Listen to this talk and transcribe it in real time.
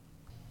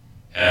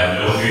Have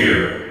no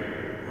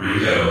fear,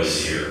 Rico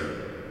is here.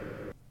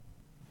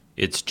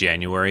 It's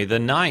January the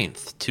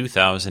 9th,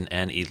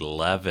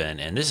 2011,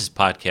 and this is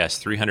podcast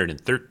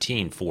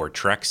 313 for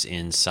Treks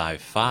in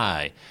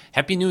Sci-Fi.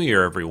 Happy New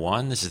Year,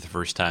 everyone. This is the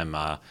first time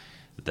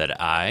that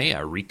I,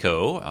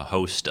 Rico, a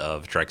host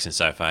of Treks in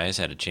Sci-Fi, has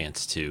had a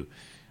chance to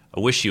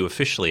wish you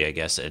officially, I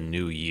guess, a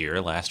new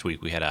year. Last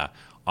week we had a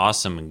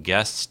awesome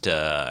guest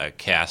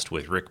cast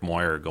with Rick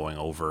Moyer going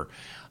over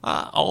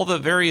all the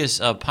various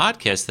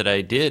podcasts that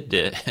I did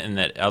and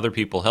that other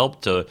people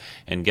helped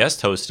and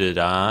guest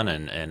hosted on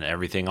and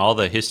everything, all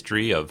the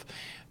history of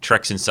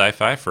Treks in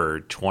Sci-Fi for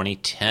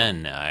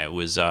 2010. It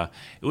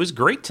was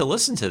great to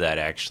listen to that,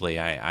 actually.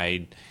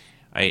 I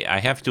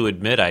have to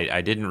admit,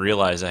 I didn't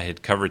realize I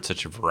had covered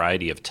such a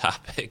variety of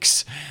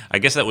topics. I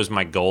guess that was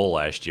my goal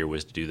last year,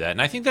 was to do that.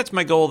 And I think that's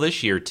my goal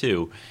this year,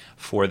 too,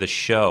 for the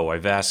show.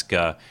 I've asked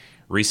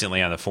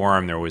recently on the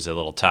forum, there was a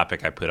little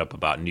topic I put up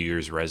about New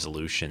Year's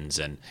resolutions.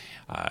 And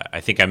I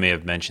think I may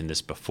have mentioned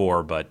this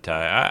before, but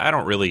I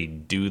don't really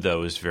do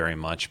those very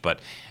much.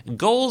 But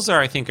goals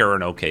I think, are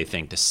an okay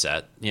thing to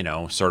set,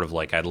 sort of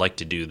like I'd like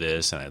to do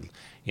this and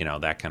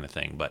that kind of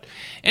thing. But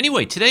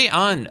anyway, today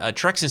on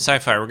Treks in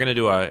Sci-Fi, we're going to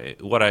do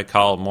what I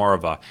call more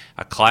of a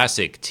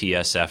classic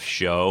TSF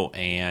show,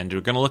 and we're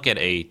going to look at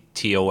a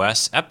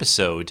TOS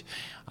episode.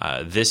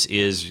 This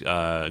is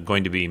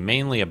going to be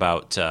mainly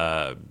about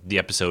the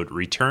episode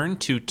Return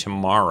to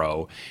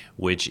Tomorrow,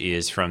 which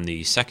is from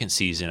the second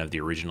season of the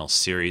original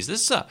series.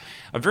 This is a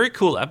very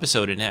cool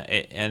episode,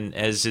 and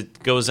as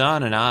it goes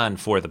on and on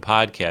for the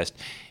podcast,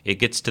 it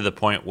gets to the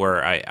point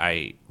where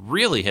I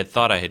really had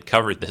thought I had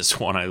covered this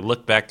one. I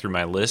looked back through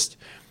my list,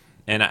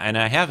 and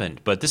I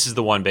haven't, but this is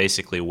the one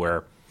basically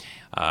where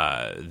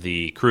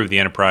the crew of the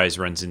Enterprise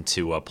runs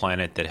into a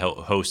planet that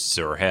hosts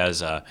or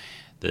has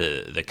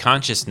the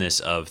consciousness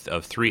of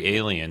three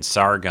aliens,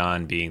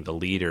 Sargon being the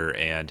leader,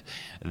 and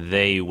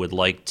they would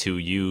like to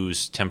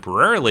use,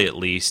 temporarily at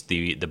least,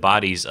 the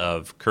bodies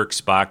of Kirk,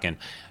 Spock,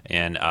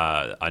 and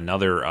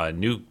another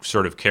new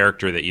sort of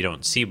character that you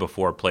don't see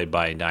before, played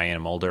by Diana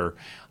Muldaur.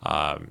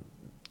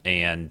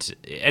 And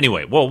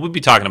anyway, well, we'll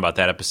be talking about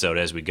that episode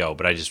as we go,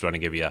 but I just want to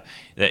give you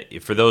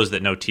that for those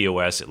that know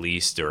TOS at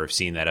least, or have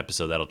seen that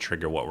episode, that'll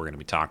trigger what we're going to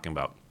be talking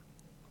about.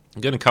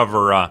 I'm going to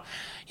cover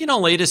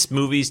latest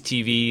movies,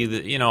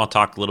 TV. I'll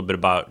talk a little bit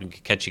about,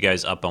 catch you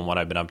guys up on what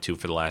I've been up to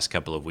for the last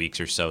couple of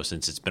weeks or so,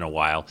 since it's been a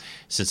while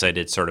since I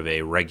did sort of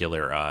a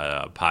regular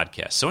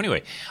podcast. So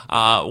anyway,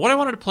 what I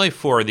wanted to play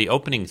for the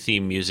opening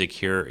theme music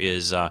here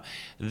is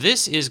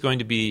this is going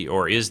to be,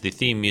 or is the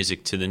theme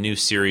music to the new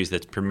series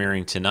that's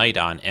premiering tonight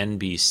on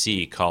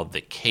NBC called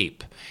The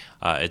Cape.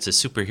 It's a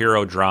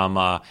superhero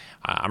drama.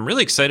 I'm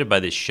really excited by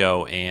this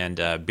show, and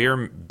Bear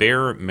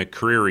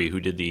McCreary, who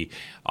did the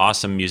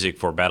awesome music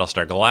for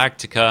Battlestar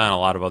Galactica and a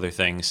lot of other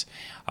things,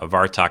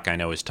 Vartok, I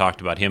know, has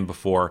talked about him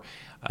before.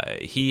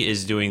 He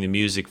is doing the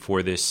music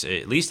for this,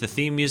 at least the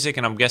theme music,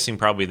 and I'm guessing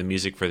probably the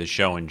music for the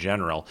show in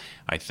general,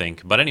 I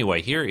think. But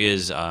anyway, here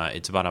is,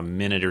 it's about a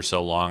minute or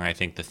so long, I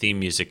think, the theme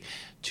music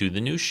to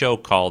the new show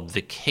called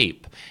The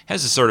Cape.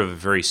 Has a sort of a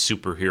very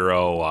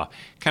superhero,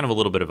 kind of a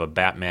little bit of a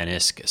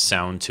Batman-esque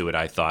sound to it,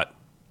 I thought.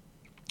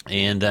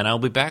 And then I'll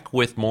be back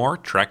with more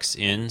Treks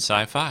in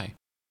Sci-Fi.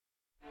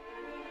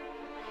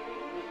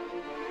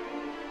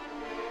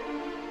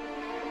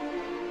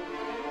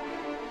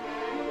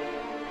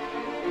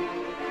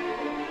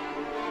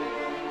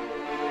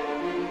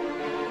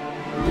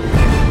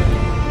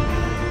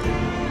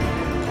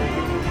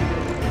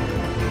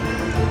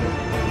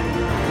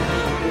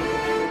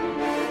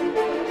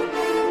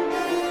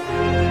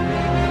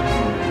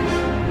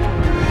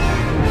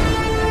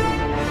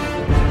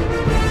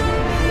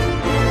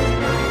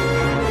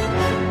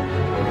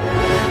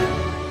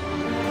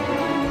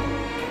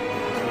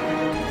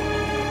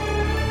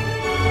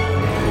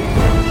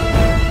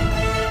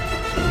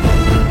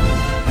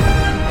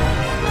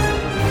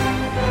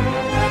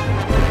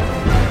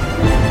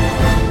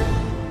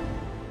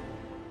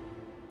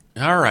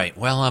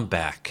 Well, I'm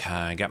back.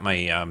 I got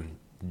my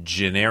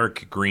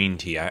generic green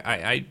tea.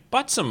 I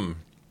bought some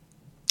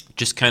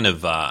just kind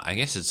of, I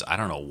guess it's, I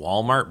don't know,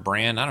 Walmart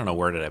brand. I don't know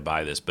where did I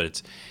buy this,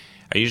 but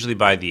I usually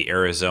buy the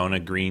Arizona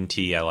green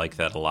tea. I like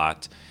that a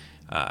lot.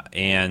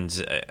 And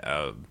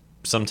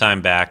some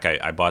time back,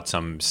 I bought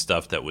some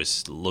stuff that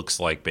looks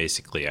like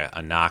basically a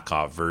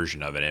knockoff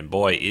version of it. And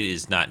boy, it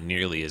is not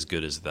nearly as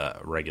good as the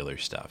regular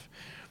stuff.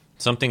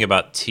 Something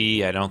about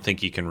tea I don't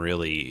think you can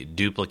really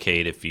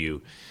duplicate if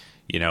you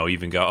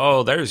even go,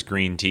 oh, there's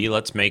green tea,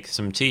 let's make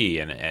some tea.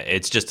 And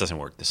it just doesn't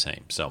work the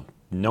same. So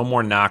no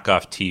more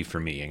knockoff tea for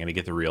me. I'm going to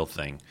get the real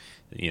thing.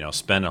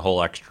 Spend a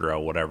whole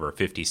extra,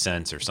 50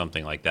 cents or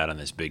something like that on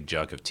this big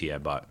jug of tea I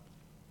bought.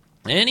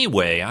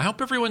 Anyway, I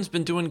hope everyone's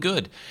been doing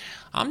good.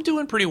 I'm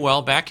doing pretty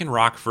well. Back in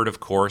Rockford,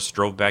 of course.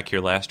 Drove back here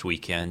last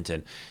weekend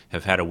and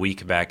have had a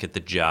week back at the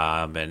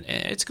job. And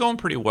it's going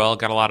pretty well.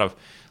 Got a lot of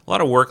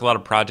work, a lot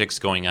of projects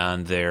going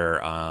on there.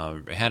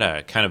 Had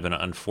a kind of an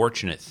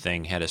unfortunate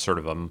thing. Had a sort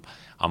of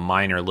a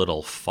minor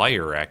little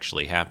fire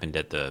actually happened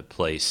at the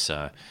place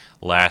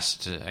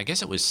last, I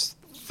guess it was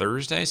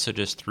Thursday, so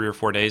just 3 or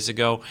 4 days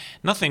ago.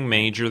 Nothing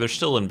major. They're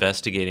still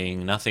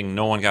investigating. Nothing.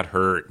 No one got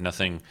hurt.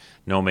 Nothing.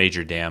 No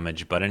major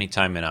damage. But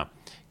anytime in a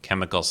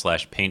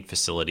chemical/paint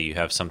facility you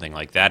have something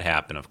like that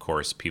happen, of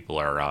course, people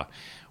are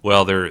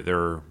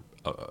they're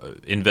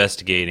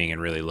investigating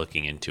and really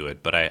looking into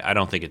it. But I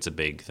don't think it's a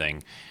big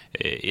thing.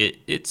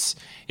 It's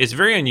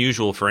very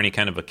unusual for any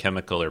kind of a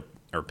chemical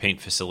or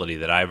paint facility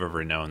that I've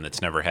ever known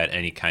that's never had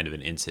any kind of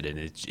an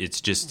incident.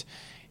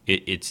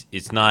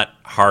 It's not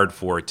hard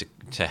for it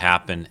to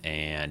happen,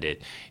 and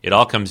it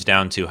all comes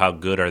down to how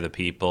good are the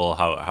people,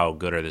 how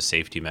good are the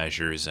safety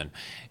measures,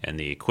 and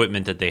the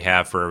equipment that they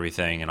have for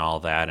everything and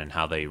all that, and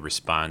how they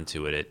respond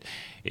to it.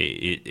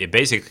 It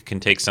basically can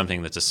take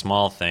something that's a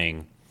small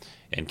thing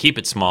and keep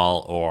it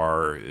small,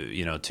 or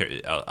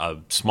a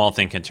small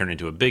thing can turn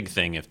into a big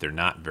thing if they're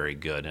not very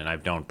good. And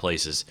I've known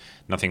places,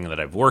 nothing that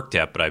I've worked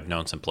at, but I've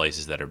known some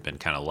places that have been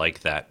kind of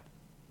like that.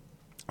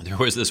 There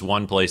was this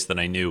one place that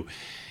I knew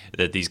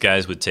that these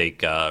guys would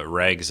take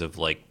rags of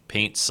like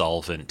paint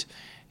solvent,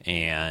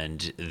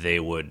 and they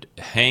would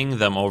hang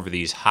them over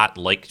these hot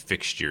light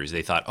fixtures.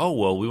 They thought, oh,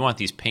 well, we want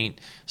these paint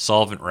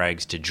solvent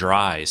rags to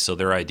dry. So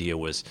their idea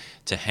was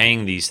to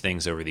hang these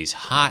things over these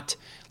hot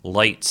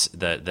lights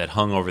that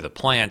hung over the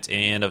plant.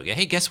 And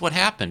hey, guess what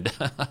happened?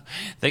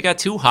 They got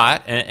too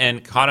hot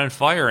and caught on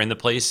fire, and the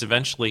place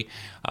eventually,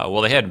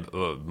 they had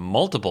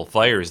multiple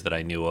fires that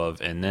I knew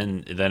of, and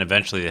then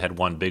eventually they had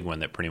one big one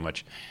that pretty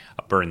much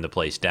burned the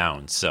place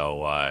down.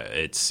 So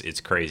it's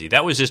crazy.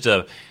 That was just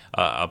a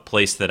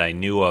place that I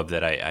knew of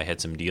that I had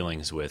some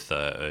dealings with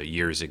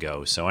years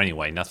ago. So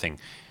anyway, nothing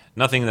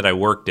that I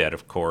worked at,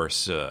 of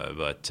course,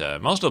 but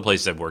most of the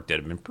places I've worked at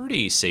have been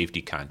pretty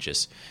safety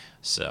conscious.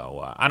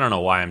 So I don't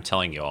know why I'm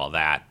telling you all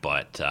that,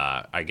 but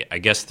I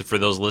guess for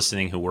those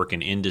listening who work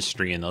in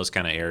industry and those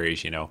kind of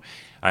areas,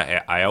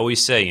 I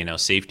always say,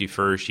 safety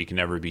first. You can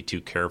never be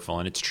too careful,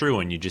 and it's true,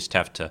 and you just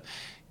have to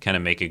kind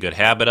of make a good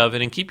habit of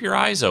it and keep your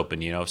eyes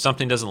open. If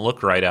something doesn't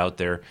look right out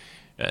there,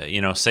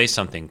 say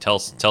something, tell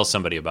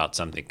somebody about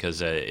something, because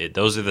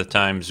those are the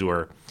times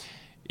where,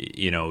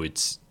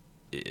 it's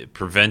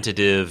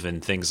preventative,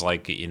 and things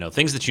like,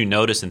 things that you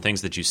notice and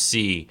things that you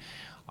see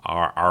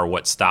are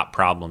what stop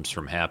problems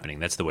from happening.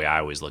 That's the way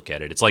I always look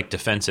at it. It's like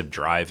defensive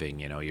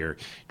driving. You're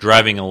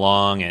driving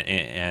along,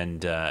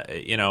 and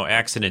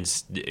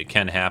accidents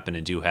can happen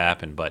and do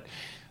happen, but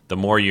the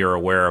more you're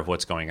aware of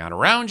what's going on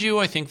around you,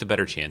 I think the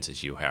better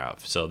chances you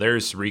have. So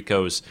there's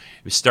Rico's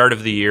start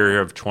of the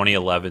year of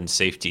 2011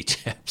 safety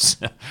tips.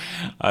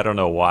 I don't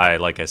know why,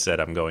 like I said,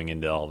 I'm going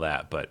into all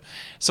that. But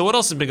so what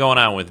else has been going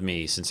on with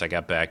me since I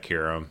got back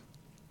here?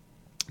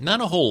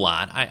 Not a whole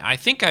lot. I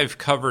think I've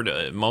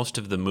covered most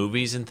of the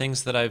movies and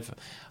things that I've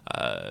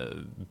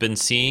been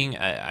seeing.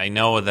 I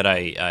know that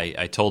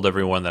I told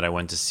everyone that I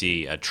went to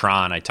see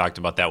Tron. I talked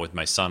about that with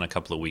my son a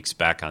couple of weeks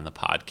back on the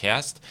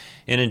podcast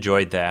and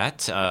enjoyed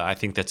that. I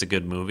think that's a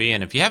good movie,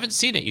 and if you haven't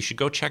seen it, you should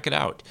go check it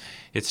out.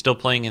 It's still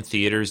playing in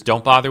theaters.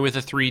 Don't bother with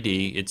the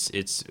 3D.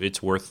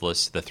 It's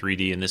worthless, the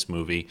 3D in this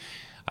movie.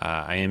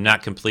 I am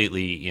not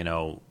completely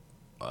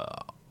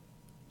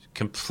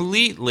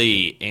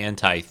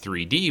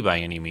anti-3D by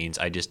any means.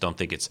 I just don't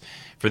think it's,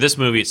 for this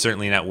movie, it's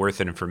certainly not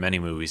worth it, and for many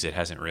movies, it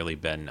hasn't really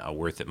been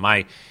worth it.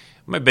 My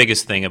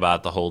biggest thing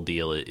about the whole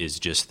deal is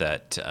just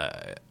that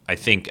I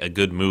think a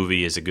good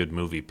movie is a good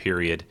movie,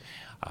 period.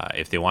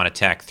 If they want to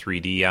tack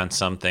 3D on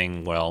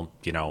something, well,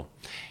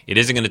 it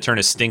isn't going to turn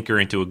a stinker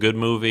into a good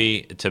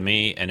movie to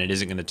me, and it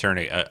isn't going to turn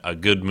a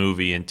good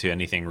movie into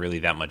anything really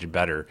that much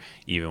better,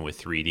 even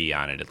with 3D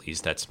on it. At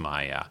least that's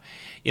my,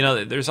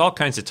 there's all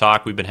kinds of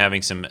talk. We've been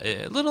having some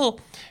little,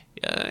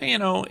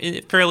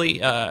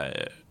 fairly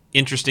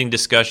interesting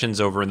discussions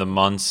over the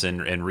months,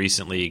 and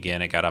recently,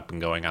 again, it got up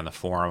and going on the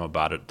forum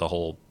about it, the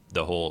whole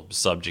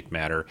subject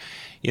matter,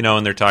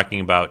 and they're talking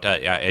about,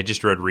 I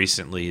just read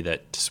recently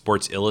that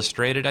Sports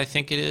Illustrated, I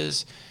think it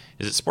is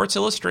it Sports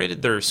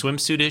Illustrated, their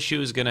swimsuit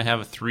issue is going to have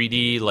a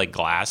 3D like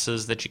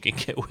glasses that you can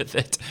get with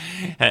it,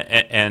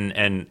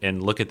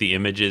 and look at the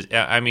images.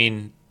 I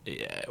mean,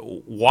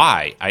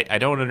 why? I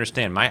don't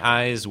understand. My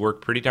eyes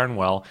work pretty darn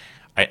well.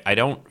 I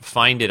don't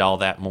find it all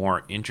that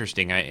more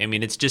interesting. I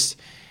mean, it's just,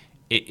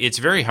 it's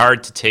very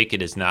hard to take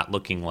it as not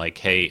looking like,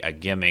 hey, a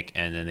gimmick,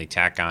 and then they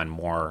tack on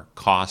more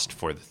cost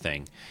for the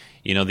thing.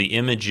 The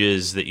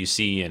images that you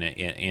see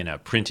in a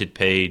printed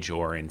page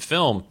or in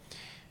film,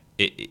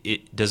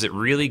 does it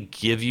really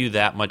give you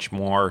that much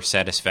more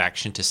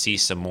satisfaction to see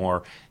some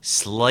more,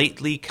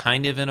 slightly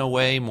kind of in a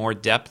way, more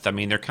depth? I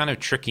mean, they're kind of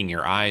tricking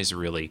your eyes,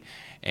 really.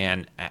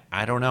 And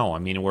I don't know. I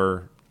mean,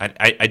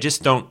 I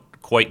just don't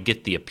quite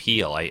get the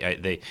appeal.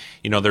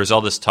 There's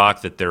all this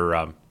talk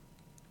that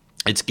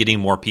it's getting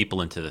more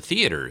people into the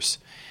theaters,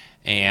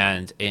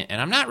 and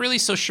I'm not really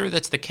so sure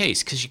that's the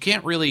case, because you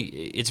can't really.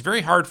 It's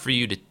very hard for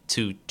you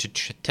to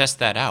test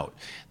that out,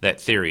 that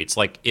theory. It's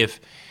like if.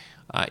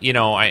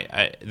 There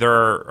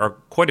are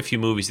quite a few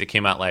movies that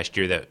came out last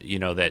year that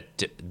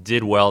that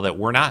did well, that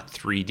were not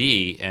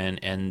 3D,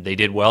 and they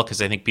did well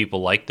because I think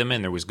people liked them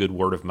and there was good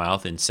word of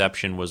mouth.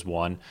 Inception was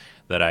one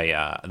that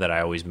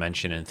I always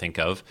mention and think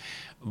of,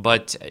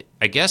 But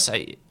I guess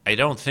I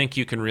don't think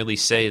you can really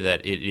say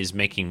that it is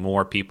making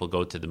more people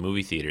go to the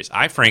movie theaters.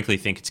 I frankly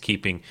think it's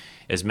keeping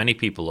as many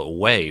people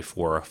away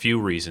for a few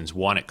reasons.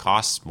 One, it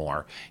costs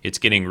more. It's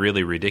getting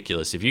really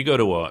ridiculous. If you go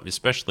to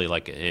especially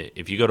like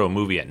if you go to a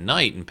movie at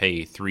night and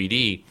pay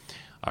 3D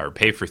or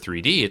pay for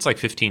 3D, it's like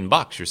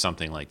 $15 or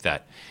something like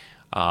that.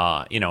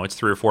 It's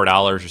 $3 or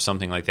 $4 or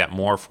something like that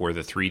more for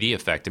the 3D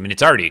effect. I mean,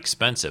 it's already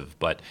expensive,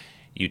 but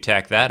you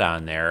tack that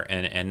on there,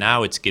 and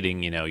now it's getting,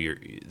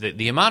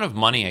 the amount of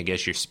money I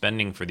guess you're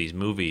spending for these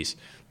movies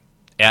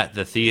at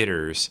the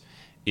theaters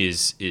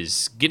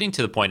is getting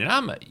to the point. And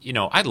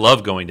I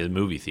love going to the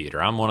movie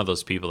theater. I'm one of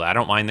those people that I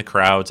don't mind the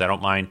crowds. I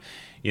don't mind,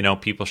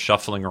 people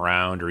shuffling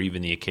around or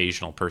even the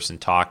occasional person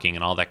talking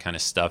and all that kind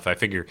of stuff. I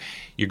figure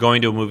you're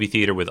going to a movie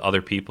theater with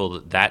other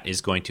people, that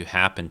is going to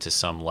happen to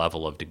some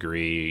level of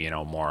degree,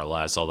 more or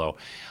less. Although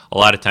a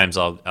lot of times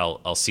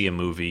I'll see a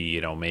movie,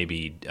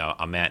 maybe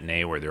a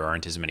matinee where there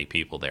aren't as many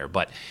people there.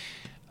 But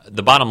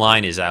the bottom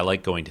line is I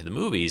like going to the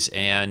movies,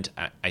 and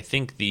I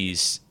think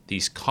these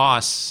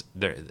costs,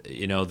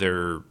 and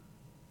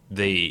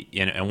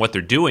what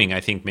they're doing, I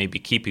think, may be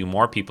keeping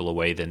more people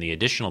away than the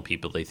additional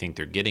people they think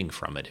they're getting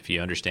from it, if you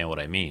understand what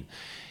I mean.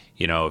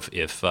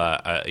 If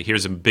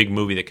here's a big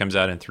movie that comes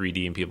out in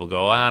 3D and people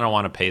go, I don't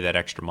want to pay that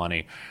extra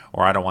money,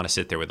 or I don't want to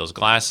sit there with those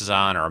glasses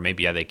on, or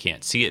maybe they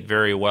can't see it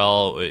very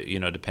well,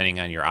 depending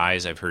on your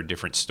eyes. I've heard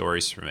different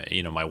stories from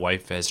it. My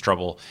wife has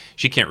trouble.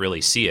 She can't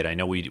really see it. I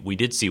know we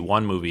did see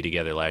one movie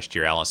together last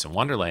year, Alice in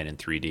Wonderland, in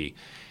 3D,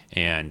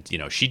 and,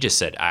 she just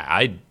said,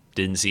 I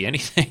didn't see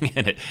anything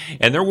in it.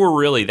 And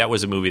that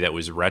was a movie that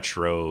was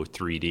retro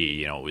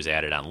 3D, it was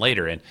added on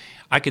later. And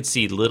I could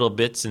see little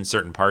bits in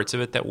certain parts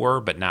of it that were,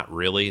 but not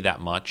really that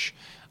much.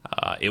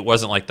 It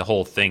wasn't like the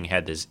whole thing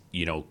had this,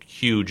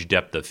 huge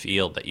depth of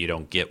field that you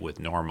don't get with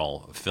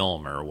normal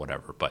film or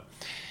whatever. But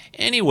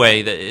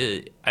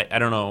anyway, I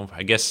don't know.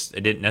 I guess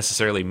I didn't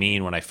necessarily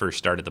mean when I first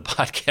started the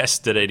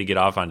podcast today to get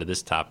off onto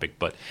this topic,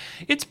 but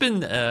it's been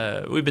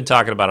we've been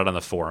talking about it on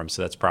the forum,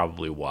 so that's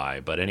probably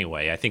why. But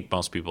anyway, I think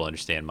most people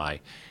understand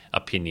my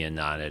opinion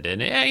on it,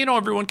 and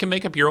everyone can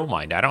make up your own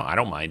mind. I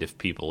don't mind if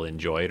people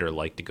enjoy it or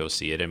like to go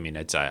see it. I mean,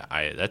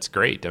 that's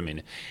great. I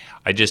mean,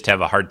 I just have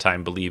a hard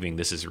time believing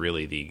this is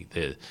really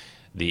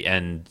the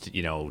end.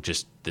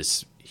 Just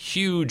this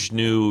huge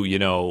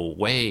new,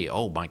 way.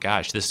 Oh my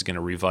gosh, this is going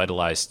to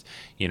revitalize,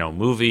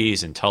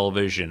 movies and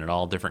television and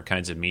all different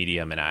kinds of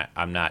medium. And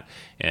I'm not,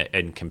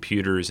 and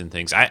computers and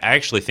things. I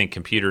actually think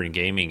computer and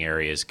gaming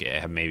areas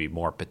have maybe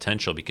more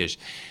potential because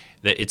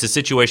it's a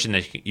situation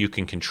that you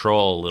can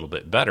control a little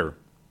bit better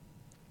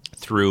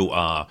through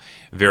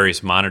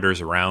various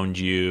monitors around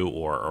you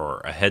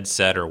or a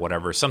headset or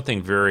whatever,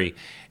 something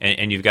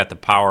and you've got the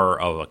power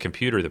of a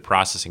computer, the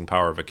processing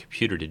power of a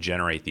computer to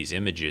generate these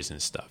images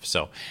and stuff.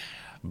 So,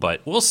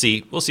 but we'll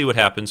see what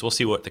happens. We'll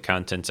see what the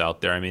content's out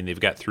there. I mean, they've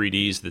got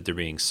 3Ds that they're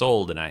being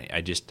sold, and I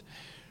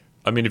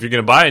mean, if you're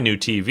going to buy a new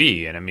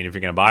TV, and I mean, if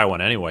you're going to buy one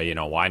anyway,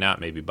 why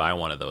not maybe buy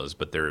one of those?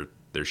 But there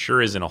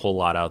sure isn't a whole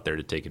lot out there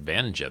to take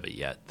advantage of it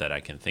yet that I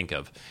can think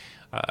of.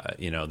 I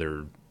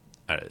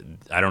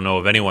don't know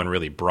of anyone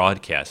really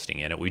broadcasting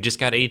in it. We just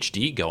got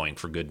HD going,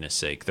 for goodness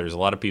sake. There's a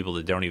lot of people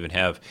that don't even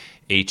have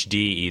HD,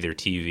 either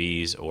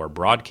TVs or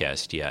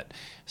broadcast yet.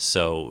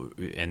 So,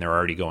 and they're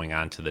already going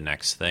on to the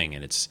next thing.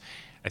 And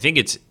I think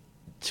it's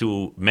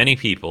to many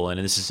people, and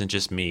this isn't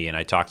just me, and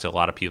I talk to a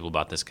lot of people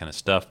about this kind of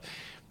stuff,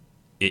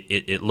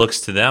 it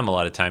looks to them a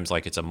lot of times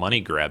like it's a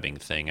money-grabbing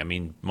thing. I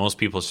mean, most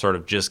people sort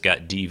of just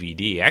got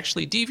DVD.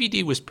 Actually,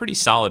 DVD was pretty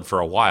solid for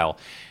a while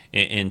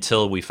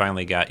until we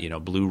finally got,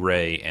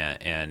 Blu-ray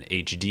and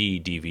HD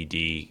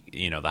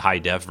DVD, the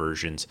high-def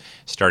versions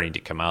starting to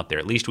come out there.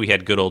 At least we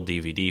had good old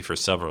DVD for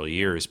several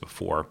years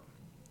before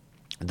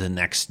the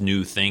next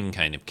new thing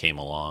kind of came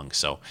along.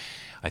 So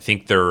I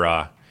think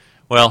they're...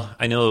 Well,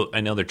 I know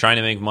they're trying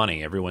to make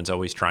money. Everyone's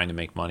always trying to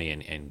make money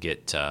and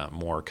get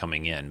more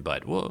coming in.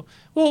 But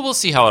we'll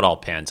see how it all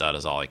pans out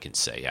is all I can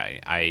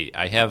say.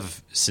 I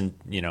have some,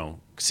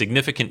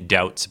 significant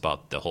doubts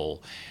about the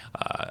whole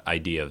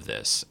idea of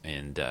this.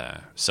 And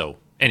so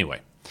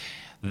anyway,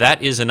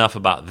 that is enough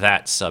about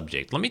that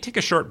subject. Let me take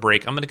a short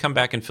break. I'm going to come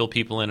back and fill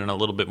people in on a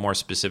little bit more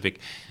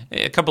specific,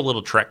 a couple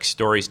little Trek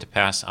stories to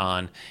pass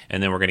on,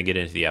 and then we're going to get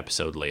into the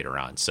episode later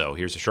on. So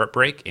here's a short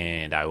break,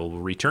 and I will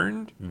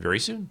return very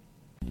soon.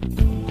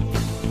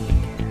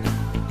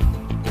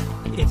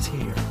 It's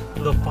here,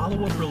 the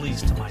follow-up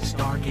release to my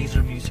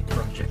Stargazer music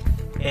project,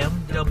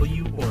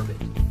 MW Orbit,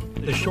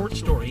 the short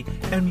story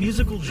and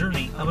musical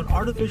journey of an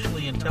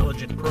artificially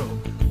intelligent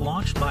probe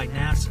launched by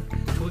NASA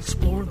to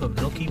explore the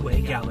Milky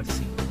Way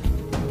galaxy.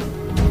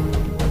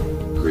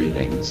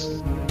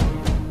 Greetings.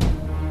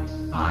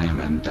 I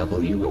am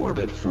MW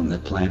Orbit from the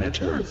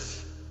planet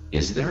Earth.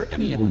 Is there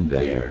anyone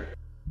there?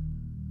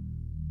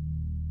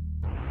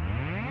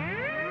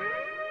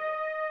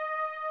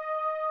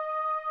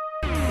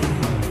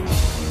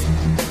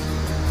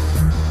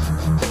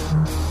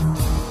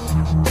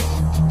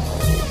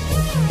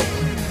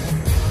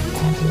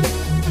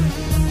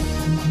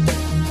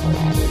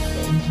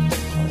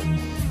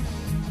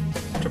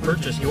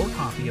 purchase your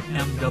copy of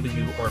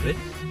MW Orbit,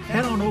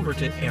 head on over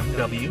to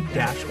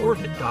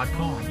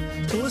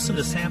mw-orbit.com to listen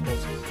to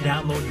samples,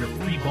 download your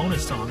free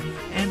bonus song,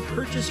 and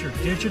purchase your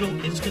digital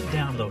instant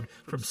download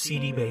from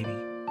CD Baby.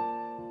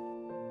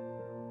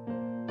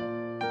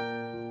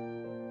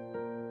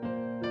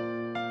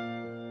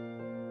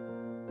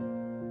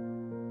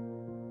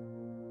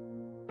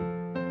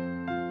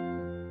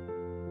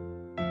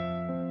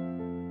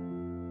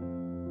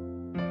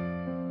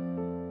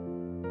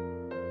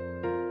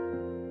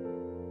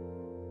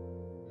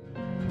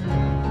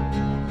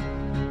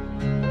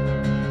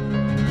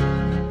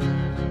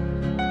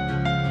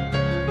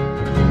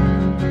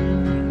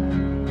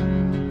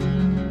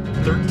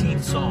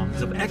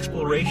 Songs of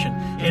exploration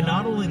in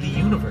not only the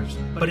universe,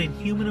 but in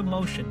human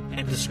emotion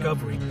and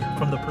discovery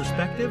from the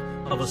perspective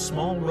of a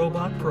small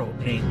robot probe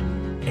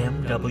named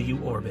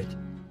MW Orbit.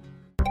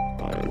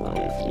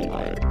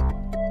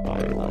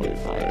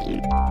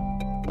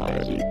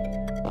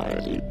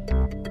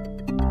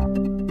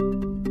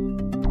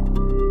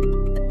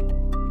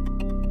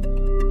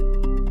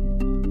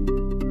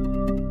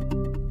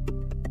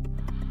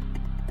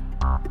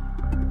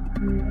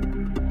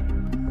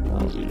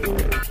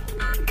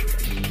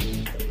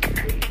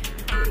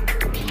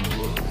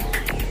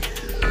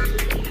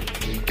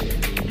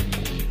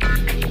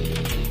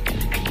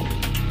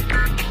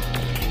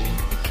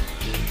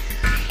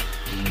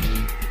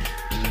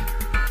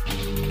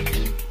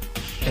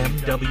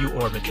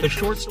 MW Orbit, the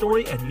short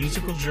story and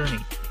musical journey.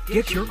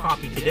 Get your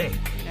copy today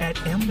at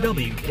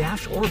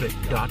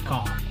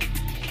mw-orbit.com.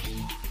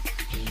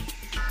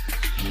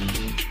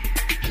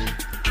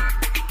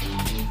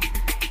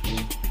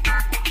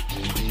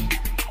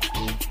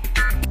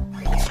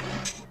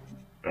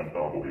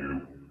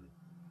 MW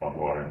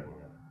online.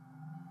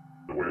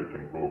 The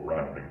waiting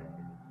programming.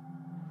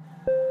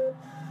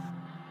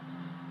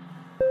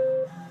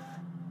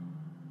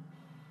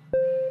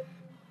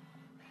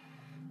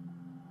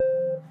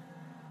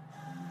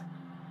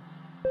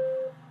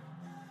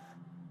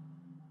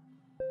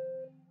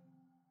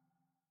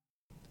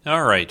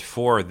 All right,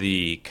 for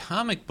the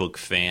comic book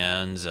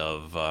fans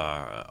of,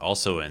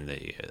 also in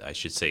the, I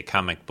should say,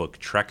 comic book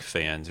Trek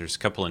fans, there's a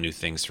couple of new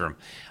things from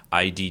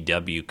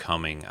IDW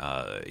coming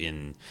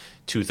in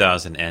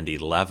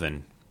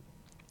 2011.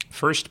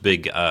 First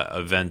big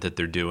event that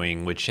they're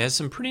doing, which has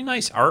some pretty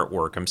nice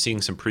artwork. I'm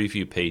seeing some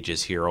preview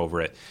pages here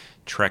over at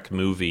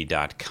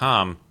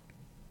trekmovie.com.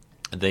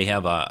 They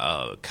have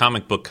a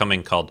comic book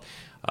coming called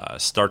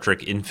Star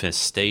Trek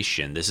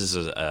Infestation. This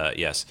is,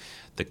 yes,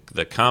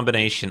 the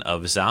combination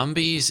of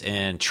zombies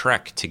and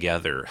Trek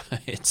together.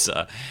 It's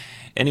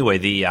anyway,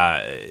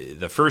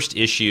 the first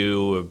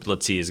issue,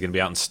 let's see, is going to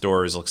be out in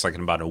stores. Looks like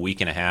in about a week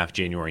and a half,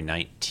 January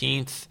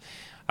 19th,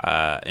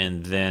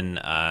 and then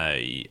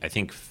I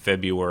think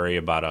February,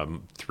 about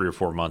 3 or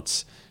 4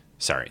 months.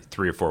 Sorry,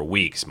 3 or 4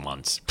 weeks,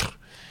 months.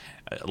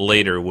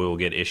 Later, we'll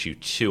get issue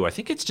 2. I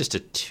think it's just a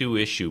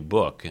 2-issue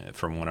book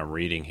from what I'm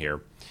reading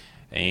here.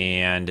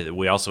 And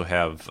we also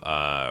have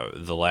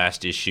the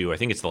last issue. I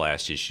think it's the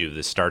last issue.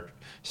 The Star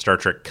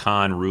Trek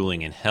Khan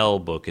Ruling in Hell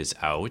book is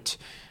out.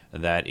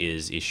 That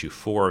is issue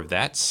 4 of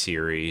that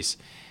series.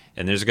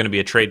 And there's going to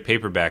be a trade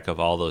paperback of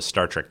all those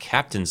Star Trek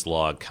Captain's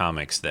Log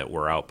comics that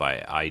were out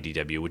by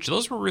IDW, which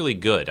those were really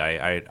good.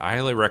 I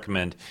highly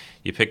recommend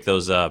you pick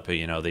those up.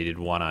 You know, they did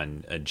one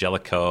on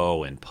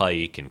Jellicoe and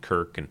Pike and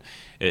Kirk, and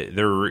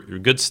they're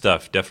good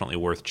stuff. Definitely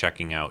worth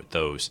checking out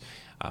those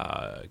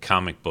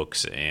comic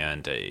books.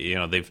 And you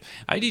know,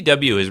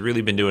 IDW has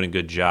really been doing a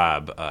good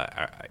job.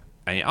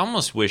 I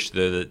almost wish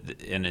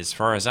and as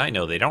far as I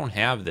know, they don't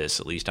have this,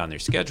 at least on their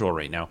schedule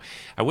right now.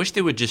 I wish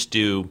they would just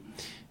do.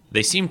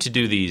 They seem to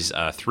do these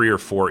 3 or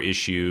 4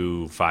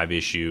 issue, 5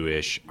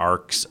 issue-ish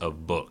arcs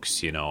of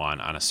books, you know,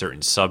 on a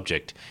certain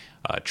subject,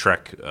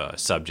 Trek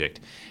subject.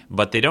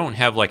 But they don't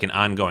have like an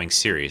ongoing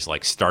series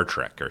like Star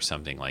Trek or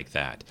something like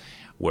that,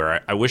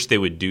 where I wish they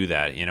would do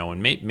that, you know,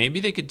 and maybe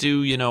they could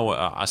do, you know,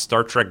 a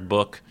Star Trek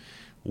book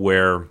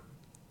where,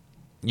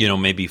 you know,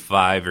 maybe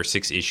 5 or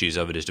 6 issues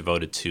of it is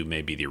devoted to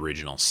maybe the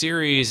original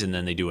series, and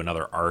then they do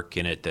another arc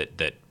in it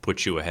that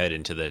puts you ahead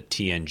into the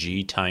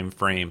TNG time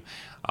frame.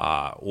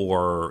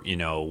 Or, you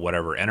know,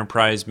 whatever,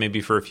 Enterprise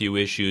maybe for a few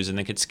issues, and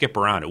they could skip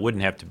around. It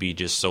wouldn't have to be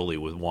just solely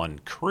with one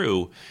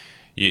crew.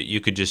 You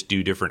could just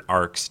do different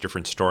arcs,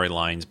 different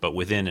storylines, but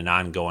within an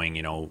ongoing,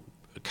 you know,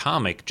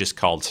 comic just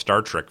called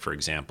Star Trek, for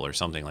example, or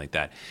something like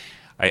that.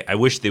 I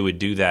wish they would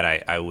do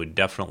that. I would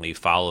definitely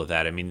follow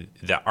that. I mean,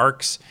 the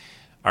arcs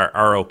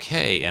are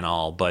okay and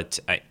all, but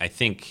I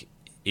think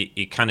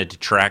it kind of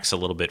detracts a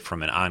little bit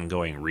from an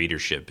ongoing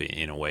readership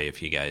in a way,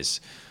 if you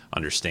guys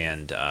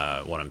understand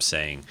what I'm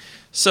saying.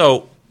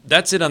 So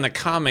that's it on the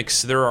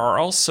comics. There are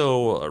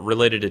also,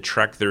 related to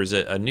Trek, there's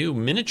a new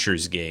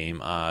miniatures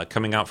game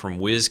coming out from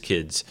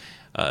WizKids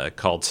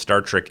called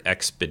Star Trek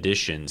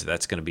Expeditions.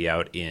 That's going to be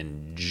out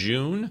in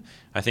June,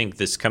 I think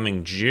this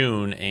coming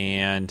June,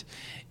 and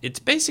it's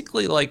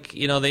basically like,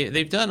 you know,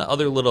 they've done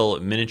other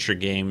little miniature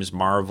games.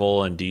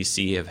 Marvel and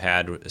DC have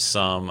had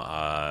some.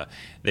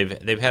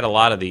 They've had a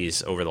lot of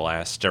these over the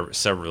last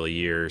several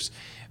years.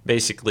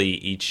 basically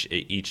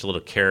each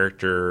little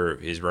character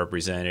is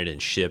represented in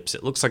ships.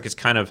 It looks like it's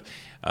kind of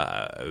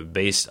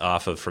based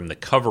off of, from the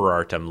cover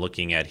art I'm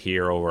looking at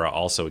here, over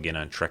also again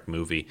on Trek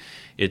Movie,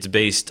 it's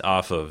based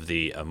off of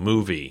the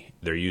movie.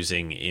 They're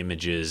using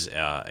images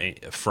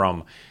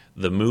from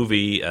the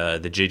movie,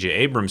 the J.J.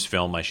 Abrams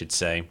film, I should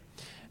say,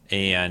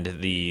 and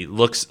the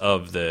looks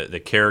of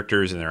the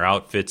characters and their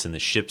outfits and the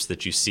ships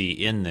that you see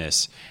in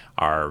this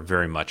are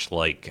very much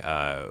like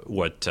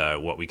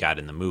what we got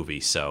in the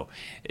movie. So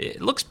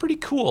it looks pretty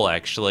cool,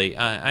 actually.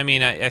 I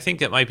mean, I think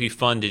that might be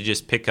fun to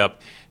just pick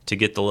up to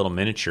get the little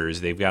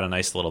miniatures. They've got a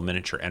nice little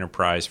miniature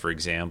Enterprise, for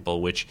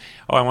example, which,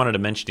 I wanted to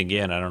mention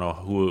again, I don't know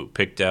who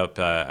picked up.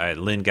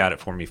 Lynn got it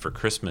for me for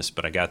Christmas,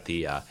 but I got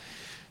the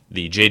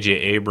J.J.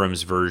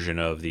 Abrams version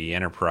of the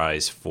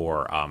Enterprise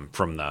from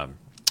the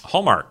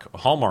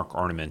Hallmark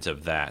ornament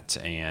of that,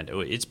 and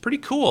it's pretty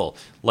cool.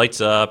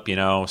 Lights up,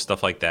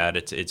 stuff like that.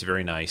 It's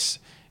very nice,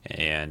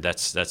 and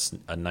that's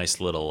a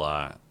nice little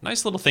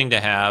thing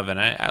to have. And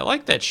I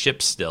like that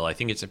ship still. I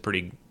think it's a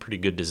pretty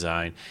good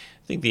design.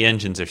 I think the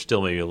engines are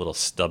still maybe a little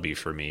stubby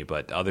for me,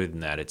 but other than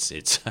that,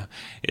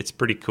 it's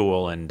pretty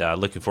cool. And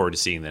looking forward to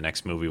seeing the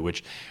next movie,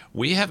 which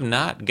we have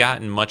not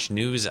gotten much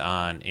news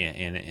on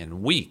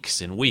in weeks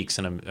and weeks.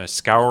 And I'm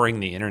scouring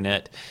the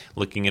internet,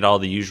 looking at all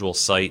the usual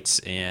sites,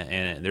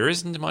 and there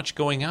isn't much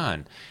going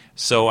on.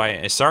 So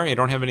I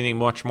don't have anything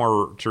much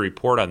more to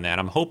report on that.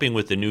 I'm hoping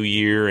with the new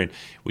year and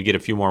we get a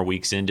few more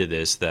weeks into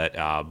this that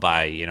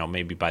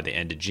maybe by the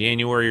end of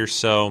January or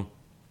so,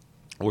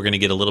 we're going to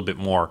get a little bit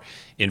more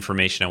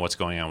information on what's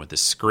going on with the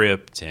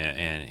script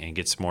and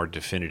get some more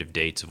definitive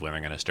dates of when we're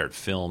going to start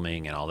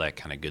filming and all that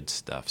kind of good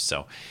stuff.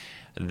 So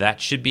that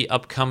should be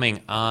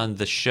upcoming on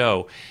the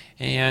show.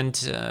 And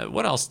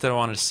what else did I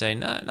want to say?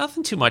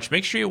 Nothing too much.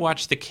 Make sure you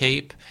watch The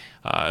Cape.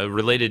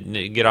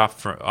 Get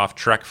off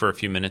Trek for a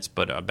few minutes,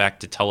 but back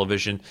to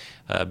television.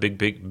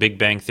 Big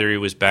Bang Theory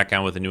was back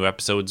on with the new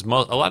episodes. A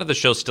lot of the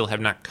shows still have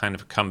not kind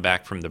of come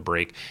back from the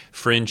break.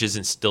 Fringe is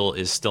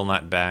still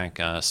not back.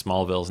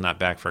 Smallville's not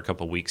back for a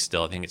couple weeks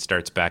still. I think it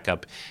starts back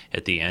up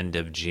at the end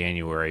of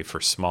January for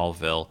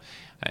Smallville.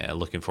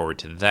 Looking forward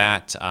to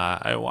that.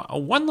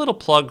 One little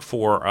plug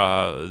for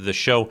the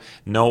show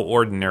No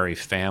Ordinary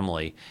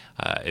Family.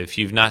 If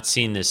you've not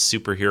seen this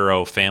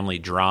superhero family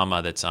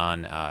drama that's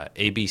on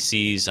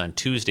ABC's on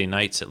Tuesday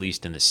nights, at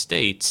least in the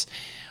States,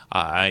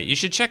 you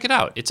should check it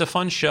out. It's a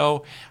fun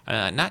show,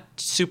 not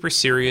super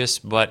serious,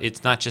 but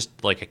it's not just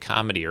like a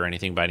comedy or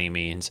anything by any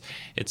means.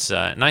 It's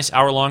a nice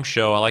hour-long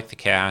show. I like the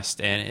cast,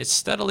 and it's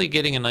steadily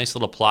getting a nice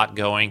little plot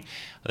going.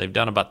 They've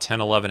done about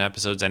 10, 11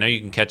 episodes. I know you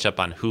can catch up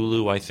on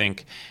Hulu, I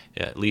think,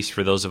 at least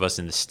for those of us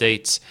in the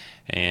States.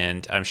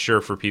 And I'm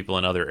sure for people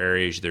in other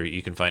areas,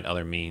 you can find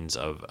other means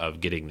of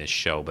getting this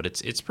show. But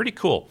it's pretty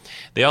cool.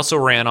 They also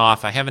ran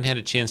off. I haven't had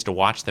a chance to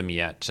watch them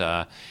yet,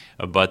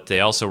 but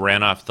they also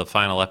ran off the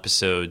final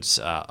episodes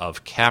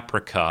of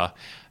Caprica.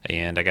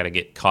 And I got to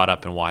get caught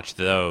up and watch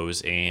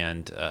those.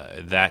 And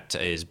that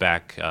is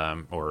back,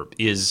 or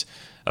is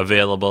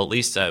available. At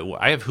least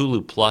I have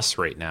Hulu Plus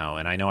right now,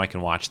 and I know I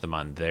can watch them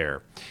on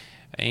there.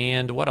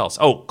 And what else?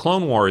 Oh,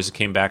 Clone Wars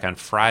came back on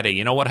Friday.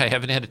 You know what? I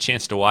haven't had a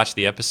chance to watch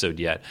the episode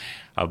yet,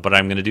 but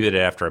I'm going to do that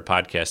after I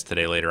podcast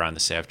today later on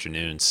this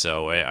afternoon.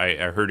 So I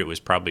heard it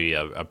was probably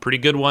a pretty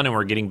good one, and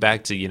we're getting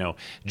back to,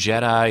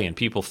 Jedi and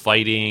people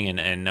fighting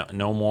and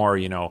no more,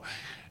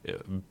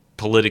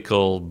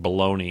 political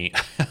baloney.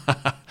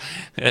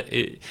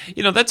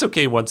 That's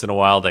okay once in a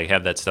while they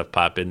have that stuff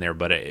pop in there,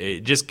 but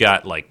it just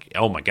got like,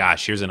 oh my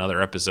gosh, here's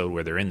another episode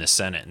where they're in the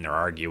Senate and they're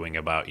arguing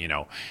about,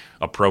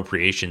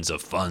 appropriations of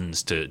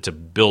funds to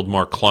build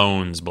more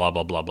clones, blah,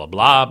 blah, blah, blah,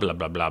 blah, blah,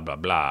 blah, blah, blah,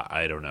 blah.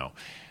 I don't know.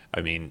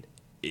 I mean,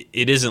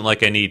 it isn't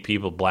like I need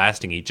people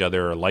blasting each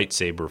other or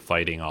lightsaber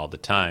fighting all the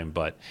time,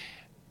 but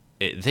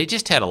they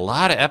just had a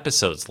lot of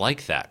episodes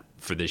like that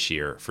for this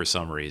year for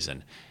some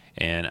reason.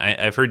 And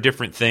I've heard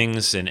different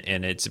things, and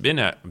it's been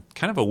a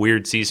kind of a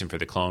weird season for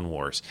the Clone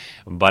Wars.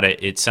 But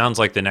it sounds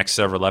like the next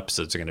several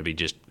episodes are going to be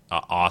just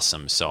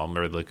awesome. So I'm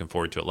really looking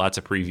forward to it. Lots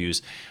of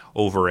previews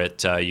over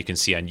at you can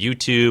see on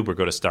YouTube or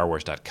go to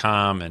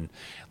StarWars.com, and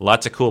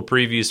lots of cool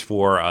previews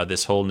for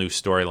this whole new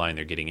storyline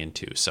they're getting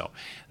into. So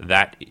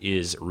that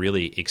is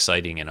really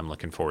exciting, and I'm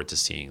looking forward to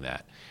seeing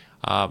that.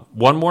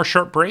 One more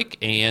short break,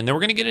 and then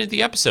we're going to get into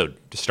the episode.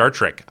 Star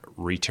Trek: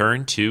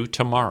 Return to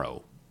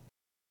Tomorrow.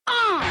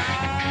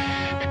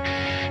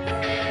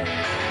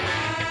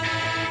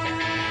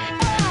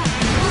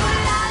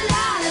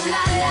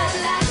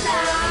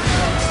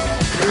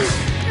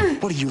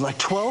 What are you, like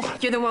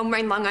 12? You're the one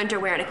wearing long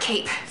underwear and a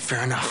cape.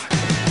 Fair enough.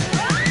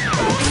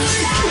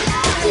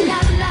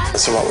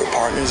 So what, we're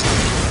partners?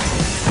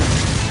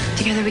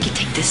 Together we can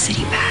take this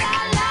city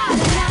back.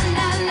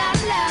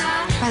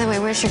 By the way,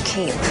 where's your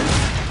cape?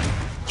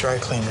 Dry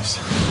cleaners.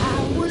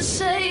 I would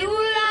say, ooh,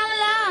 la,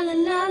 la,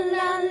 la,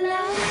 la,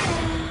 la.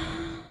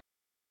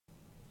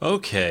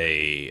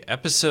 Okay,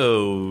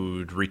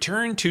 episode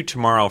Return to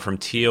Tomorrow from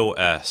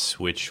TOS,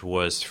 which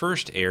was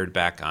first aired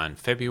back on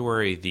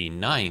February the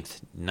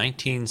 9th,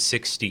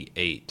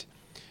 1968.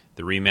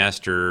 The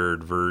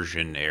remastered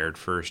version aired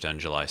first on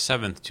July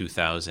 7th,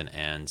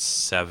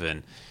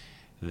 2007.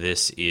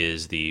 This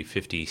is the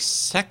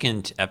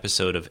 52nd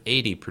episode of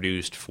 80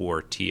 produced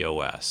for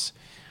TOS.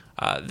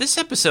 This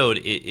episode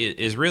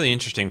is really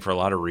interesting for a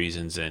lot of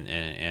reasons,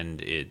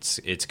 and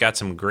it's got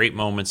some great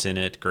moments in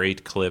it,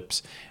 great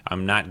clips.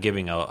 I'm not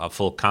giving a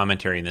full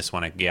commentary in this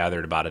one. I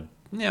gathered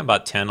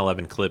about 10,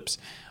 11 clips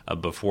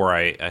before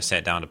I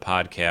sat down to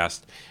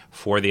podcast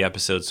for the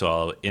episode, so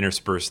I'll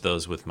intersperse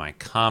those with my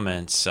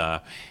comments,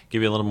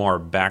 give you a little more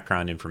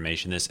background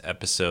information. This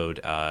episode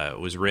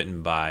was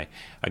written by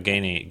a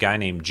guy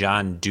named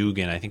John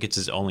Dugan. I think it's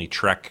his only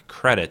Trek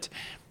credit,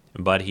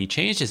 but he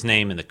changed his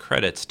name in the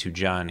credits to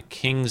John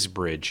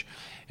Kingsbridge,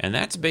 and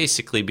that's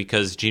basically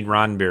because Gene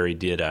Roddenberry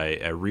did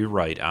a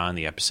rewrite on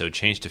the episode,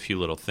 changed a few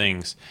little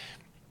things,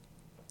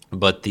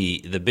 but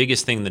the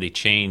biggest thing that he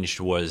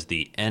changed was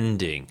the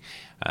ending.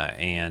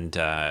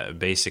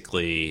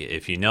 Basically,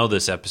 if you know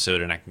this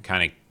episode, and I can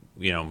kind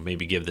of,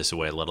 maybe give this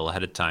away a little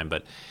ahead of time,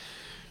 but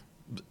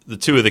the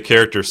two of the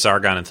characters,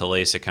 Sargon and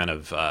Thalassa, kind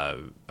of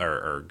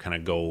are kind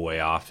of go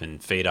away off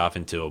and fade off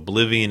into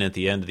oblivion at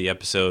the end of the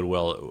episode.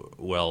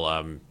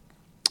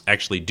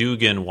 Actually,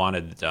 Dugan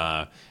wanted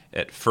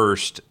at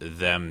first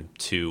them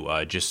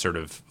to just sort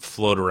of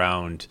float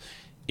around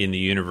in the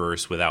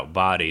universe without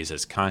bodies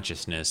as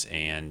consciousness,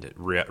 and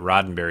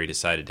Roddenberry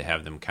decided to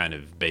have them kind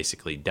of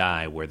basically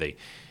die, where they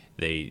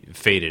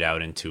faded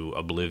out into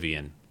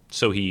oblivion.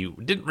 So he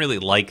didn't really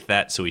like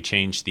that, so he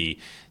changed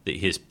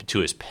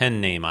his pen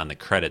name on the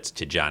credits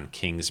to John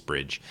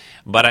Kingsbridge.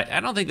 But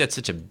I don't think that's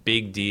such a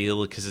big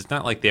deal, because it's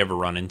not like they ever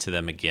run into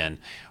them again,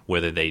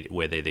 whether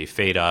they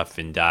fade off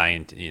and die,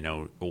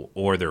 and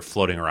or they're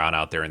floating around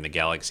out there in the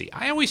galaxy.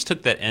 I always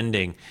took that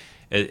ending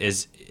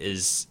as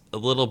a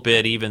little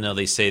bit, even though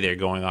they say they're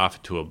going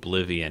off to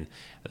oblivion,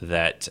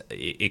 that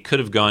it could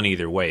have gone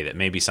either way, that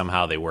maybe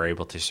somehow they were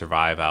able to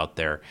survive out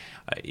there.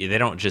 They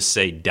don't just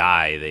say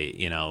die,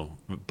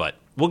 but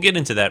we'll get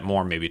into that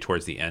more maybe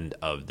towards the end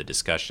of the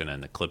discussion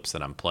and the clips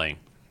that I'm playing.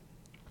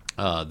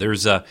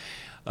 There's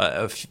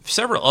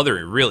several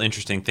other real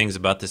interesting things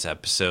about this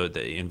episode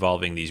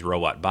involving these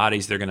robot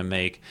bodies they're going to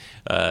make.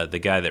 The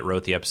guy that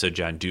wrote the episode,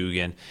 John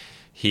Dugan,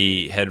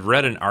 he had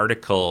read an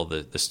article,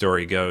 the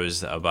story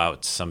goes,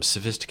 about some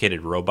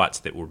sophisticated robots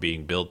that were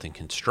being built and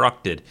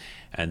constructed,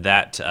 and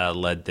that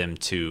led him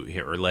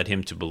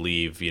to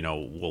believe,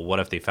 well, what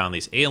if they found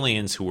these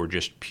aliens who were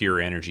just pure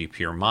energy,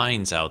 pure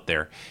minds out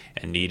there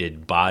and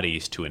needed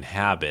bodies to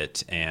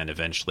inhabit, and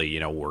eventually,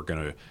 we're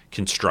going to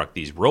construct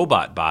these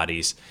robot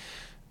bodies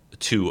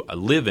to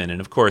live in.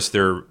 And of course,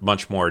 they're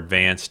much more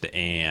advanced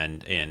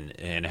and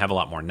have a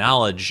lot more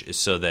knowledge,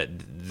 so that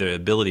the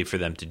ability for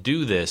them to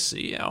do this,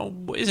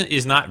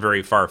 is not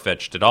very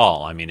far-fetched at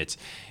all. I mean,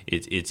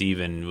 it's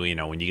even,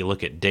 when you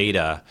look at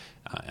data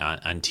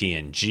on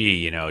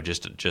TNG,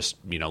 just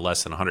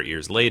less than 100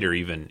 years later,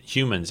 even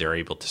humans are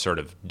able to sort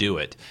of do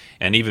it,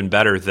 and even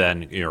better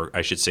than,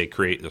 I should say,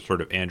 create the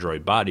sort of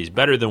android bodies,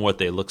 better than what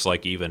they looks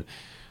like even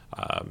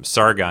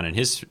Sargon and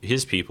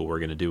his people were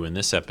going to do in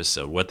this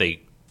episode. What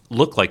they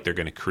look like they're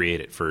going to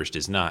create at first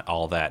is not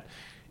all that.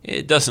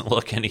 It doesn't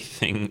look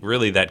anything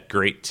really that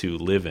great to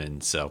live in.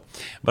 So,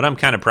 but I'm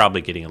kind of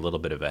probably getting a little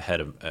bit of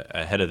ahead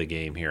of the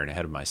game here and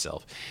ahead of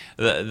myself.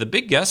 The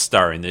big guest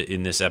star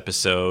in this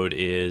episode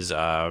is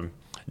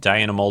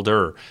Diana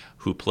Muldaur,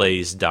 who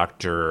plays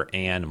Dr.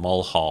 Anne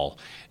Mulhall.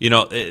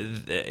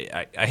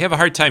 I have a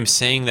hard time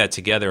saying that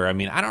together. I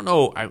mean, I don't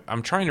know.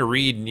 I'm trying to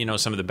read,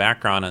 some of the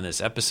background on this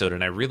episode,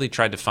 and I really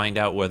tried to find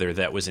out whether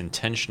that was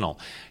intentional.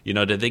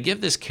 Did they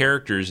give this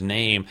character's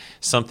name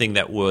something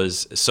that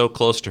was so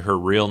close to her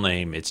real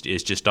name, it's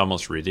just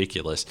almost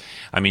ridiculous.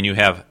 I mean, you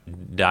have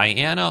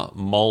Diana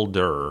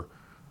Muldaur,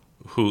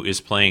 who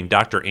is playing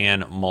Dr.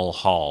 Anne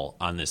Mulhall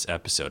on this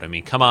episode. I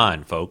mean, come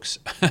on, folks.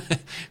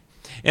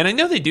 And I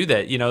know they do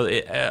that.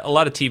 A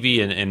lot of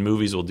TV and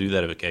movies will do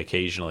that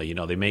occasionally.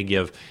 They may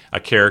give a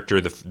character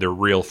their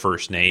real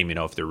first name.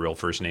 If their real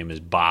first name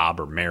is Bob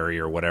or Mary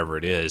or whatever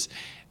it is,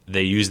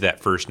 they use that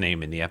first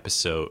name in the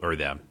episode, or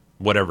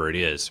whatever it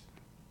is.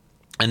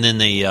 And then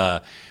they,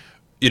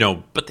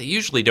 but they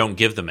usually don't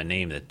give them a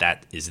name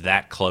that is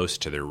that close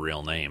to their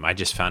real name. I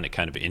just found it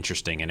kind of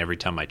interesting. And every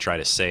time I try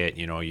to say it,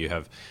 you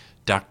have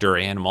Dr.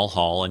 Anne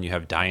Mulhall and you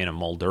have Diana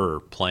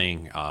Muldaur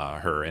playing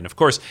her. And of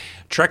course,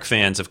 Trek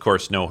fans,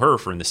 know her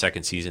from the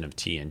second season of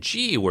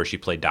TNG, where she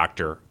played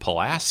Dr.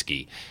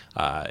 Pulaski.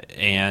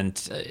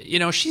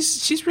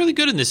 She's really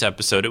good in this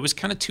episode. It was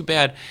kind of too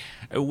bad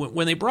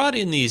when they brought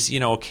in these,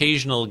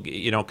 occasional,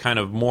 kind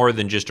of more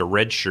than just a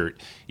red shirt,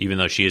 even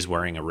though she is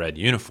wearing a red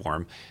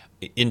uniform,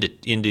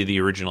 into the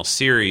original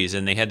series,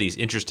 and they had these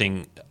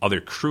interesting other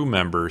crew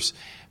members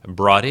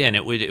brought in.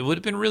 It would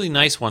have been really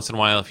nice once in a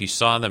while if you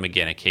saw them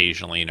again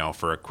occasionally,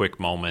 for a quick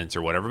moment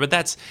or whatever.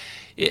 But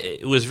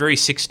it was very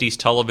 60s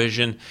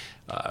television,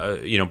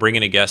 bring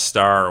in a guest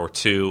star or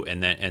two,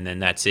 and then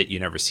that's it. You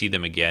never see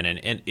them again,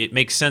 and it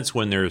makes sense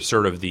when they're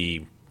sort of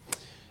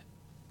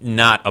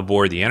not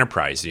aboard the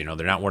Enterprise. They're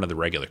not one of the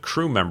regular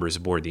crew members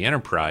aboard the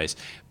Enterprise,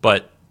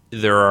 but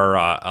there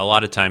are a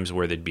lot of times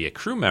where there'd be a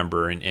crew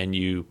member, and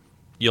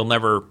you'll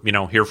never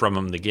hear from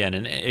them again.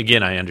 And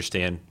again, I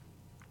understand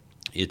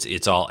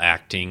it's all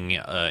acting,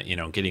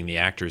 getting the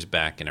actors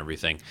back and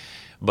everything.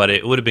 But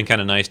it would have been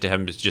kind of nice to have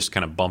him just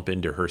kind of bump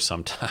into her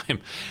sometime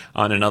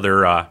on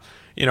another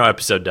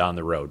episode down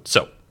the road.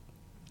 So,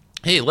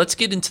 hey, let's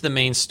get into the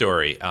main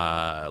story.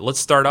 Let's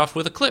start off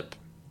with a clip.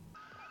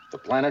 The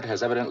planet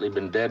has evidently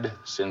been dead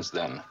since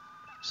then.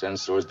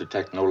 Sensors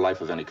detect no life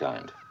of any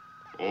kind.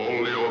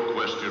 All your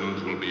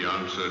questions will be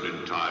answered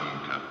in time,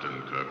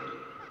 Captain Kirk.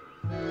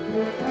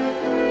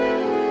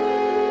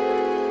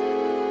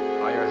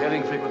 Are your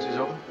heading frequencies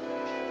open?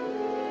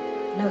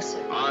 No,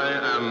 sir. I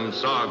am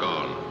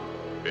Sargon.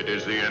 It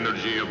is the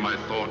energy of my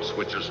thoughts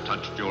which has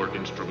touched your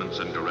instruments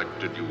and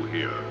directed you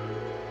here.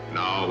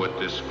 Now, at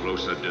this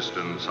closer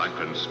distance, I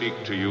can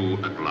speak to you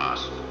at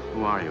last.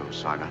 Who are you,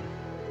 Sargon?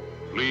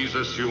 Please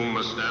assume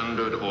a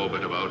standard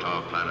orbit about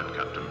our planet,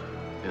 Captain.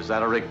 Is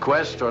that a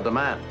request or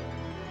demand?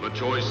 The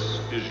choice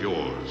is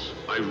yours.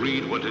 I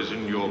read what is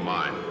in your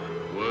mind.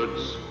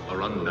 Words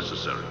are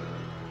unnecessary.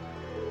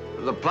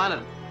 The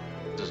planet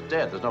is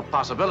dead. There's no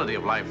possibility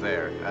of life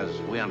there, as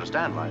we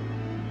understand life.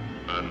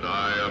 And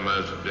I am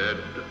as dead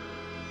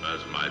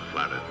as my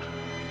planet.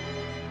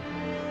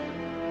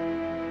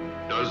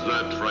 Does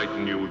that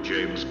frighten you,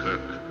 James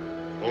Kirk?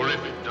 Or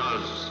if it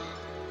does,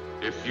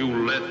 if you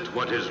let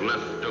what is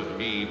left of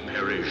me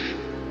perish,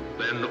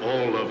 then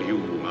all of you,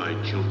 my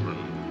children,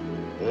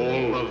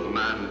 all of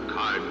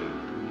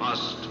mankind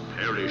must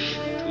perish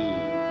too.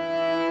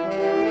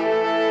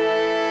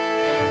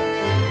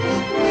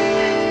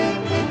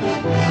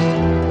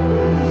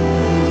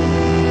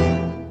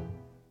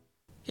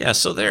 Yeah,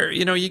 so there,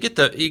 you get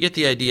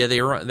the idea.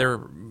 They're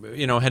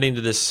heading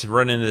to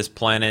run into this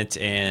planet,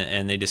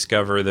 and they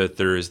discover that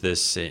there's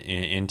this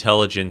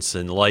intelligence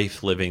and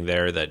life living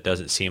there that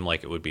doesn't seem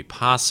like it would be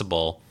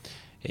possible.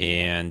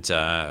 And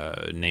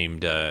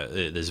named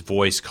this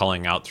voice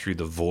calling out through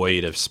the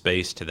void of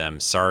space to them,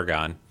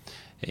 Sargon.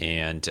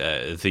 And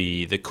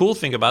the cool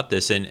thing about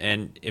this,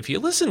 and if you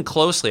listen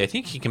closely, I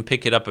think you can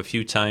pick it up a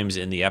few times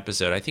in the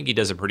episode. I think he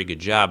does a pretty good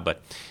job,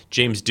 but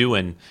James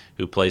Doohan,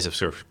 who plays,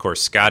 of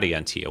course, Scotty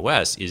on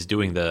TOS, is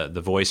doing the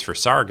voice for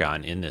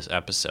Sargon in this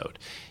episode.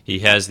 He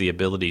has the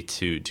ability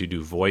to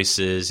do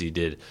voices. He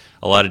did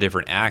a lot of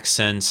different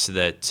accents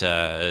that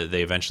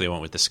they eventually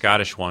went with the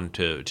Scottish one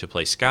to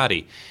play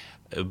Scotty.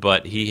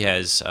 But he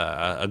has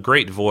a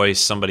great voice,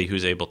 somebody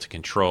who's able to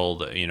control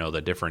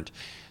the different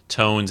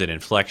tones and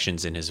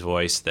inflections in his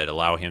voice that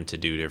allow him to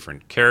do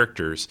different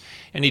characters.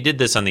 And he did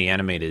this on the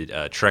animated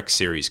Trek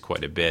series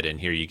quite a bit, and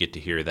here you get to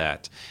hear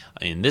that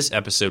in this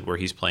episode where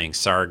he's playing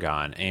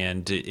Sargon,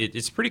 and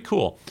it's pretty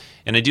cool.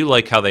 And I do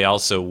like how they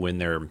also,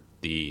 when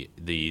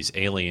these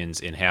aliens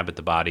inhabit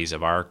the bodies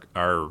of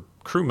our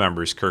crew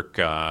members, Kirk,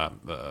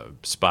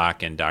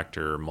 Spock, and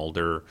Dr.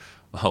 Mulder.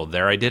 Oh,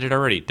 there, I did it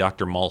already,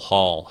 Dr.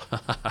 Mulhall.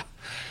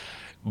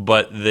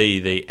 But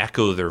they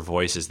echo their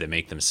voices. They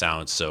make them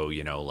sound so,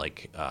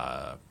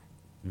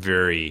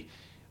 very,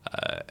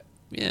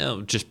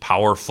 just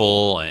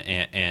powerful,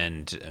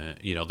 and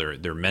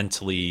they're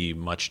mentally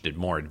much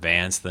more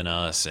advanced than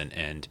us,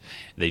 and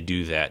they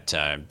do that.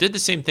 Did the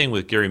same thing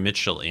with Gary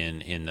Mitchell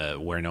in the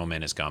Where No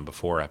Man Has Gone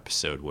Before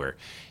episode, where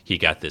he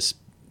got this,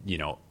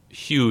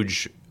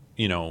 huge,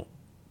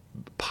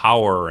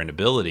 power and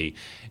ability.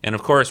 And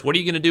of course, what are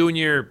you going to do when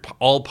you're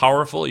all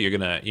powerful? You're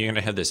going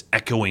to have this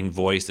echoing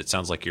voice that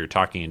sounds like you're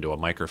talking into a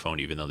microphone,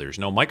 even though there's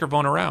no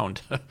microphone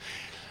around.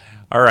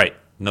 All right,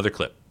 another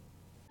clip.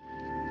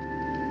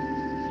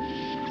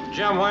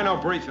 Jim, why no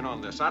briefing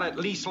on this? I'd at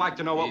least like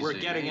to know what we're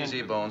getting into.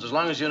 Easy, Bones. As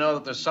long as you know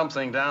that there's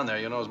something down there,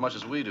 you know as much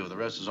as we do. The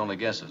rest is only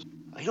guesses.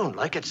 I don't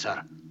like it,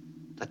 sir.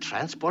 The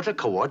transporter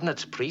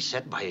coordinates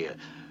preset by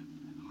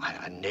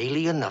an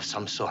alien of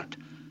some sort.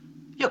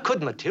 You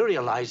could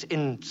materialize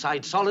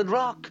inside solid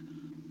rock.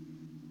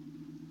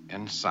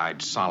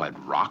 Inside solid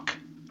rock?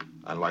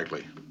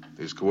 Unlikely.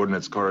 These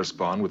coordinates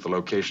correspond with the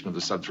location of the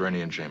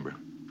subterranean chamber.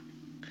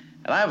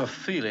 And I have a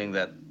feeling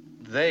that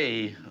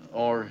they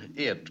or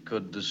it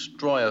could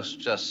destroy us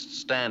just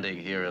standing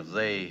here if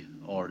they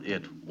or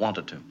it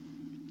wanted to.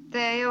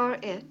 They or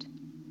it?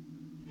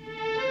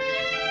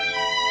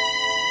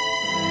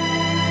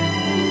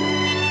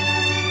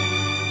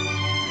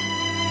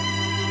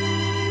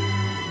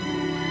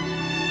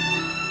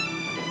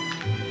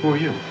 Who are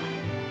you?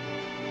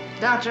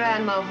 Dr.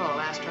 Ann Mulhall,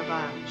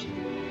 astrobiology.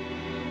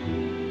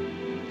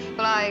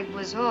 Well, I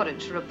was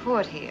ordered to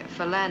report here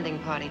for landing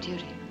party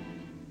duty.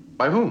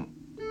 By whom?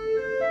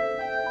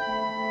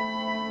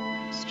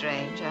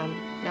 Strange, I'm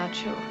not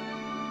sure.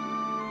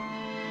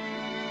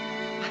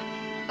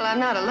 Well, I'm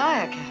not a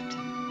liar,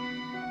 Captain.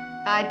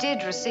 I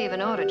did receive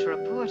an order to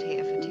report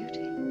here for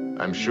duty.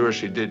 I'm sure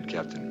she did,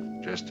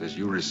 Captain, just as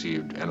you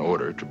received an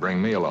order to bring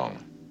me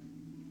along.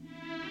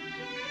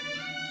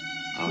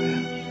 Oh,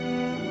 yeah.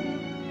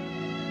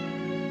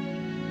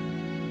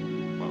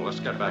 Well, let's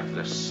get back to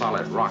this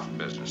solid rock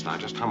business. Now,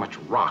 just how much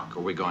rock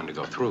are we going to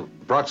go through?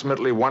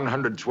 Approximately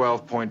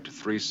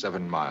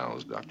 112.37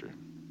 miles, Doctor.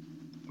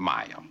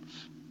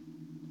 Miles.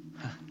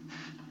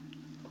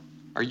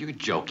 Are you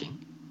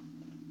joking?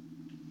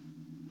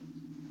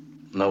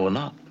 No, we're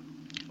not.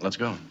 Let's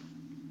go.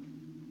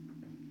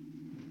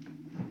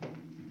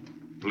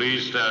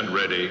 Please stand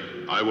ready.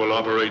 I will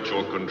operate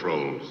your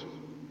controls.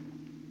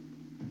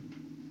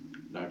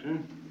 Doctor?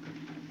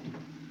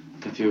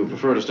 If you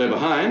prefer to stay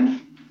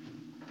behind.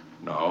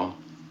 No.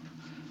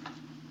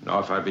 No,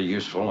 if I'd be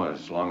useful,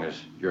 as long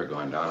as you're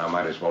going down, I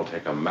might as well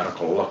take a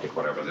medical look at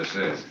whatever this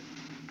is.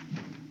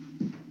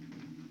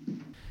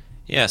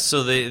 Yeah,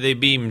 so they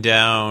beam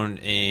down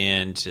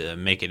and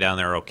make it down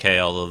there okay,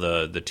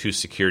 although the two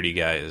security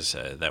guys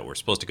that were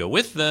supposed to go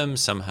with them,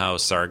 somehow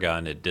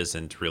Sargon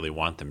doesn't really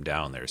want them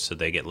down there, so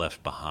they get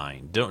left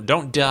behind.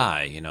 Don't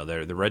die, you know,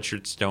 the red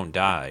shirts don't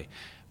die,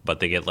 but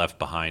they get left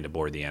behind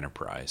aboard the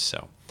Enterprise.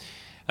 So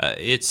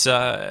it's,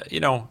 you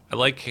know, I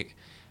like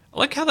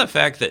how the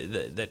fact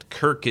that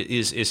Kirk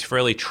is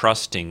fairly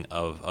trusting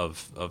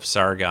of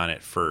Sargon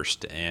at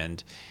first,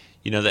 and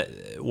you know,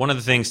 that one of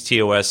the things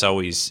TOS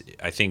always,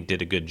 I think,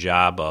 did a good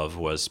job of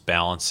was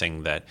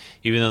balancing that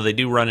even though they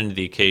do run into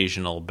the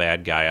occasional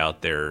bad guy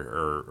out there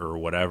or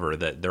whatever,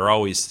 that they're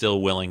always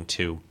still willing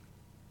to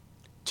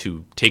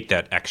take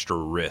that extra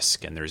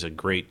risk. And there's a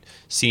great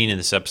scene in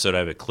this episode, I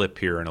have a clip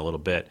here in a little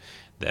bit,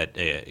 that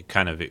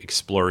kind of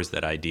explores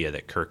that idea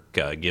that Kirk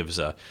gives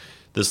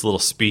this little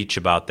speech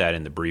about that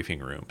in the briefing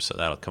room. So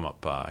that'll come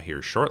up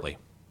here shortly.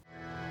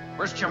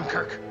 Where's Jim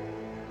Kirk?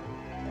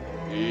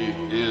 He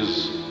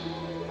is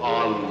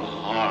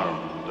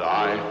unharmed.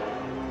 I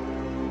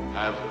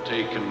have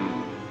taken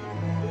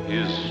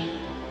his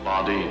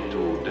body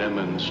to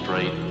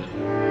demonstrate.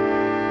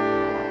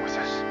 What was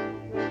this?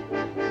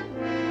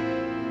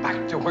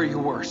 Back to where you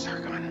were,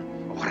 Sargon,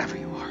 or whatever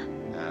you are.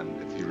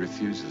 And if he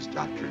refuses,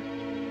 Doctor,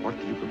 what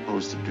do you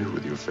propose to do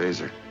with your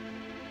phaser?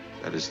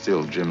 That is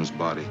still Jim's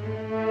body.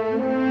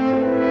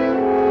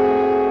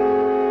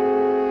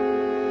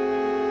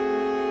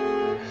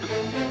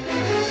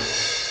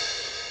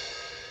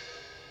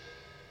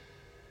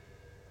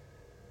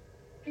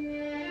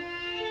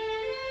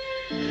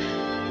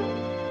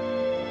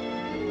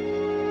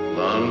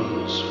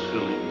 Lungs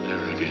filling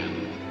there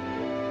again.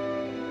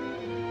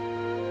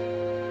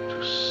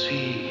 To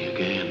see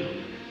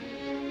again.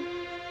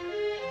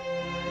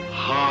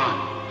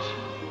 Heart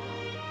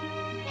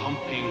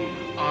pumping,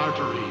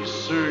 arteries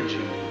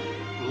surging,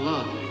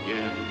 blood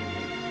again. To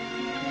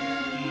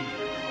feel.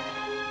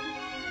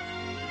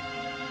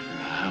 For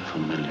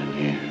 500,000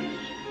 years.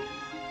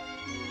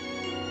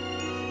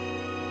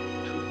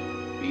 To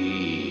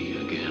be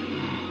again.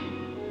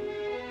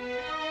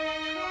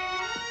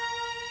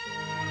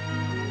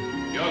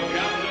 Your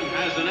captain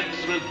has an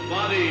excellent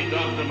body,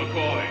 Dr.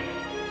 McCoy.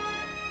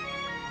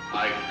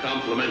 I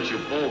compliment you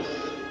both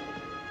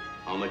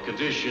on the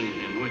condition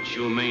in which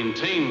you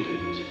maintained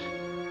it.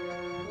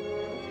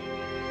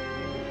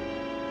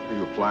 What are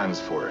your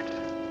plans for it?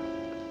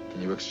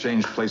 Can you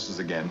exchange places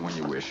again when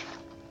you wish?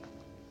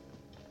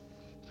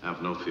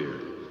 Have no fear.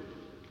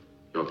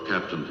 Your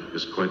captain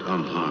is quite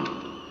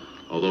unharmed,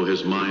 although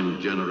his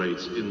mind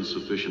generates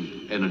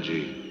insufficient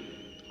energy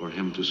for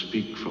him to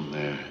speak from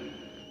there,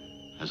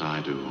 as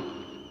I do.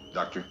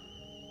 Doctor?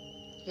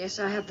 Yes,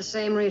 I have the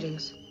same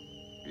readings.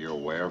 Are you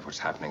aware of what's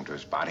happening to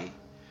his body?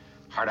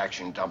 Heart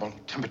action double,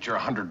 temperature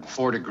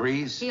 104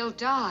 degrees. He'll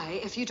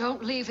die if you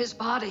don't leave his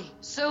body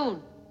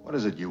soon. What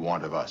is it you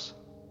want of us?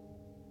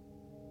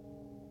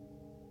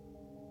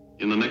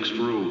 In the next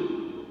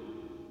room,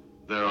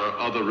 there are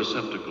other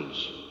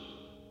receptacles.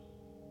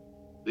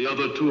 The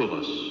other two of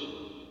us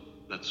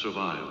that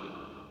survived.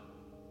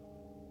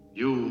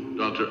 You,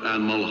 Dr.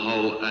 Admiral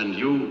Hull, and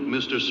you,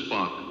 Mr.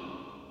 Spock.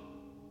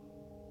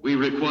 We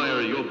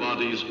require your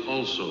bodies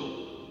also.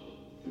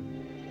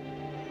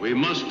 We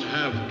must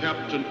have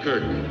Captain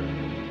Kirk.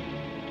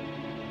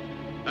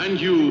 And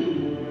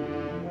you.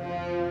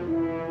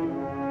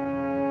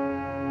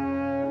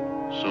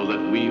 So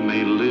that we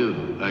may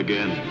live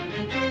again.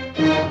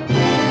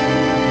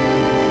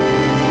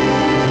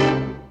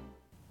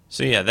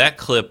 So yeah, that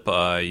clip,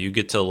 you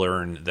get to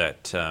learn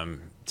that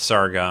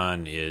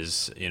Sargon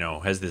is,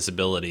 has this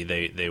ability.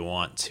 They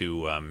want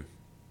to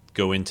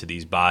go into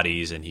these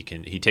bodies, and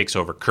he takes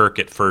over Kirk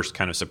at first,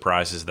 kind of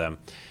surprises them,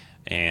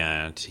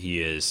 and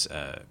he is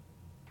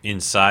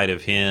inside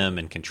of him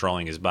and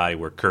controlling his body,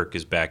 where Kirk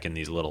is back in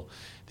these little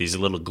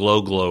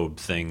glow globe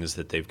things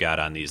that they've got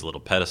on these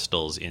little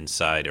pedestals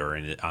inside, or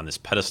on this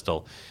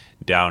pedestal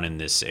down in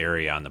this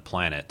area on the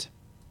planet.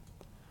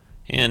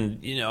 And,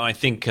 I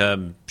think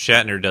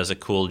Shatner does a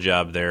cool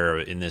job there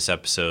in this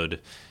episode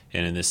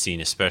and in this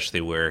scene,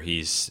 especially where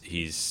he's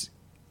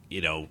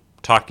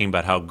talking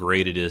about how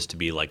great it is to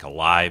be like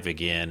alive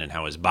again, and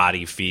how his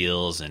body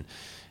feels, and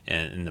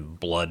the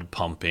blood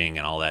pumping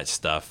and all that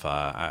stuff.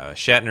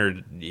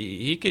 Shatner,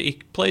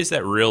 he plays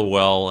that real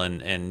well,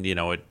 and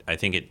I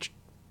think it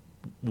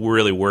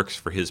really works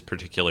for his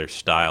particular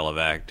style of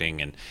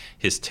acting and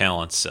his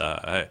talents.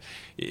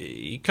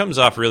 He comes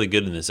off really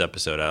good in this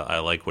episode. I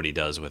like what he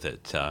does with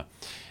it.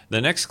 The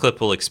next clip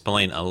will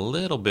explain a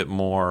little bit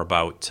more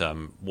about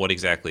what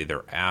exactly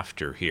they're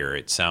after here.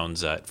 It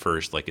sounds at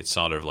first like it's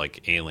sort of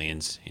like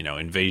Aliens,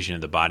 invasion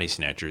of the body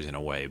snatchers in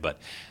a way, but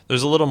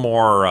there's a little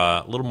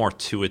more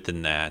to it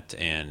than that.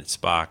 And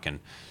Spock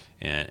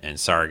and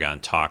Sargon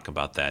talk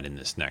about that in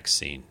this next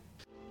scene.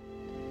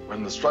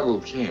 When the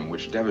struggle came,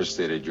 which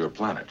devastated your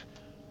planet,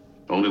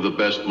 only the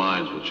best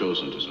minds were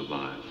chosen to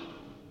survive.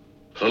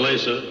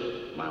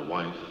 Thalesa, my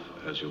wife,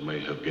 as you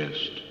may have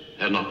guessed,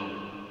 Hena,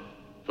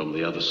 from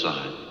the other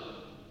side.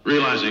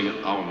 Realizing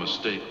our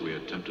mistake, we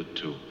attempted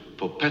to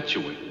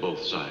perpetuate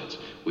both sides.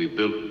 We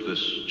built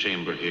this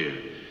chamber here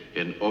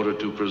in order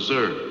to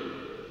preserve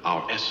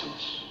our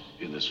essence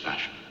in this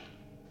fashion.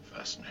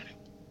 Fascinating.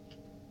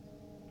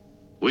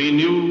 We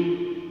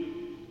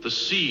knew the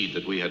seed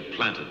that we had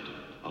planted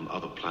on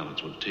other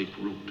planets would take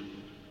root.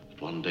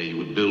 One day you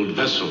would build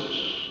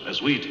vessels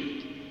as we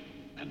did,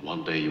 and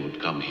one day you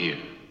would come here.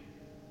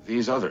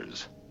 These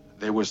others,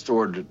 they were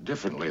stored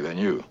differently than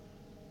you.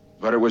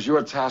 But it was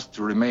your task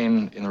to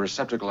remain in the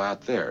receptacle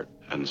out there.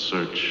 And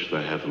search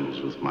the heavens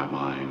with my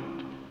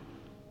mind.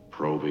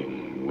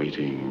 Probing,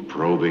 waiting,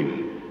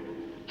 probing.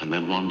 And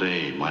then one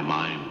day my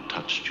mind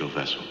touched your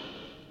vessel.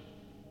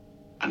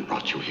 And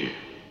brought you here.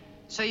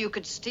 So you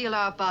could steal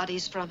our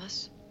bodies from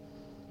us?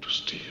 To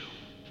steal.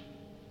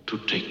 To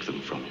take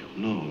them from you.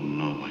 No,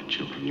 my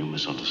children, you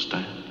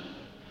misunderstand.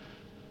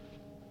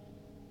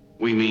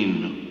 We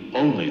mean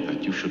only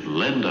that you should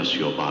lend us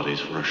your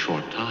bodies for a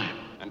short time.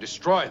 And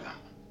destroy them.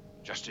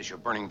 Just as you're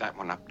burning that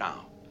one up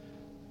now.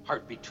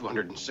 Heartbeat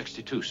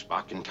 262,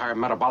 Spock. Entire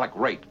metabolic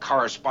rate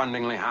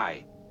correspondingly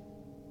high.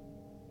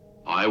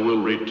 I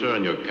will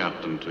return your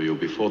captain to you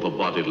before the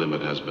body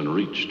limit has been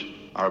reached.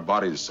 Our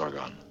bodies,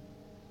 Sargon.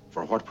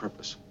 For what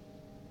purpose?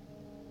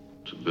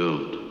 To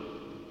build.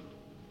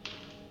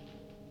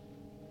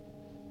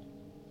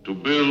 To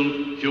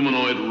build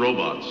humanoid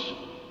robots.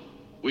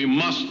 We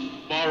must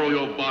borrow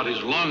your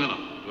bodies long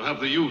enough to have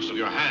the use of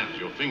your hands,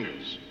 your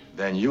fingers.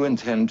 Then you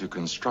intend to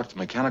construct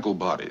mechanical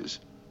bodies,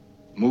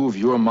 move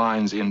your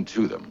minds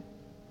into them,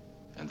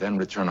 and then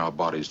return our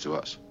bodies to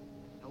us.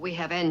 We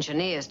have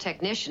engineers,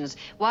 technicians.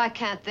 Why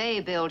can't they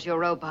build your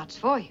robots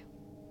for you?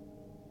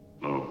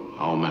 No,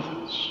 our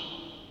methods,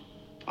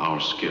 our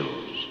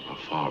skills are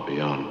far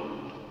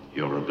beyond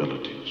your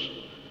abilities.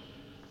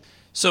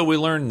 So we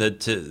learned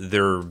that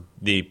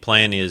the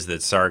plan is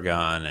that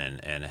Sargon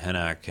and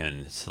Henoch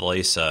and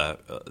Thalesa,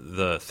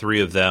 the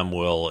three of them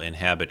will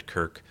inhabit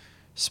Kirk,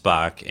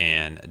 Spock,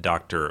 and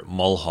Dr.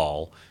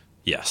 Mulhall.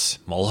 Yes,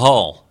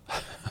 Mulhall.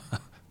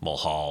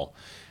 Mulhall.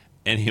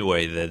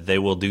 Anyway, that they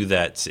will do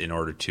that in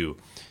order to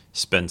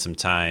spend some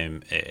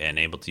time and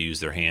able to use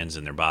their hands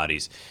and their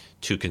bodies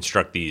to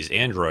construct these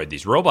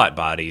robot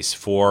bodies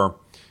for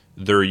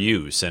their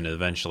use, and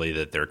eventually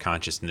that their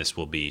consciousness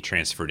will be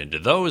transferred into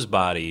those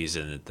bodies,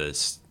 and that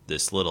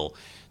this little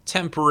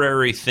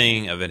temporary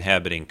thing of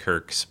inhabiting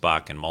Kirk,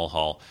 Spock, and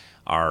Mulhall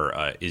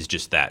is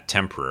just that,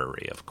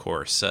 temporary. Of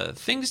course,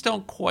 things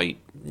don't quite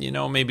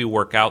maybe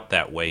work out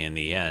that way in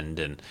the end,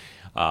 and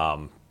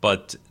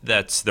but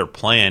that's their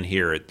plan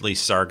here, at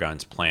least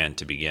Sargon's plan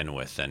to begin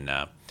with. And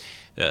a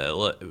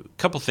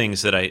couple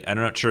things that I'm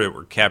not sure that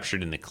were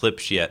captured in the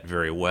clips yet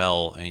very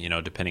well,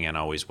 depending on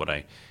always what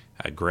I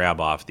grab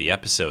off the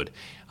episode.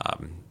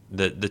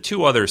 The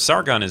two others,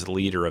 Sargon is the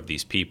leader of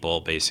these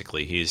people,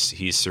 basically.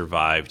 He's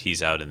survived.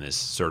 He's out in this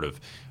sort of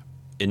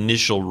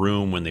initial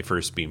room when they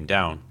first beam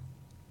down.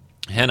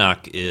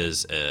 Henoch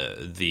is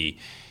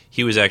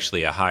he was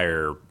actually a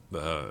higher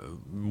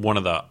one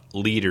of the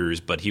leaders,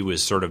 but he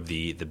was sort of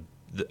the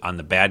on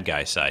the bad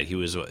guy side. He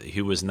was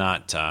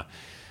not.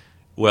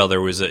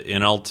 There was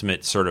an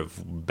ultimate sort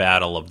of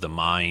battle of the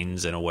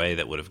minds in a way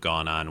that would have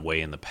gone on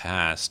way in the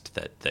past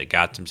that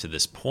got them to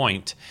this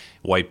point,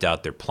 wiped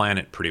out their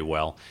planet pretty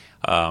well.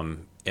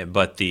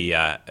 But the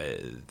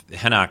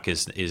Henoch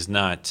is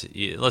not.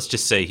 Let's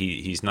just say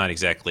he's not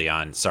exactly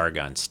on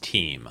Sargon's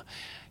team.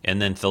 And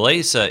then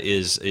Thalesa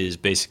is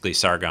basically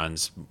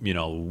Sargon's,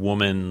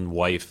 woman,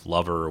 wife,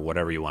 lover, or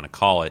whatever you want to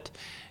call it,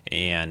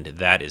 and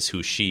that is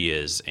who she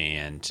is.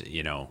 And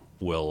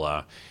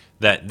will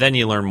that then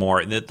you learn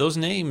more. That those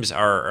names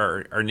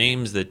are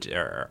names that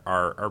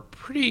are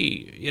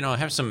pretty,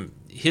 have some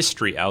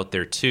history out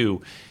there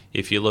too.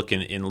 If you look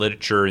in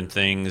literature and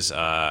things,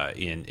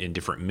 in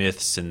different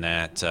myths, and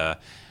that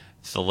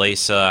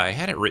Thalesa, I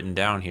had it written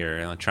down here.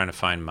 I'm trying to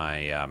find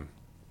my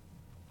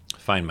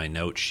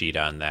note sheet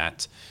on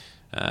that.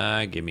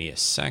 Give me a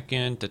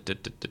second.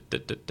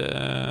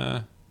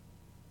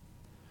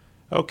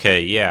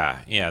 Okay,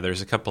 yeah.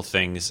 There's a couple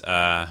things.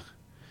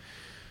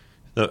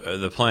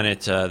 The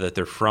planet that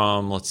they're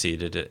from. Let's see.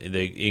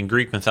 In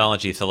Greek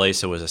mythology,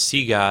 Thalesa was a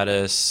sea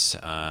goddess,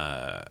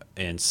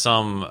 and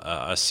some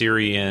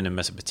Assyrian and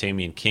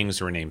Mesopotamian kings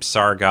were named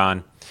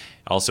Sargon.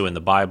 Also in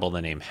the Bible,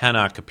 the name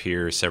Henoch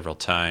appears several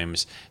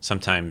times.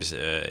 Sometimes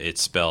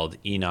it's spelled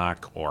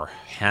Enoch or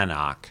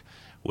Hanoch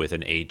with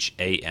an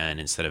H-A-N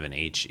instead of an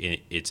H.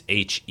 It's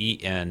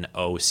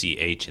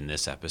H-E-N-O-C-H in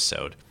this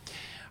episode.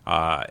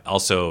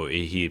 Also,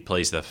 he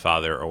plays the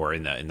father, or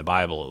in the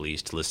Bible at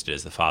least, listed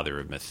as the father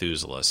of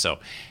Methuselah. So,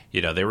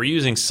 they were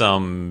using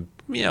some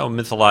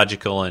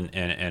mythological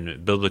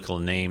and biblical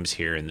names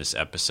here in this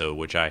episode,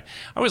 which I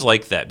always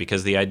like that,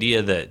 because the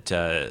idea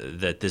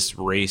that this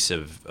race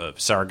of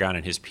Sargon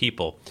and his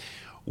people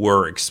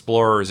were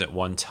explorers at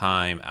one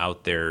time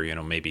out there,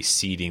 maybe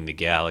seeding the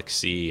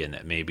galaxy, and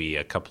that maybe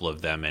a couple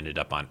of them ended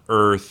up on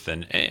Earth,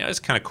 and it's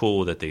kind of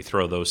cool that they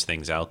throw those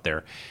things out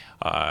there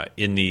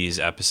in these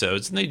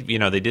episodes. And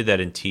they did that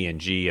in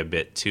TNG a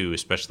bit too,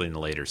 especially in the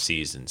later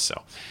seasons.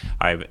 So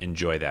I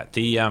enjoy that.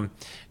 The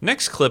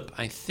next clip,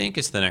 I think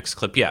is the next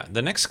clip. Yeah,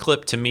 the next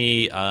clip to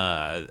me,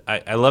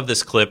 I love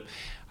this clip.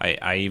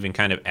 I even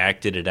kind of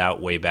acted it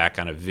out way back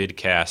on a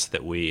vidcast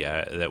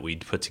that we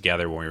put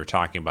together when we were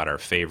talking about our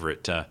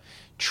favorite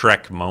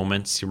Trek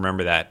moments. You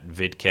remember that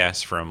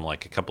vidcast from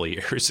like a couple of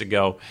years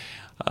ago?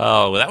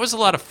 Oh, that was a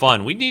lot of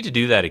fun. We need to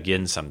do that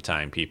again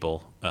sometime,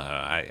 people.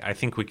 I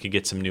think we could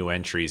get some new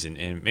entries,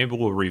 and maybe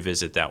we'll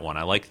revisit that one.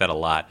 I like that a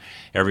lot.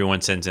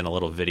 Everyone sends in a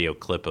little video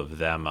clip of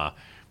them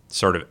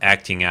sort of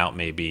acting out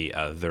maybe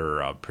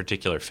their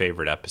particular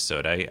favorite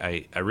episode.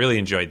 I really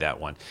enjoyed that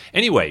one.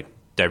 Anyway,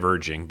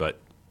 diverging, but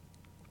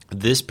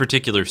this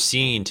particular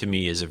scene to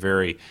me is a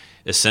very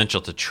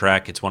essential to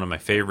Trek. It's one of my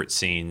favorite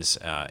scenes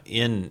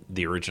in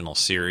the original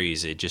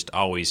series. It just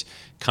always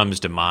comes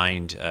to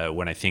mind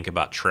when I think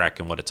about Trek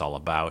and what it's all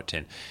about.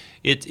 And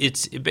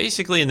it's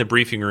basically in the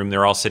briefing room.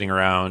 They're all sitting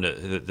around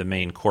the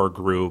main core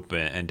group,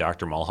 and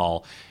Dr.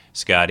 Mulhall,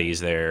 Scotty's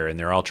there, and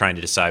they're all trying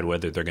to decide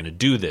whether they're going to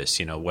do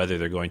this, whether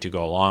they're going to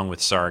go along with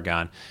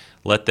Sargon,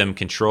 let them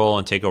control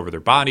and take over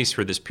their bodies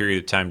for this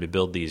period of time to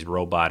build these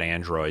robot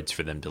androids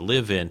for them to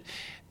live in.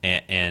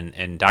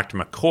 And Dr.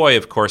 McCoy,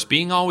 of course,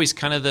 being always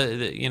kind of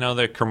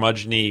the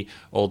curmudgeon-y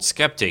old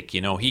skeptic,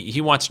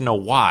 he wants to know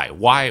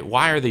why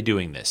are they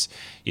doing this?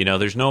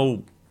 There's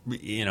no,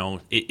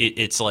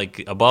 it's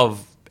like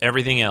above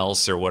everything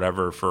else or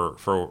whatever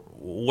for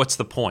what's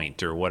the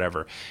point or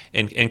whatever.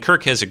 And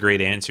Kirk has a great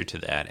answer to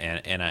that,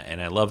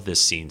 and I love this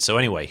scene. So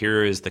anyway,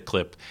 here is the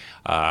clip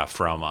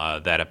from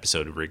that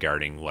episode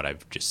regarding what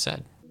I've just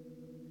said.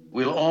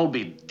 We'll all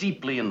be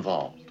deeply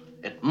involved.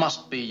 It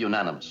must be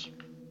unanimous.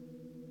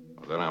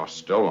 Then I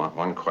still want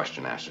one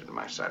question answered to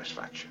my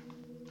satisfaction.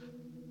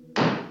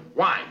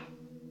 Why?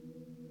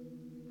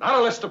 Not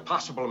a list of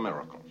possible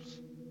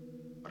miracles,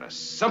 but a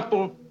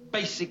simple,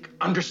 basic,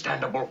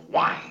 understandable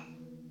why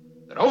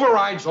that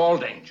overrides all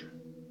danger.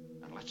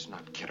 And let's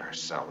not kid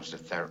ourselves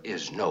if there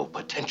is no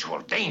potential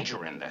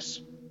danger in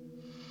this.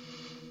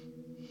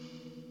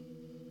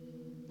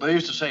 They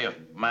used to say if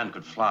a man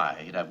could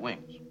fly, he'd have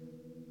wings.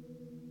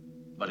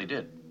 But he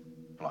did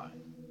fly.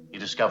 He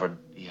discovered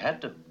he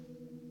had to.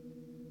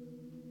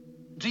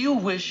 Do you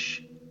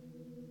wish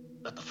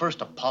that the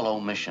first Apollo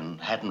mission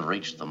hadn't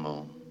reached the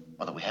moon,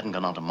 or that we hadn't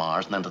gone on to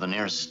Mars and then to the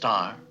nearest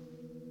star?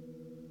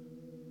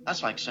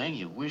 That's like saying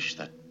you wish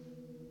that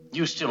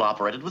you still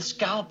operated with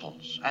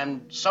scalpels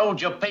and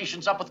sewed your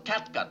patients up with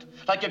catgut,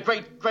 like your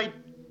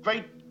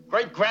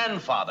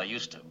great-great-great-great-grandfather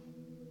used to.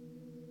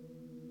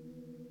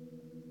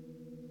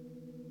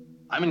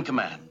 I'm in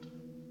command.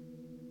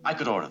 I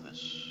could order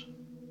this.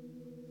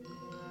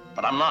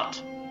 But I'm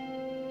not.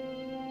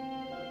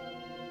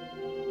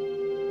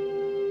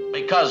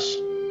 Because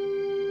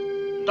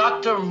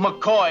Dr.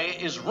 McCoy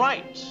is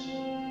right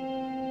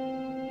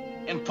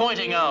in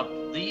pointing out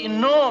the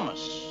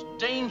enormous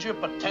danger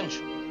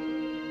potential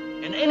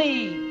in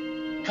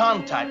any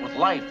contact with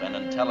life and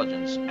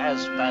intelligence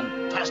as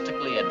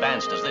fantastically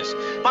advanced as this.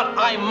 But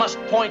I must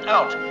point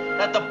out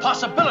that the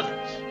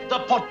possibilities, the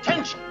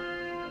potential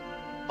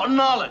for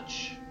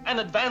knowledge and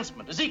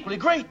advancement is equally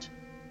great.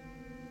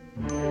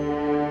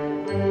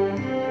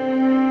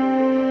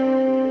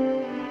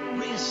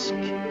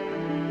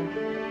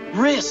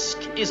 Risk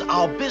is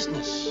our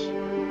business.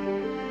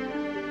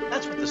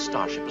 That's what this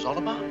starship is all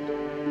about.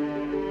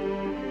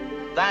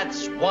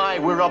 That's why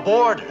we're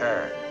aboard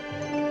her.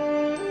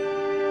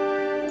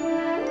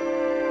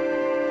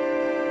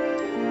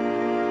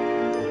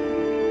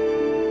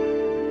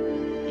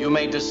 You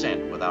may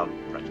dissent without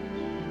prejudice.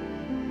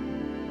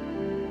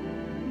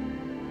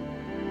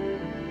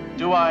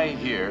 Do I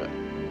hear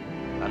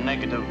a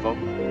negative vote?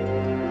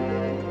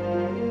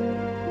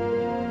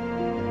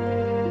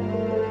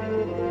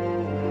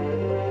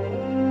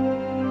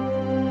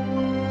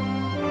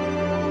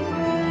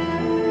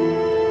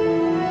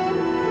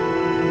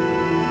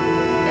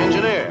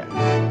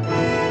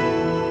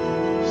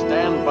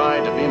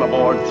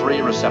 Aboard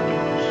 3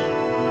 receptacles.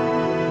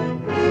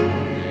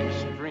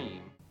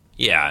 Extreme.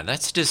 Yeah,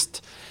 it's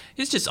just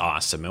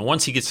awesome. And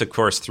once he gets, of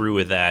course, through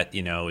with that,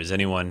 does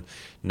anyone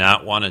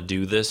not want to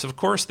do this? Of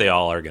course they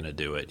all are going to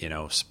do it.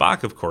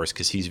 Spock, of course,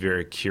 because he's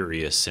very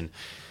curious. And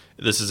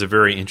this is a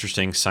very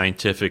interesting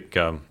scientific,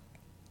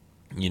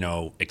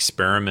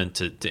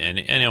 experiment.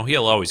 And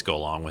he'll always go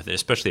along with it,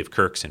 especially if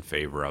Kirk's in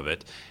favor of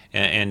it.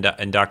 And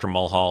Dr.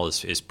 Mulhall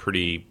is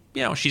pretty...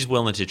 she's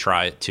willing to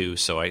try it too,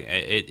 so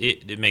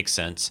it makes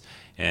sense.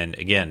 And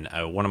again,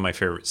 one of my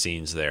favorite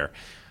scenes there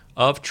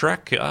of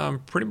Trek,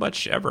 pretty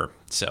much ever.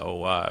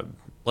 So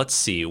let's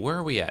see, where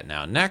are we at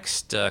now?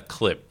 Next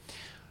clip.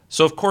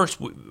 So of course,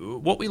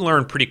 what we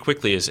learn pretty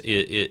quickly is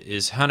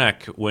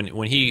Hennek,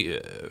 when he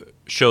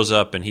shows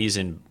up and he's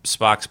in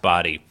Spock's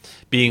body,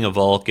 being a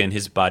Vulcan,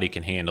 his body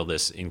can handle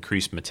this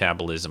increased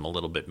metabolism a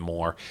little bit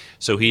more.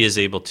 So he is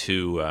able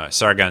to.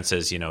 Sargon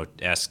says,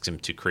 asks him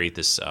to create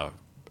this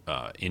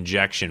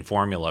injection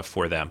formula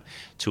for them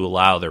to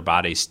allow their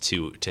bodies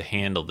to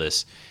handle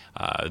this,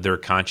 their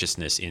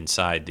consciousness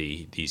inside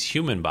these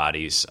human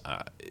bodies,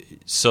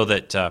 so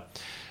that.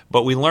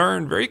 But we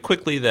learn very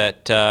quickly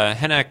that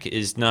Hennek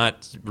is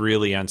not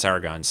really on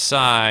Sargon's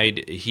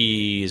side.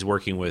 He is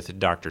working with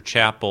Dr.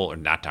 Chapel, or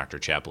not Dr.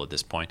 Chapel at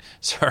this point,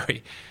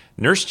 sorry,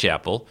 Nurse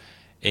Chapel,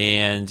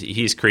 and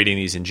he's creating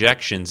these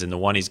injections, and the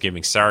one he's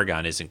giving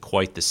Sargon isn't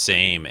quite the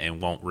same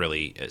and won't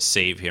really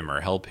save him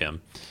or help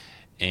him.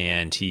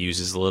 And he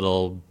uses a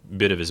little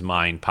bit of his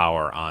mind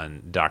power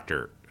on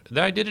Dr.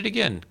 I did it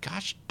again.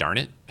 Gosh darn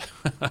it.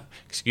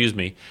 Excuse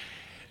me.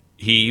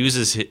 He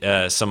uses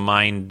some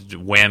mind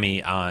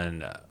whammy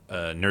on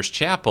Nurse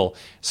Chapel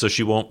so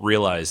she won't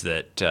realize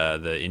that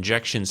the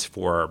injections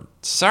for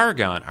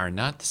Sargon are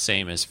not the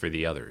same as for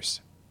the others.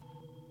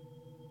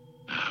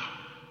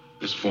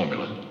 This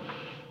formula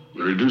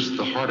will reduce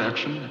the heart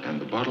action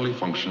and the bodily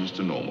functions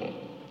to normal.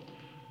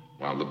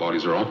 While the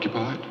bodies are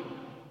occupied,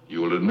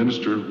 you will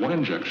administer one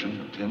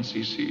injection of 10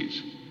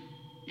 cc's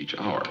each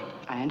hour.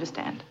 I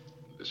understand.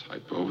 This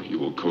hypo you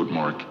will code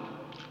mark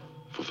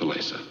for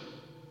Thalassa.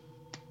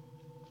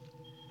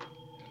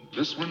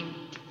 This one,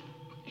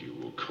 you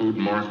will code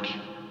mark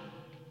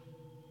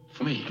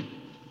for me.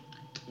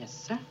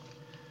 Yes, sir.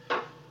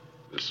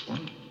 This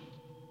one,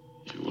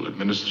 you will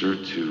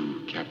administer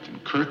to Captain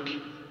Kirk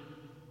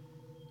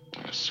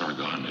while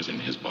Sargon is in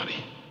his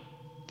body.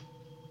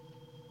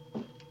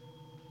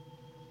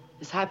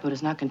 This hypo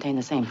does not contain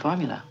the same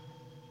formula.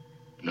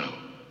 No,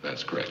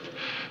 that's correct.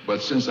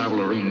 But since I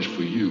will arrange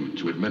for you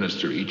to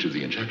administer each of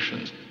the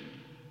injections,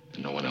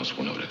 no one else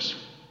will notice.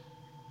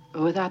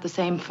 But without the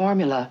same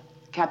formula,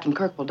 Captain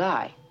Kirk will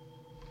die.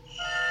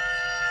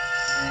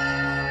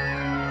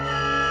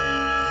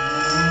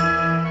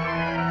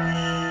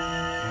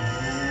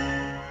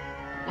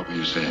 What were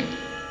you saying?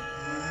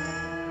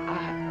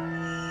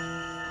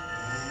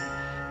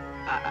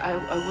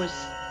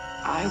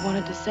 I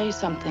wanted to say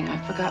something.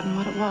 I've forgotten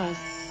what it was.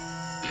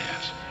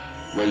 Yes.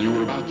 Well, you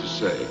were about to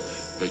say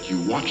that you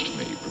watched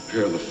me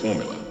prepare the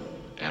formula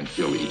and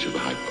fill each of the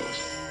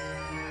hypos.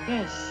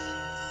 Yes,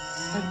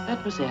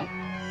 that was it.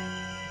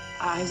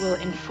 I will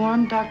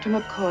inform Dr.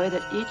 McCoy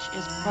that each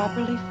is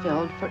properly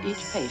filled for each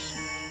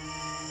patient.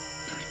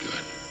 Very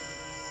good.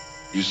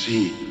 You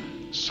see,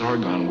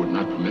 Sargon would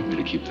not permit me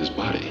to keep this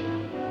body.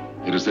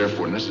 It is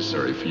therefore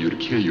necessary for you to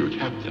kill your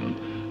captain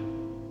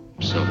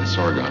so that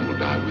Sargon will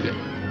die with him.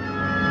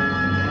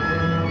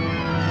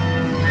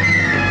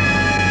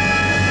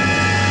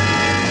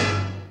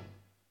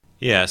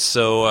 Yeah,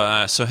 so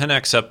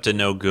Hennek's up to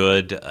no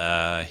good.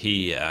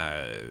 He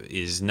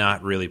is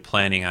not really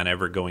planning on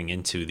ever going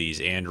into these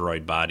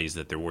android bodies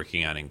that they're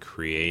working on and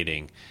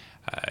creating.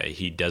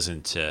 He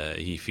doesn't.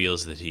 He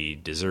feels that he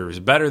deserves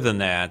better than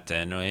that,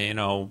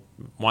 and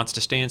wants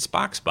to stay in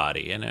Spock's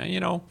body. And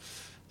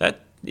that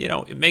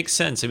it makes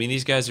sense. I mean,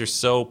 these guys are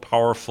so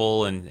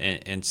powerful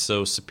and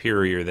so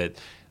superior that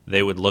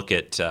they would look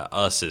at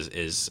us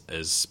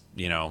as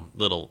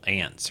little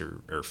ants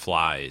or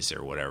flies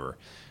or whatever.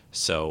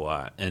 So,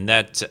 and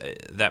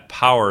that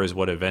power is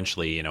what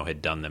eventually,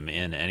 had done them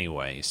in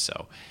anyway.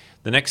 So,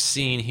 the next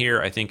scene here,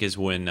 I think, is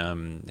when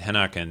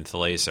Hennek and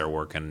Thalassa are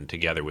working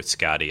together with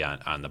Scotty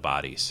on the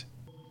bodies.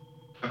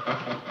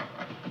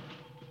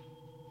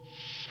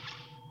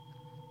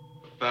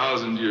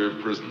 1,000-year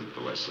prison,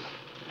 Thalassa.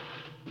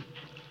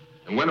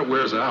 And when it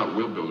wears out,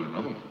 we'll build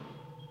another one.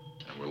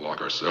 And we'll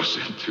lock ourselves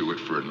into it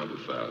for another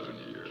 1,000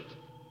 years.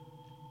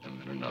 And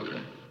then another,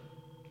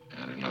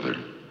 and another.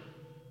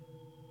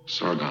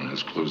 Sargon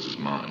has closed his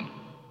mind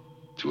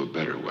to a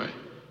better way.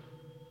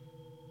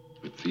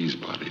 With these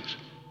bodies.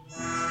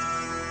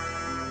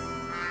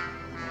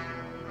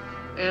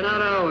 They're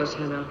not ours,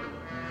 Hennek.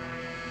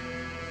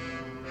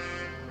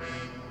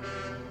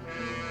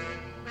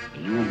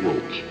 You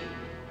awoke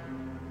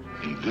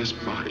in this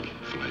body,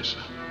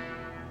 Thalassa.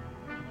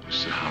 You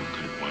see how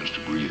good it was to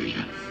breathe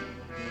again.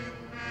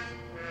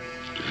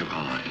 To have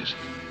eyes.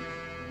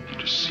 And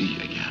to see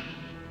again.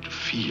 To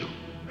feel.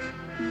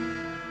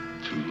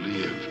 To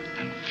live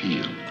and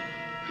feel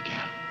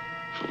again,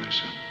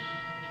 Thalassa.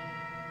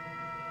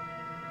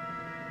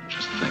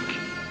 Just think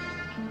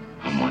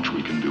how much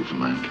we can do for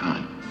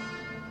mankind.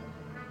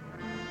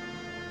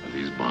 Are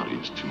these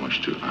bodies too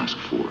much to ask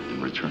for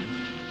in return?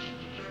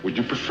 Would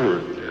you prefer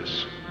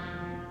this?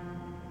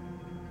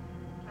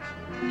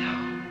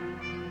 No.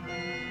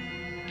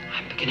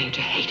 I'm beginning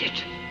to hate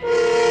it.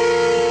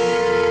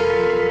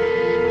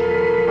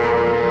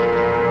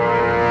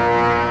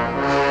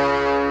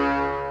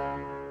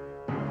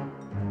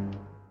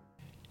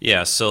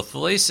 Yeah, so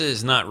Thalassa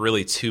is not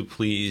really too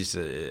pleased,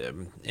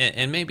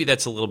 and maybe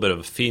that's a little bit of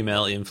a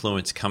female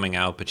influence coming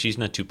out, but she's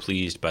not too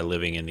pleased by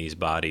living in these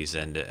bodies.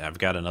 And I've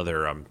got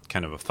another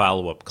kind of a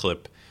follow-up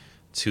clip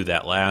to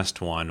that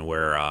last one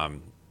where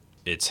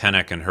it's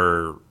Hennock and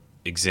her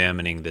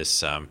examining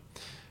this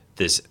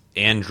this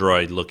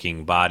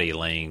android-looking body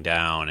laying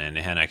down, and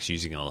Hennock's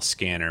using a little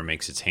scanner,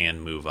 makes its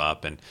hand move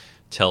up, and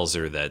tells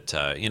her that,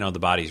 the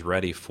body's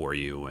ready for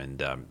you. And,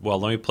 let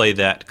me play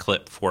that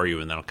clip for you,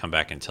 and then I'll come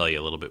back and tell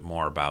you a little bit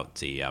more about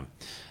the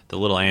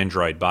little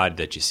android body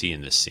that you see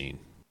in this scene.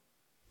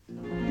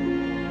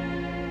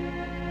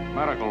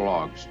 Medical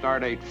log,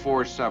 stardate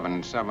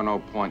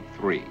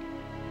 4770.3.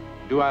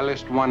 Do I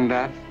list one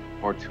death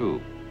or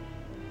two?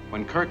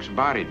 When Kirk's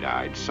body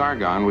died,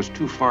 Sargon was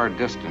too far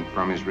distant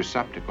from his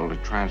receptacle to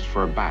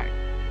transfer back.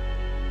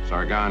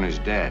 Sargon is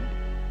dead,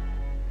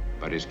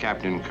 but is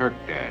Captain Kirk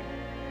dead?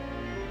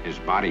 His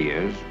body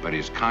is, but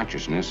his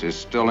consciousness is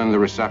still in the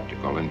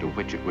receptacle into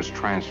which it was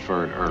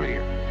transferred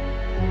earlier.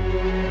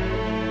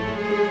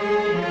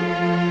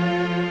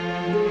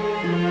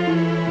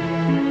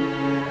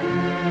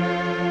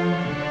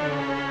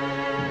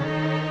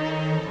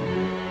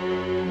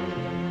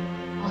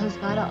 All his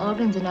vital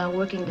organs are now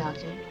working,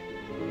 Doctor.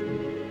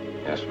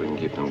 Yes, we can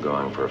keep them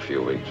going for a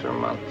few weeks or a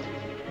month.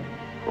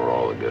 For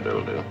all the good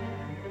it'll do.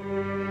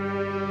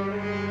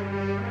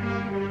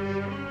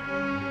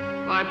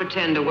 Why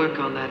pretend to work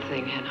on that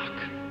thing,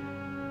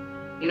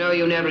 Hennock? You know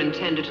you never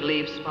intended to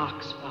leave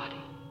Spock's body.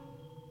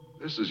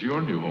 This is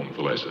your new home,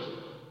 Thalassa.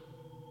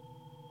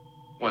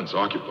 Once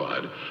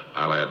occupied,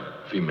 I'll add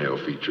female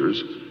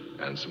features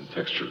and some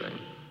texturing.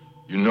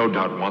 You no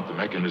doubt want the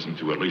mechanism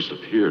to at least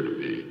appear to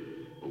be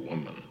a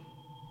woman.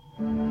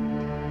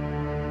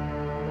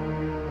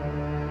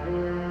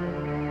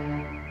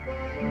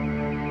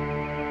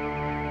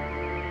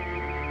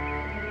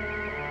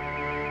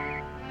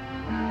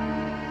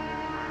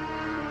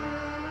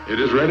 It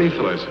is ready,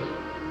 Thalassa.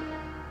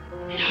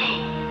 No.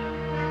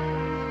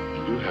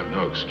 You have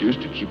no excuse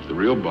to keep the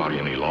real body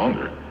any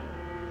longer.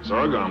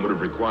 Sargon would have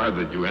required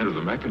that you enter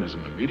the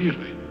mechanism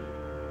immediately.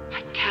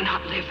 I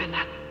cannot live in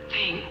that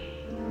thing.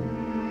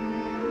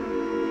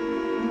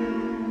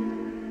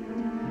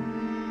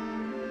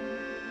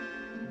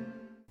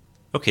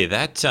 Okay,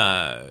 that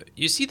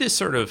you see this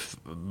sort of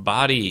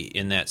body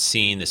in that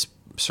scene, this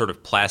sort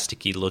of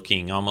plasticky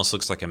looking, almost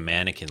looks like a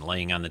mannequin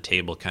laying on the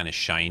table, kind of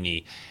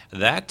shiny.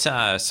 That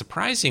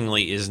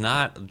surprisingly is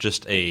not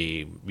just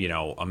a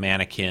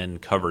mannequin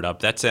covered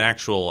up. That's an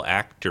actual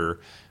actor,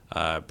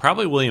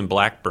 probably William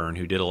Blackburn,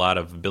 who did a lot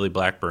of Billy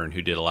Blackburn,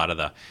 who did a lot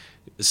of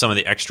some of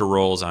the extra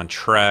roles on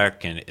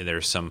Trek, and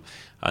there's some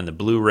on the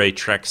Blu-ray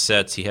Trek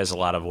sets. He has a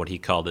lot of what he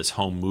called his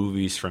home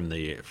movies from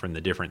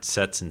the different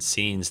sets and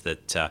scenes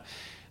that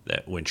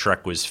when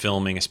Trek was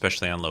filming,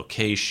 especially on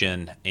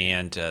location,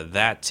 and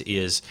that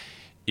is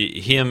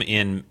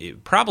him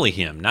probably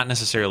him, not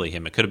necessarily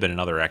him. It could have been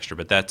another extra,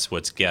 but that's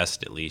what's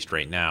guessed, at least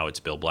right now.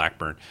 It's Bill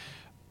Blackburn.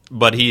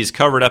 But he's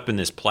covered up in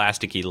this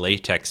plasticky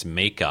latex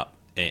makeup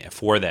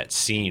for that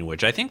scene,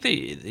 which I think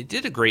they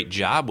did a great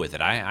job with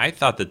it. I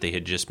thought that they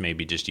had just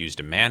used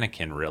a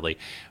mannequin, really,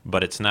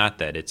 but it's not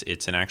that.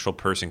 It's an actual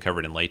person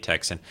covered in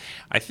latex, and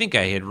I think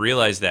I had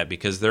realized that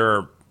because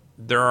there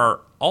are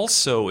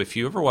also, if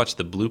you ever watch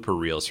the blooper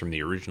reels from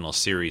the original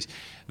series,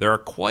 there are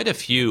quite a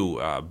few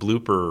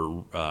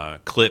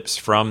blooper clips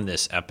from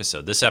this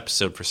episode. This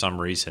episode, for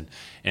some reason,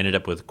 ended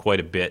up with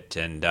quite a bit,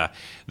 and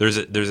there's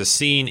a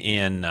scene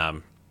in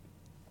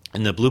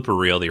the blooper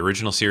reel, the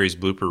original series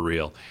blooper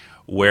reel,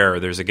 where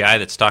there's a guy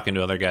that's talking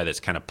to another guy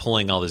that's kind of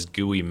pulling all this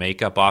gooey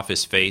makeup off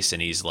his face,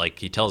 and he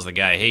tells the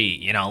guy,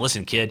 hey,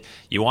 listen, kid,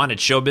 you wanted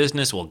show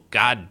business? Well,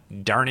 God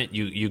darn it,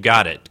 you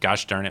got it.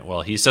 Gosh darn it.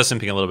 Well, he says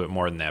something a little bit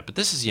more than that, but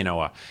this is,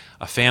 a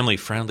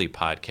family-friendly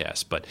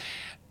podcast. But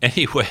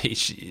anyway,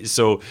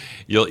 so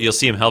you'll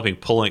see him helping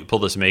pull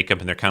this makeup,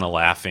 and they're kind of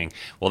laughing.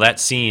 Well, that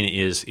scene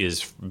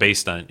is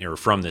based on or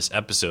from this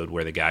episode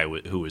where the guy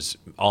who was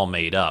all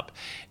made up,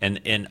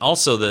 and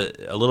also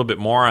a little bit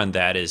more on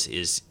that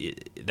is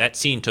that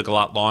scene took a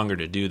lot longer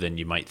to do than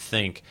you might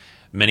think,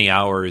 many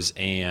hours,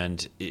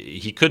 and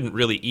he couldn't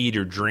really eat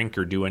or drink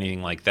or do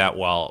anything like that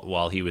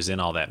while he was in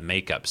all that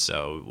makeup.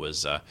 So it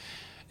was.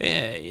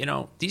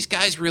 These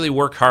guys really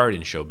work hard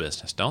in show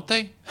business, don't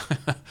they?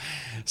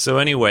 So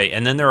anyway,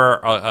 and then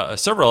there are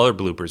several other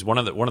bloopers. One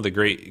of the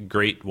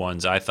great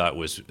ones I thought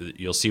was,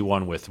 you'll see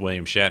one with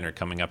William Shatner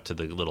coming up to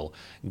the little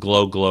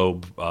glow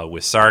globe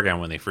with Sargon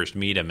when they first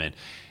meet him,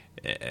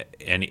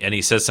 and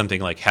he says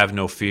something like, "Have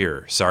no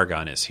fear,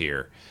 Sargon is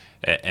here."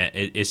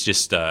 It's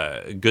just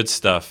good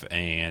stuff,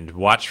 and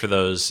watch for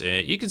those.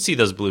 You can see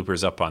those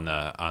bloopers up on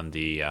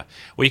the.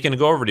 Well, you can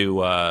go over to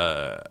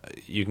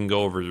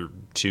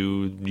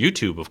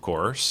YouTube, of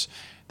course.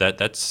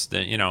 That's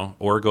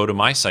or go to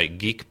my site,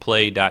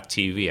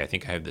 geekplay.tv. I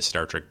think I have the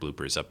Star Trek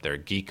bloopers up there,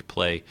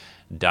 geekplay.tv,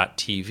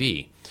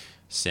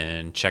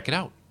 and check it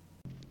out.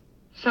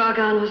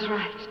 Sargon was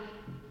right.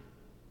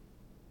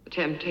 The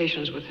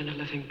temptations within a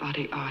living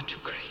body are too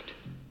great.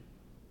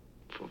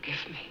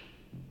 Forgive me.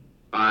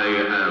 I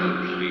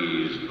am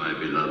pleased, my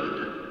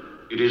beloved.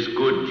 It is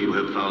good you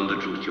have found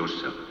the truth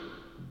yourself.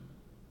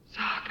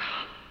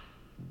 Sargon.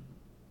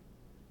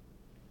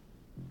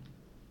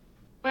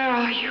 Where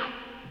are you?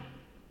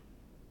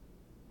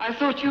 I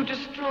thought you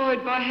destroyed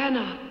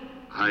Bahenna.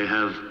 I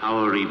have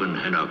power even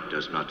Henok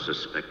does not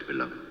suspect,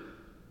 beloved.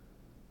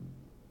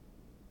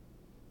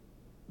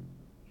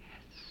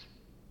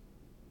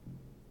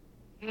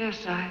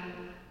 Yes, I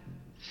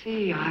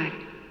see.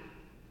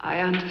 I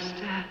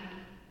understand.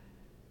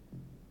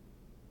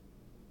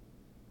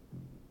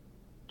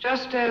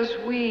 Just as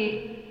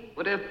we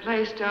would have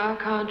placed our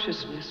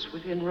consciousness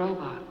within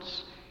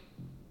robots,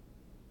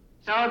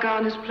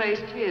 Sargon has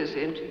placed his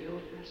into your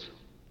vessel.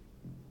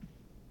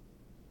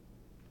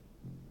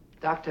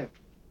 Doctor.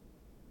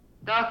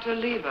 Doctor,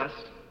 leave us.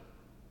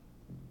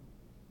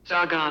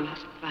 Sargon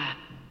has a plan.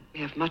 We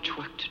have much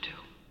work to do.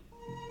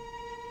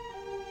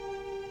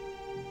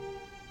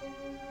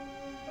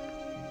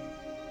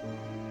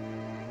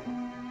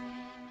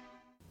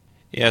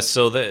 Yeah,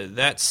 so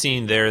that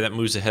scene there, that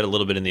moves ahead a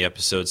little bit in the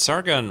episode.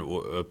 Sargon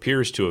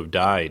appears to have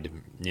died.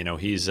 You know,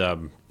 he's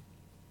in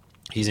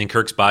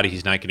Kirk's body.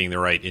 He's not getting the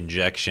right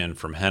injection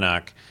from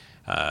Henok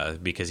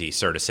because he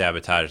sort of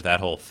sabotaged that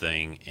whole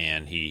thing,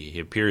 and he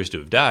appears to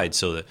have died.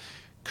 So that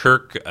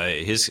Kirk,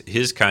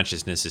 his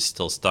consciousness is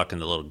still stuck in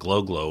the little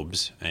glow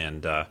globes,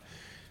 and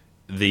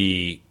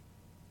they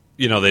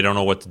don't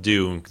know what to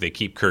do. They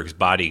keep Kirk's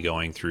body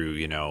going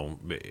through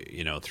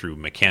through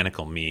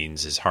mechanical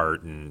means, his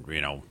heart,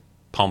 and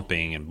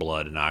pumping and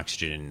blood and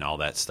oxygen and all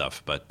that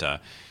stuff, but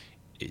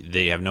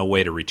they have no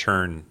way to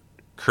return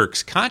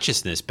Kirk's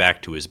consciousness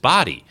back to his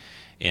body.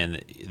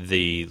 And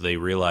they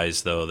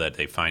realize, though, that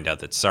they find out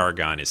that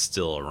Sargon is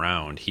still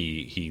around.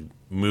 He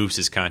moves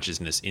his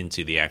consciousness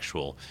into the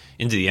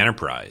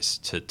Enterprise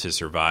to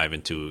survive,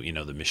 into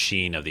the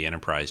machine of the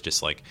Enterprise,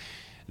 just like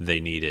they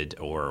needed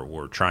or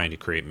were trying to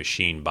create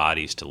machine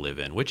bodies to live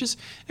in, which is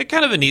a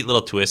kind of a neat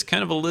little twist,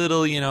 kind of a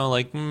little,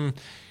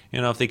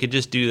 if they could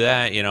just do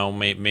that,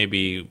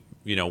 maybe,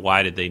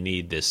 why did they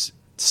need this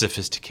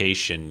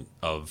sophistication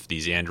of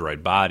these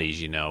android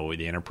bodies?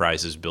 The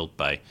Enterprise is built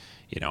by,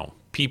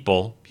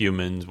 people,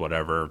 humans,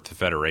 whatever, the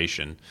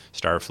Federation,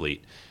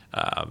 Starfleet.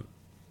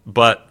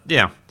 But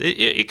yeah,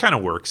 it kind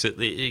of works.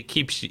 It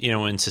keeps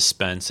you in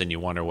suspense, and you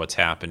wonder what's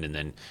happened, and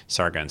then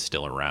Sargon's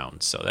still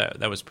around. So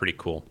that was pretty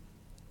cool.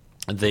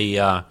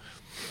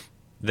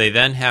 They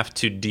then have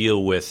to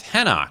deal with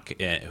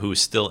Henok,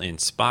 who's still in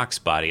Spock's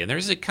body, and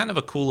there's a kind of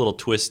a cool little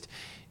twist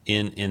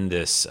in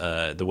this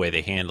the way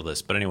they handle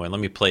this. But anyway,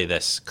 let me play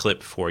this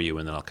clip for you,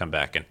 and then I'll come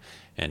back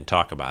and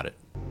talk about it.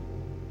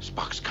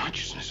 Spock's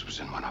consciousness was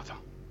in one of them.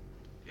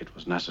 It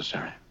was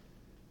necessary.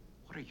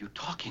 What are you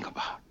talking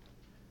about?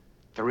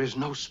 There is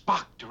no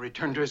Spock to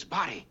return to his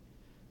body.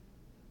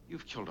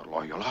 You've killed a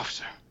loyal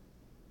officer.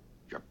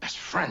 Your best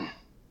friend.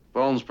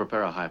 Bones,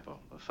 prepare a hypo,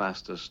 the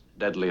fastest,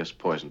 deadliest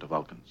poison to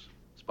Vulcans.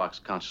 Spock's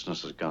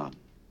consciousness is gone.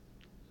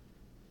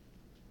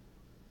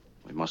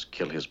 We must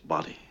kill his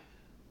body.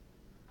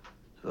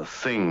 The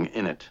thing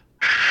in it.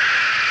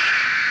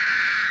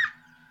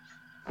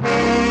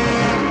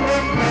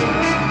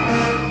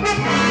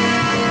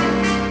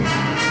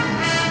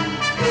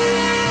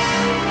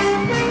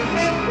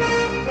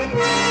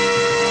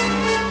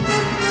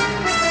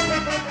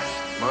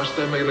 Must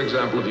I make an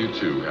example of you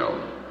too, Hal?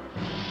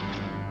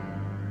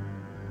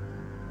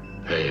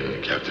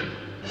 Pain, Captain.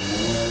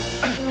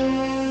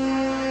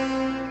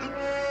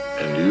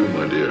 And you,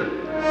 my dear.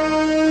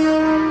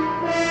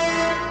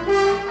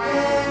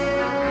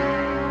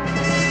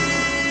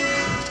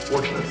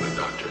 Fortunately,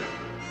 Doctor,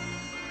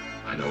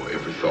 I know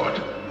every thought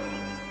of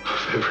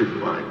every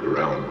mind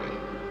around me.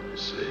 You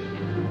see,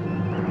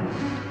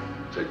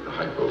 take the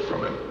hypo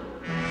from him.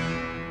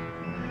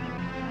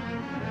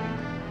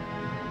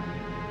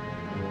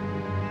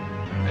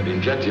 And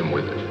inject him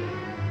with it.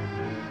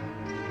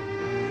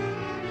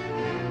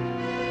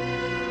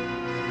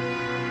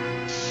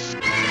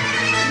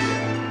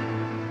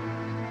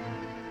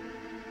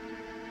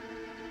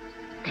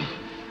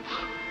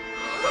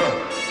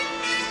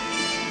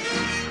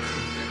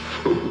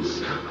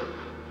 Fools.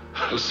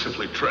 I'll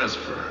simply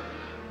transfer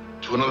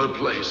to another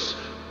place,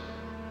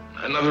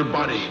 another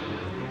body.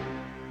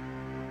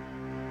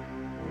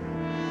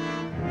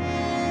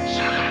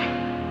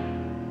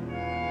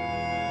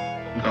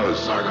 No,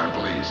 Sargon,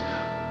 please.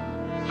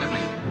 Let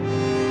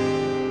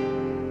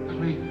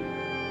me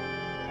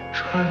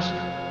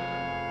transfer.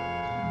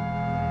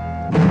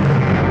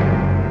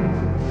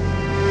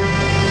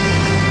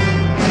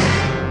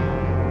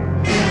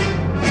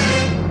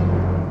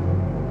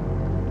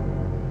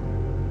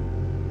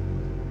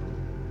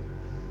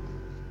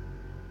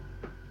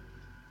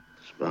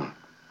 Spock.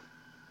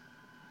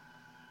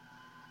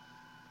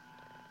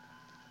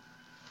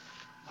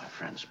 My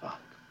friend Spock.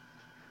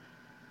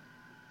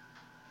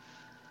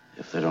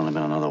 If there'd only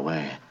been another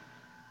way.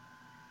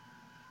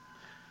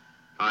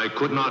 I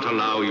could not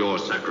allow your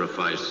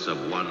sacrifice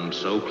of one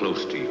so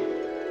close to you.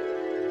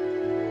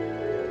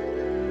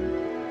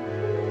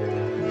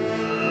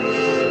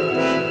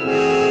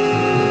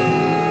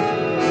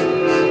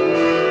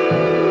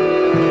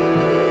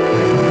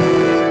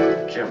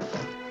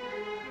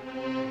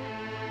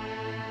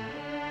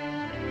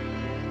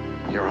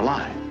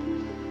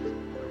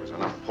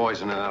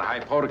 poison in that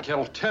hypo to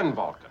kill 10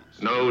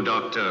 Vulcans. No,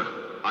 Doctor.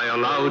 I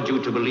allowed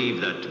you to believe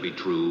that to be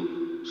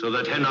true, so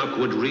that Hennock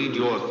would read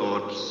your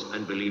thoughts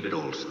and believe it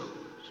also.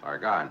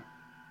 Sargon.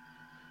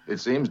 It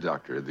seems,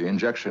 Doctor, the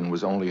injection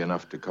was only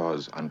enough to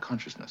cause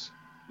unconsciousness.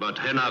 But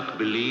Hennock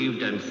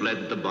believed and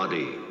fled the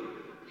body.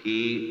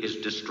 He is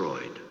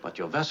destroyed. But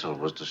your vessel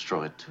was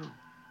destroyed, too.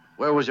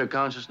 Where was your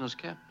consciousness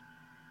kept?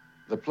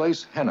 The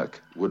place Hennock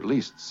would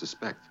least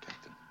suspect,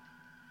 Captain.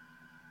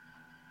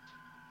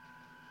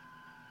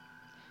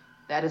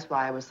 That is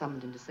why I was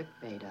summoned into sick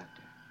bay, Doctor.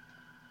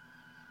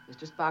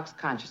 Mr. Spock's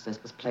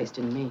consciousness was placed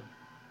in me.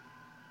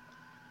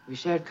 We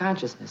shared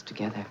consciousness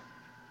together.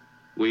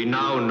 We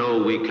now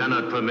know we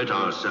cannot permit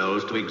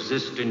ourselves to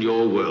exist in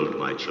your world,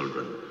 my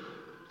children.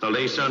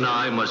 Thalassa and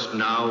I must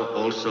now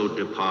also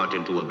depart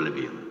into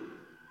oblivion.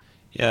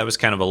 Yeah, that was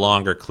kind of a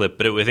longer clip,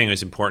 but I think it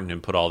was important to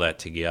put all that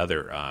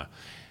together.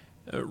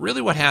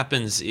 Really what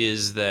happens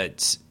is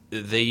that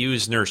they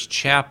use Nurse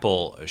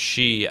Chapel.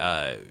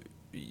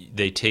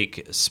 They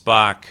take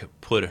Spock,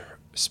 put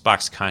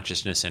Spock's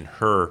consciousness in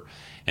her,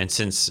 and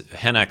since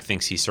Hennock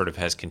thinks he sort of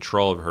has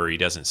control of her, he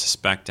doesn't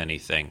suspect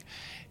anything,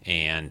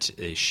 and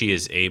she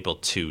is able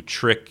to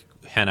trick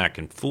Hennock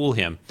and fool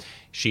him.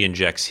 She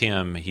injects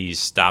him. He's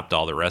stopped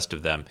all the rest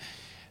of them.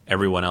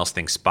 Everyone else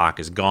thinks Spock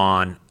is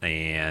gone,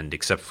 and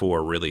except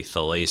for really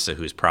Thalassa,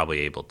 who's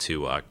probably able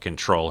to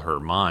control her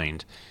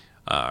mind,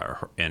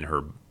 and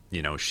her,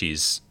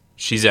 she's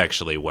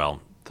actually,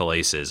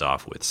 Thalassa is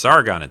off with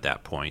Sargon at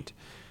that point.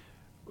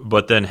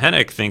 But then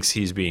Hennock thinks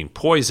he's being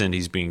poisoned,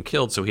 he's being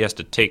killed, so he has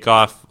to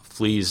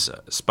flees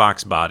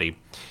Spock's body.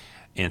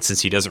 And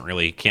since he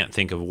can't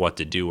think of what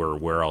to do or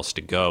where else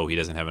to go, he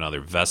doesn't have another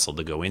vessel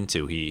to go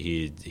into.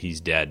 He's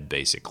dead,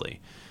 basically.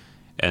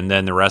 And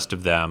then the rest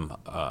of them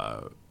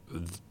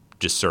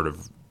just sort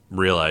of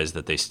realize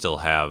that they still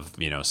have,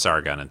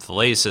 Sargon and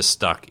Thalassa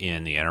stuck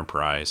in the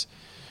Enterprise.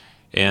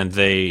 And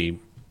they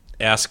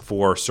ask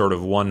for sort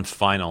of one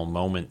final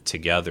moment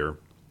together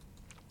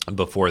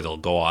before they'll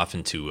go off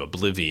into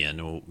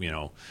oblivion,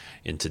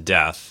 into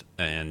death,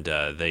 and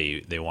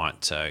they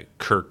want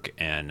Kirk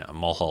and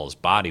Mulhall's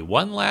body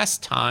one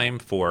last time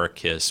for a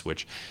kiss,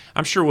 which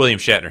I'm sure William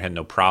Shatner had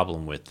no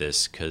problem with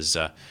this, because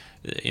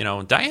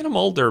Diana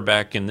Muldaur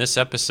back in this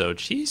episode,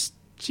 she's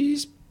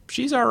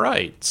all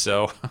right.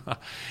 So,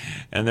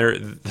 and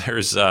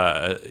there's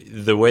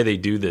the way they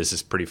do this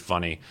is pretty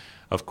funny.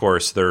 Of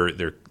course,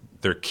 they're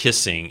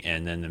kissing,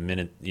 and then the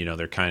minute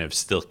they're kind of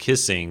still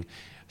kissing,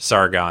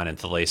 Sargon and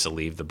Thalassa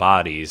leave the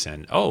bodies,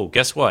 and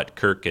guess what?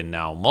 Kirk and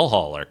now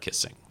Mulhall are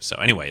kissing. So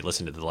anyway,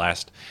 listen to the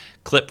last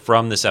clip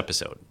from this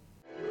episode.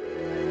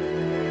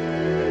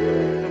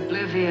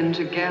 Oblivion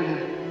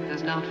together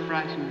does not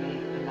frighten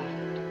me,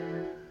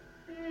 beloved.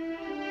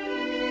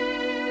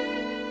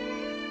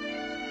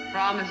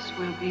 Promise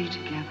we'll be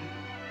together.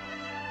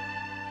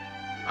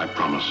 I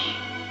promise,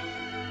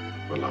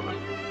 beloved.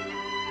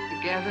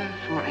 Together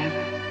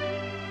forever.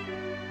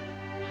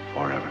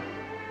 Forever.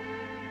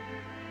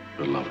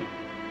 Beloved.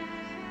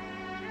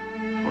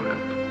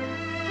 Forever.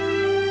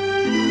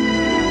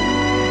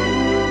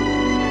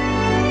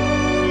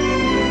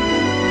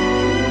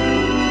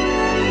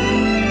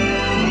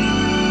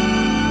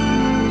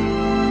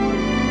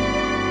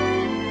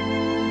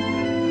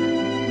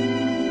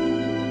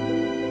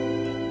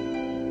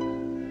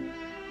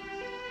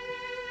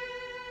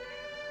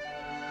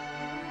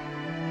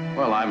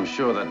 Well, I'm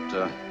sure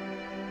that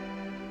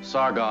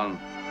Sargon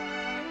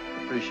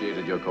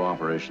appreciated your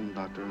cooperation,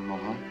 Dr.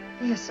 Mulhall.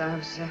 Yes, I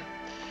was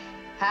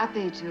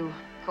happy to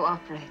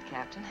cooperate,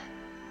 Captain.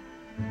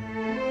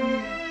 It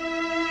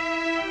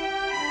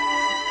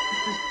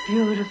was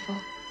beautiful.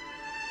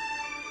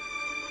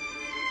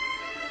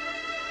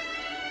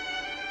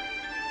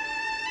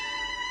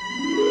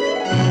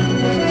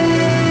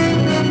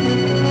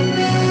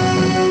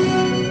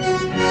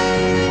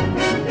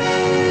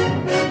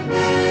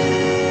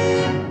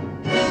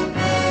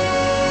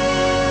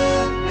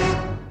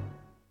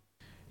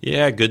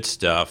 Yeah, good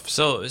stuff.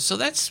 So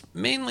that's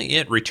mainly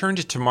it. Return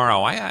to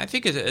Tomorrow. I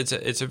think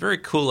it's a very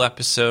cool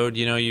episode.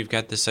 You've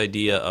got this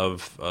idea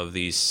of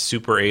these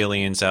super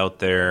aliens out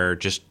there,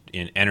 just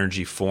in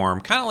energy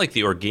form, kind of like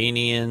the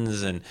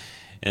Organians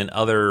and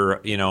other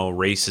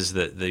races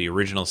that the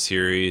original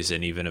series,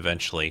 and even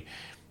eventually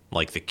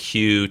like the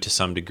Q to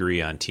some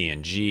degree on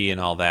TNG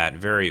and all that.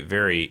 Very,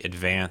 very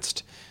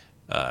advanced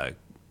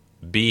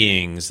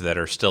beings that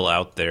are still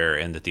out there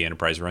and that the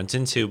Enterprise runs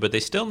into, but they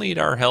still need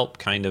our help,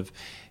 kind of.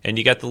 And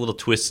you got the little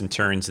twists and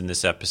turns in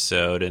this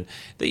episode, and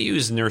they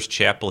use Nurse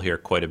Chapel here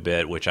quite a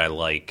bit, which I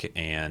like.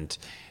 And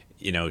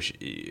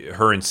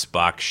her and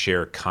Spock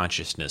share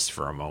consciousness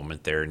for a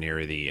moment there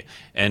near the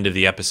end of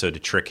the episode to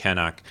trick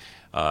Hennock.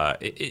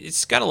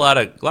 It's got a lot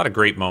of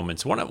great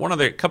moments. One of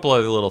the couple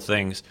other little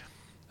things.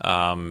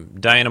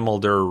 Diana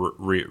Muldaur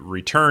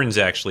returns,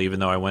 actually, even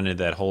though I went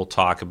into that whole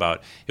talk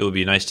about it would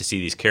be nice to see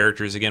these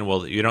characters again.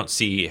 Well, you don't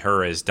see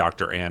her as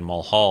Dr. Ann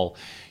Mulhall.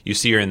 You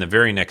see her in the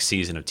very next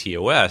season of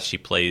TOS. She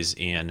plays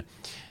in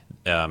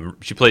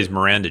She plays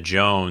Miranda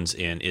Jones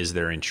in Is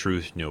There in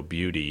Truth No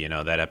Beauty? You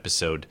know, that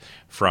episode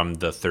from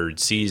the 3rd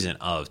season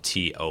of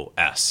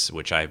TOS,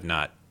 which I have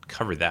not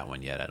covered that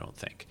one yet, I don't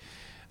think.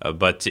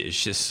 But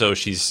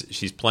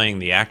she's playing,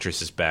 the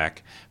actress is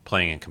back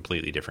playing a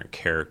completely different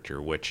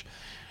character, which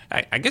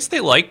I guess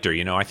they liked her.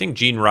 You know, I think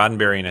Gene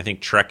Roddenberry and I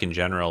think Trek in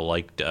general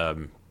liked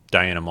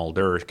Diana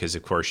Muldaur because,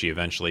 of course, she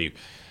eventually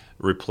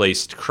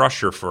replaced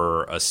Crusher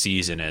for a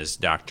season as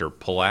Dr.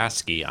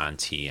 Pulaski on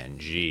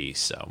TNG.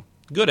 So,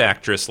 good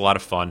actress, a lot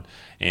of fun,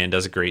 and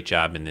does a great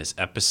job in this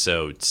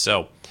episode.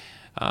 So,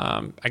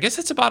 I guess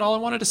that's about all I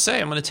wanted to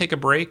say. I'm going to take a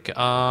break.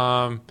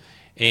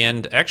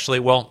 And actually,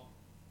 well,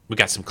 we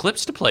got some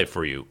clips to play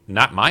for you.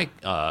 Not my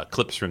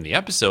clips from the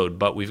episode,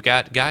 but we've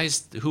got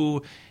guys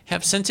who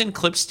have sent in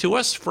clips to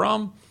us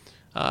from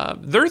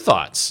their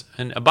thoughts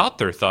and about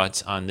their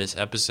thoughts on this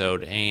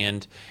episode.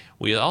 And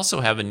we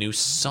also have a new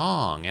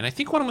song. And I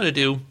think what I'm going to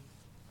do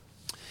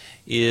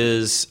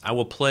is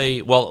I'll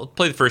play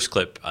the first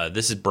clip.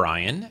 This is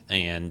Brian.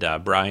 And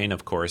Brian,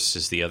 of course,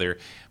 is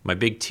my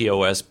big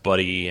TOS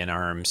buddy in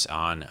arms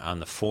on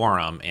the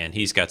forum. And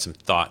he's got some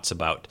thoughts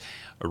about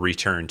a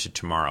return to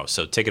tomorrow.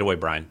 So take it away,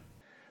 Brian.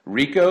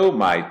 Rico,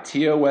 my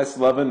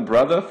TOS-loving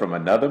brother from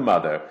another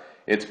mother.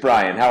 It's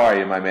Brian. How are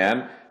you, my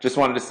man? Just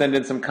wanted to send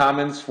in some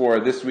comments for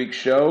this week's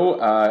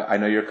show. I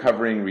know you're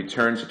covering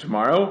Return to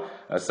Tomorrow,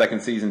 a 2nd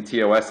season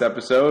TOS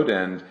episode,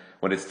 and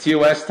when it's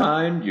TOS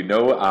time, you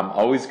know I'm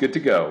always good to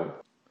go.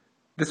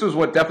 This was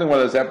definitely one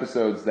of those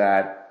episodes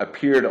that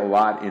appeared a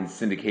lot in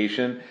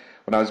syndication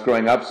when I was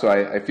growing up, so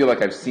I feel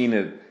like I've seen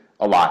it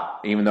a lot,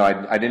 even though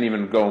I didn't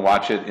even go and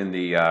watch it in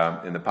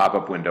the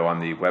pop-up window on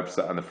the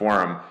website, on the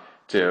forum,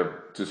 to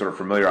sort of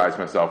familiarize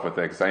myself with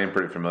it, because I am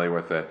pretty familiar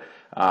with it.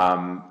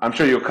 I'm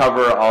sure you'll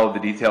cover all of the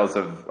details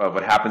of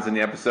what happens in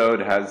the episode.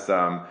 It has,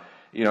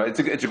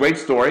 it's a great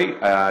story.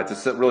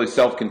 It's a really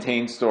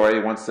self-contained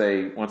story. Once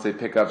they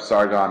pick up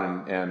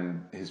Sargon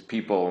and his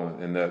people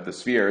in the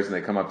spheres, and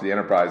they come up to the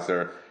Enterprise,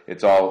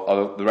 it's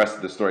all the rest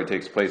of the story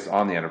takes place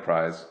on the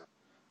Enterprise.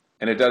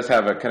 And it does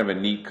have a kind of a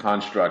neat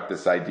construct,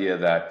 this idea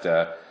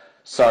that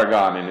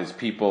Sargon and his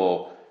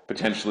people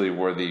potentially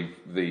were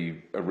the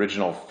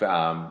original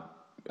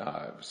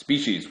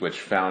species which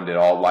founded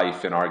all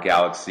life in our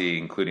galaxy,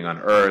 including on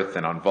Earth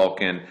and on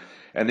Vulcan.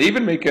 And they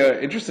even make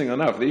interesting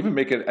enough,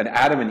 an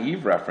Adam and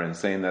Eve reference,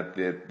 saying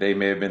that they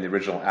may have been the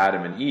original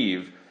Adam and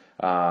Eve.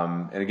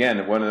 And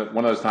again, one of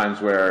those times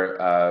where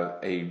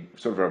a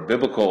sort of a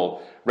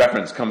biblical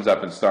reference comes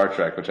up in Star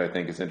Trek, which I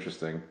think is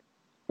interesting.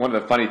 One of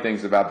the funny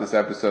things about this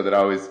episode that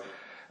always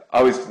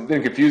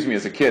didn't confuse me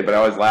as a kid, but I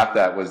always laughed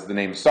at, was the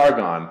name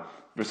Sargon.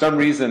 For some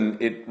reason,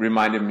 it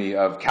reminded me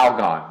of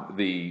Calgon.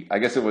 I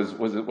guess it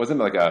wasn't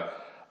like a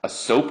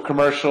soap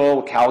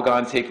commercial,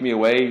 Calgon Take Me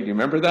Away. Do you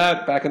remember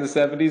that back in the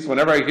 70s?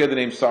 Whenever I hear the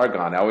name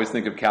Sargon, I always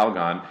think of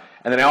Calgon.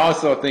 And then I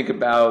also think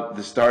about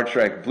the Star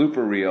Trek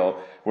blooper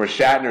reel where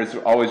Shatner's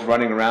always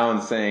running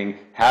around saying,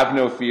 "Have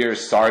no fear,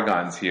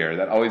 Sargon's here."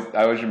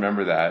 I always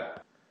remember that.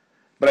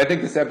 But I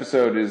think this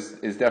episode is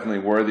definitely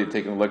worthy of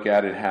taking a look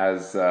at. It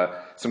has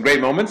some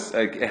great moments.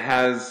 It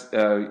has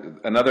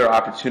another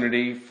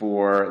opportunity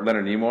for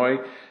Leonard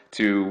Nimoy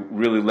to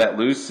really let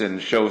loose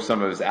and show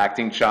some of his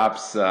acting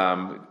chops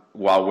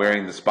while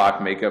wearing the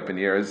Spock makeup and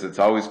ears. It's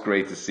always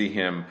great to see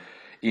him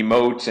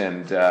emote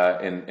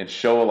and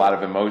show a lot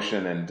of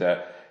emotion. And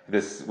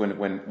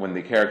when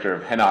the character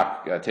of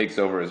Henoch takes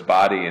over his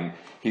body, and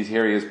he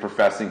is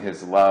professing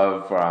his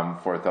love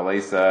for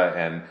Thalassa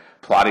and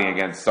plotting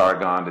against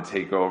Sargon to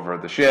take over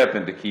the ship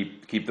and to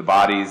keep the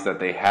bodies that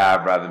they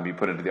have rather than be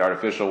put into the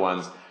artificial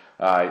ones.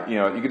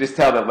 You could just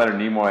tell that Leonard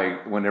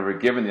Nimoy, whenever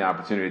given the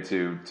opportunity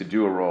to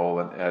do a role,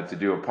 to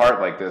do a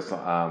part like this,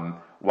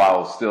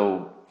 while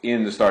still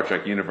in the Star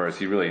Trek universe,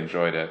 he really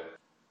enjoyed it.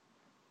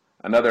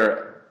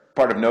 Another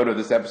part of note of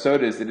this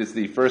episode is it is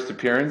the first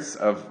appearance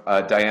of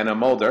Diana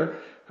Muldaur,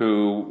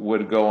 who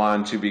would go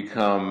on to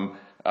become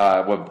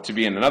to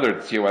be in another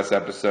TOS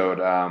episode,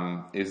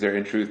 Is There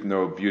in Truth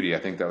No Beauty? I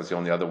think that was the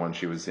only other one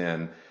she was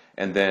in.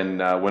 And then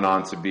went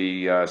on to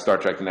be Star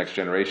Trek The Next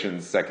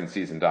Generation's 2nd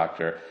season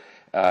Doctor.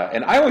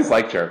 And I always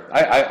liked her.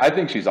 I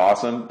think she's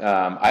awesome.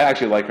 I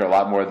actually like her a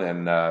lot more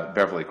than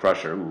Beverly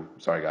Crusher. Ooh,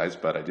 sorry guys,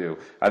 but I do.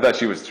 I thought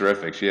she was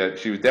terrific. She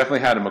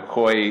definitely had a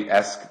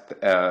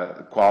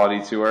McCoy-esque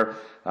quality to her.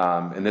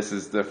 And this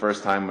is the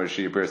first time where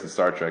she appears in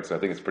Star Trek, so I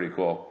think it's pretty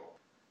cool.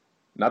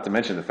 Not to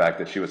mention the fact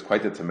that she was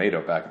quite the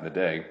tomato back in the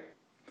day.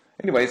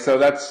 Anyway, so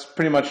that's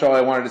pretty much all I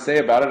wanted to say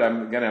about it.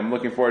 I'm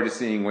looking forward to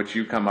seeing what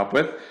you come up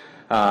with.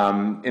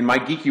 In my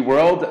geeky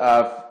world,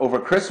 over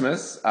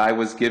Christmas, I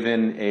was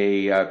given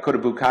a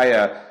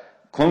Kodabukaya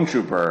clone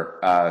trooper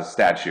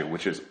statue,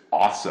 which is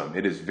awesome.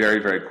 It is very,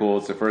 very cool.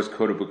 It's the first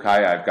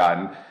Kodabukaya I've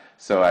gotten,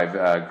 so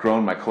I've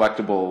grown my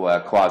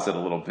collectible closet a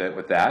little bit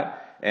with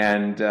that.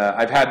 And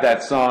I've had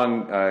that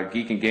song,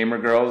 Geek and Gamer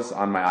Girls,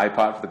 on my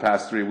iPod for the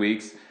past 3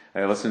 weeks.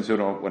 I listen to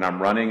it when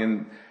I'm running,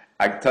 and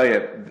I tell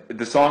you,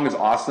 the song is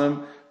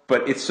awesome,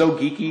 but it's so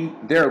geeky.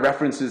 There are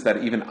references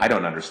that even I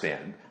don't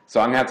understand. So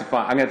I'm gonna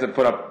have to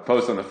put up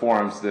posts on the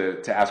forums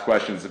to ask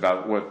questions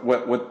about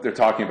what they're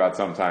talking about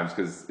sometimes,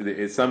 because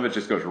some of it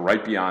just goes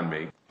right beyond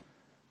me.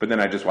 But then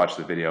I just watch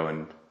the video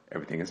and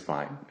everything is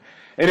fine.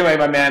 Anyway,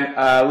 my man,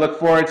 look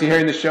forward to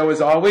hearing the show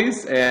as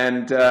always,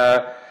 and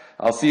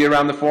I'll see you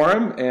around the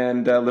forum,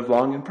 and live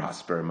long and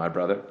prosper, my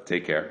brother.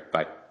 Take care.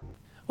 Bye.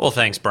 Well,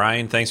 thanks,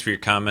 Brian. Thanks for your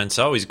comments.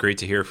 Always great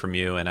to hear from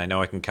you, and I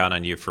know I can count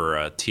on you for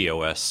a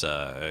TOS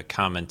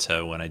comment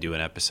when I do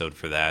an episode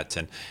for that.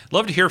 And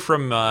love to hear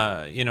from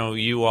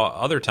you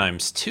other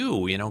times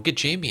too. Get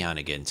Jamie on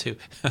again too.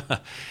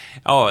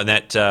 Oh, and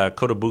that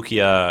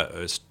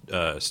Kotobukiya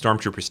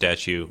Stormtrooper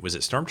statue, was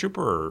it Stormtrooper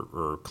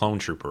or Clone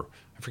Trooper?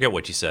 I forget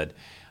what you said.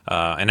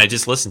 And I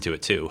just listened to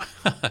it too.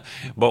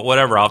 But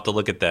whatever, I'll have to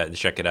look at that and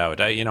check it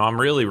out. I'm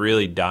really,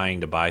 really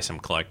dying to buy some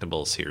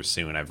collectibles here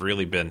soon. I've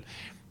really been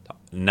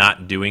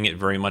not doing it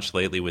very much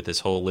lately with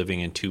this whole living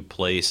in two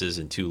places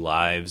and two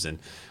lives and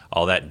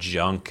all that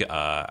junk.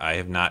 I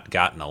have not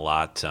gotten a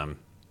lot.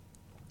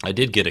 I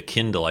did get a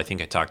Kindle. I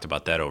think I talked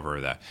about that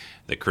over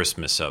the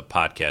Christmas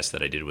podcast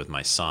that I did with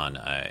my son,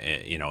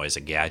 as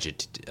a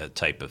gadget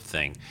type of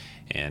thing.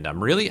 And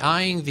I'm really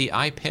eyeing the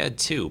iPad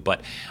too,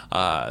 but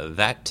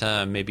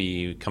that may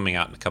be coming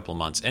out in a couple of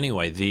months.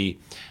 Anyway,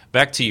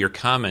 back to your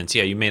comments.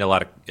 Yeah, you made a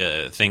lot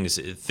of things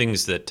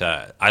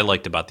that I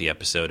liked about the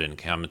episode, and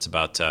comments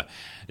about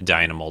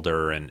Diana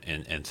Muldaur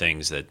and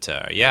things that.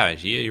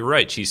 You're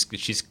right.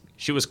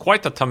 She was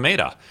quite the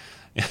tomato.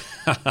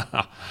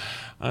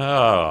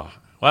 Oh,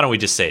 why don't we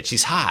just say it?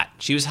 She's hot.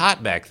 She was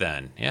hot back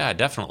then. Yeah,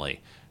 definitely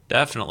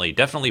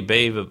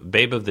babe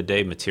of the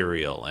day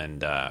material.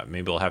 And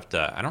maybe we'll have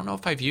to. I don't know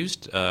if I've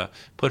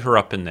put her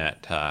up in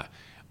that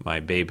my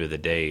babe of the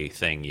day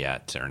thing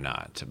yet or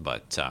not,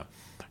 but.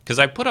 Because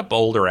I put up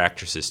older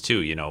actresses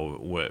too,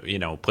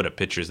 put up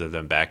pictures of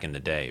them back in the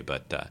day.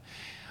 But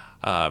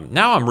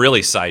now I'm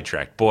really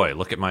sidetracked. Boy,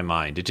 look at my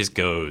mind; it just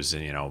goes,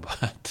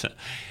 But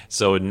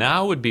so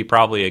now would be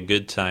probably a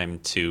good time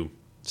to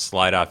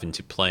slide off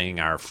into playing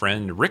our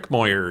friend Rick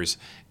Moyer's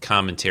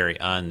commentary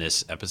on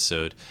this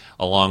episode,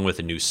 along with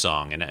a new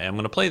song. And I'm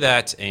going to play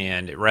that,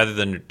 and rather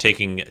than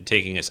taking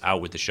us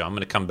out with the show, I'm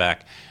going to come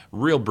back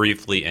real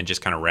briefly and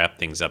just kind of wrap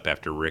things up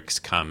after Rick's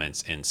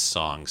comments and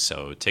song.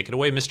 So take it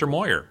away, Mr.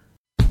 Moyer.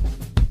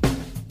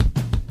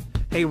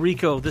 Hey,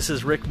 Rico, this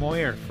is Rick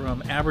Moyer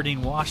from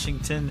Aberdeen,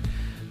 Washington,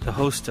 the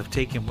host of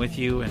Take Him With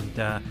You,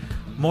 and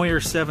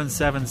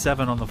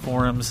Moyer777 on the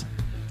forums.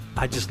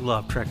 I just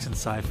love Treks and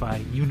Sci-Fi.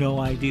 You know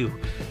I do.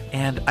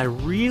 And I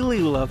really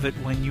love it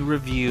when you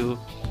review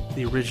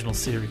the original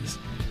series.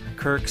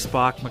 Kirk,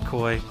 Spock,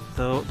 McCoy,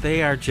 though,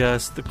 they are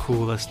just the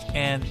coolest.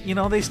 And,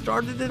 they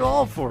started it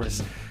all for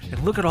us.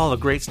 And look at all the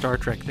great Star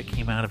Trek that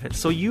came out of it.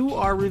 So you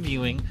are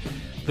reviewing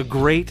the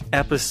great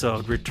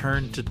episode,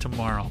 Return to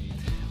Tomorrow.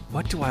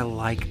 What do I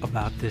like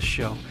about this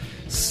show?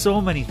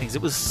 So many things.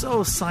 It was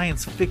so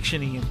science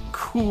fiction-y and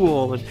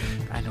cool. And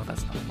I know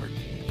that's not a word.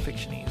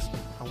 Fiction-y is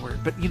a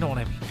word. But you know what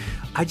I mean.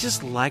 I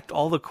just liked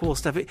all the cool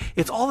stuff.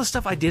 It's all the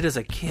stuff I did as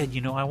a kid.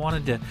 I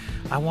wanted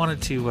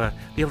to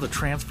be able to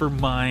transfer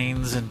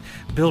minds and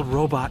build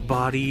robot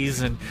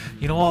bodies and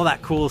all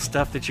that cool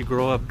stuff that you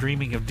grow up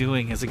dreaming of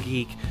doing as a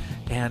geek.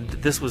 And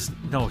this was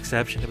no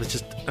exception. It was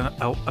just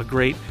a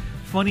great,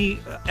 funny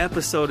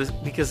episode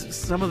because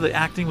some of the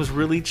acting was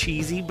really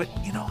cheesy, but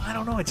I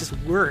don't know, it just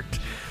worked.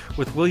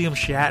 With William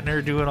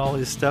Shatner doing all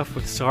his stuff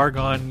with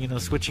Sargon,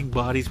 switching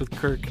bodies with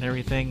Kirk and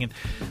everything, and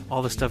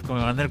all the stuff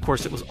going on. And then, of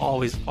course, it was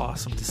always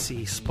awesome to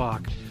see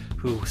Spock,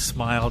 who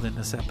smiled in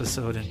this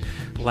episode and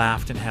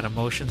laughed and had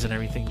emotions and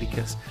everything,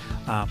 because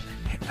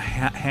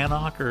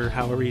Hanok, or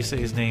however you say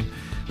his name,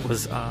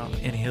 was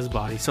in his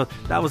body. So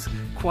that was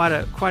quite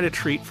a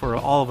treat for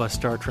all of us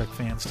Star Trek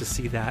fans to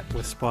see that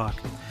with Spock.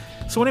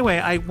 So anyway,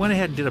 I went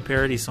ahead and did a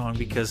parody song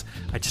because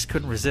I just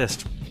couldn't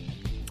resist.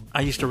 I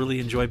used to really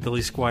enjoy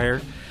Billy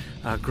Squier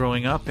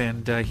growing up,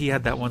 and he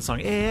had that one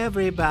song,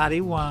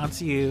 Everybody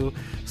Wants You.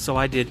 So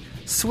I did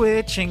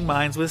Switching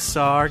Minds with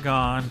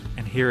Sargon,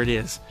 and here it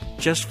is,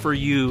 just for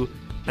you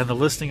and the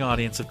listening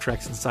audience of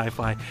Treks and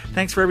Sci-Fi.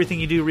 Thanks for everything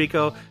you do,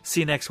 Rico. See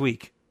you next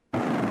week. The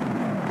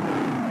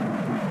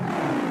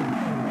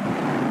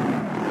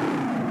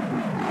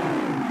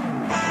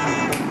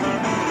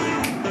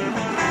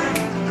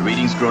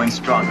reading's growing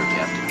stronger,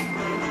 Captain.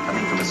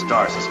 Coming from a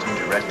star system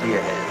directly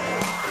ahead.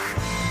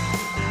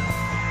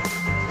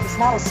 It's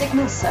not a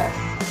signal, sir.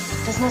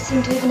 It does not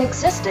seem to even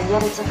exist, and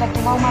yet it's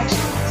affecting all my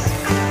channels.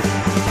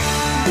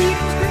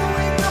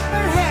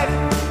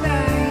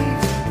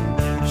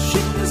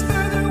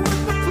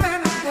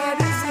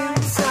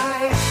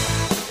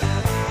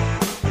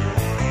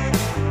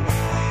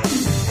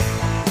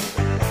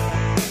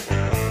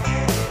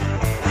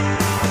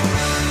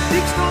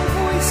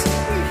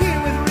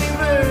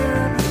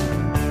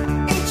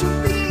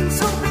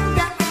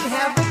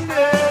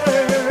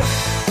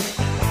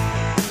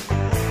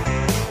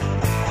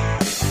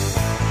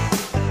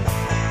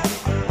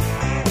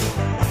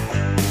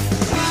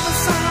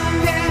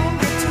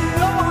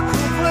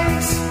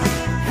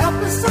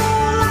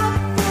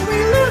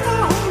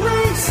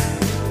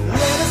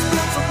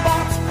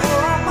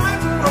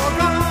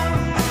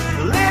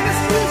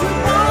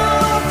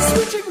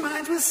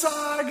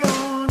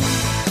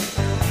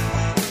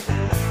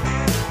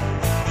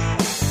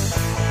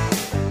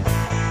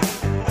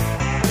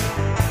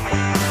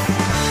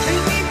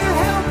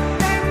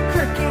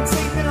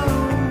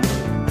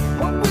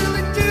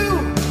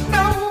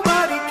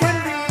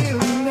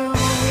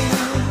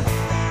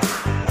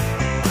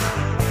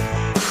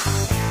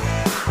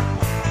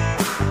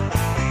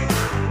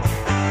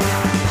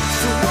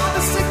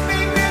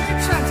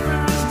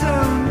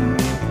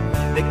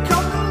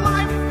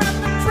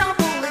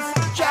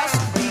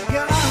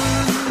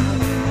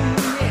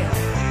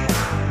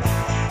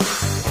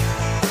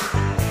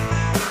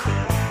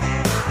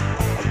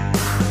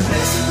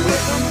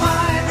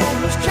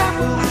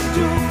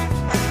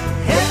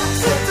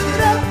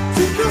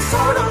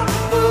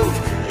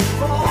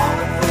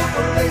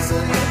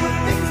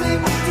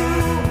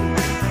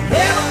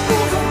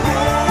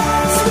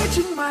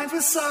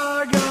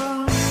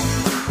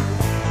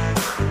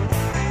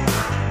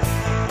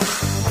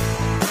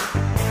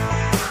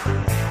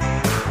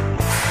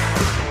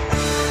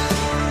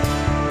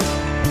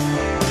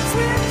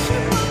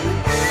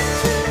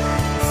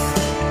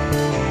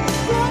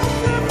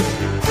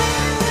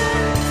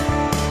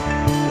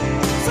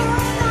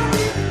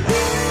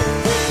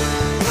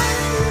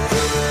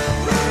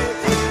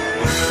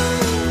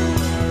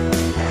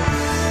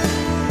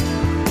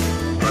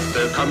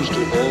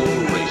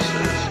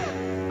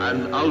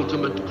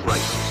 ultimate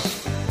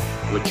crisis,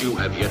 which you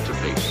have yet to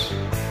face.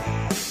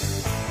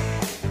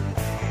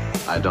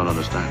 I don't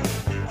understand.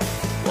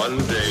 One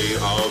day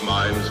our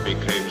minds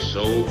became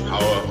so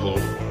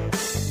powerful,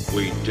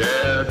 we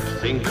dared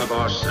think of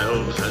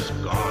ourselves as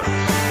gods.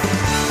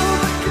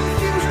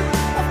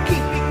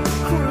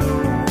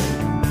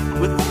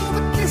 With all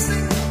the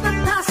kissing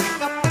and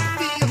passing up the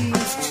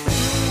feelings too.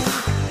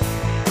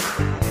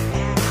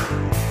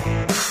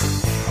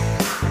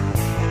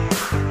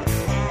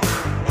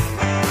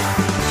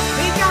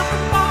 They got the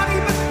body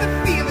but the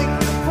feeling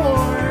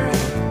poor.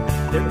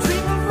 Their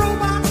dream of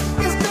robots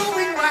is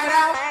going right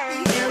out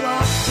the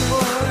airlock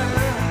door.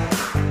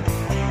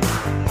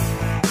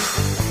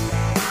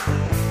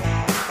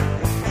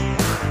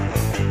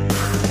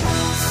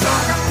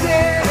 Saga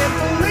dead and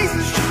the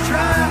lasers she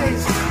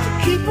tries to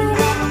keep her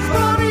woman's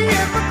body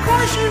and the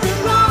course she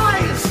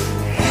relies.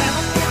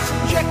 Hammer gets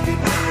injected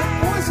with the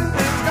poison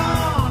that's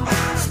gone.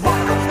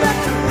 Spark comes back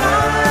to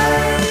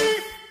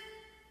life.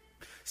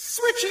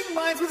 Switching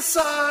minds with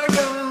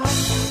Sargon.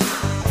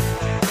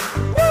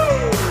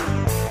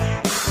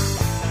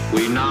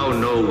 We now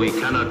know we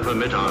cannot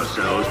permit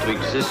ourselves to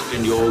exist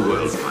in your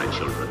world, my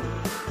children.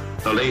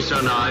 Thalesa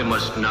and I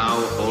must now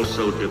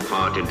also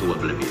depart into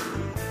oblivion.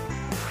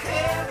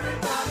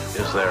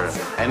 Is there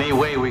any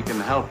way we can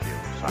help you,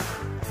 son?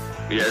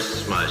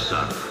 Yes, my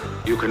son.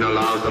 You can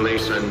allow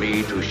Thalesa and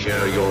me to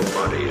share your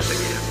bodies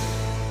again.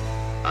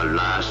 A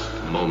last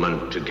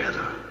moment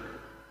together.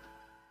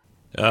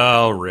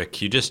 Oh,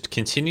 Rick, you just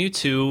continue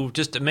to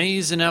just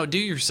amaze and outdo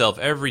yourself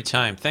every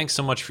time. Thanks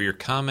so much for your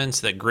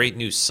comments. That great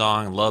new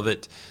song, love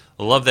it.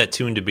 Love that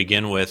tune to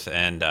begin with,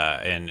 and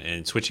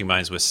Switching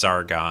Minds with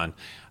Sargon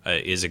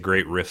is a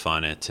great riff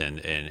on it,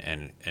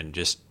 and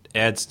just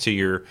adds to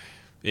your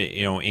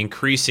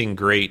increasing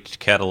great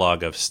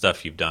catalog of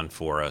stuff you've done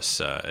for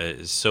us.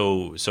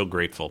 So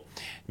grateful.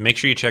 Make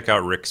sure you check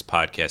out Rick's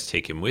podcast,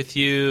 Take Him With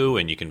You,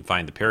 and you can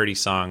find the parody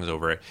songs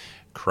over at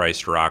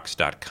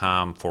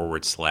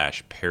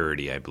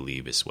ChristRocks.com/parody, I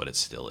believe is what it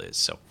still is.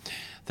 So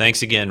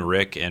thanks again,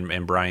 Rick,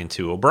 and Brian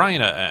too. Oh,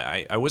 Brian,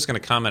 I was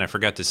going to comment, I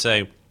forgot to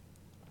say,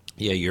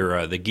 yeah,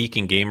 you're the Geek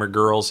and Gamer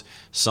Girls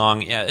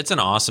song. Yeah, it's an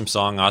awesome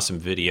song, awesome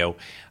video.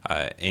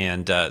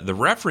 And the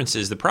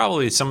references,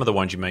 probably some of the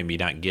ones you might be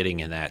not getting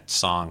in that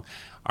song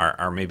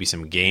are maybe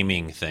some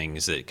gaming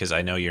things, because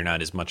I know you're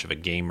not as much of a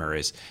gamer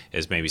as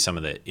maybe some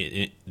of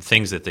the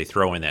things that they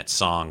throw in that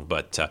song.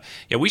 But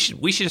yeah, we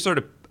should sort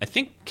of, I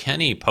think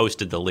Kenny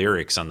posted the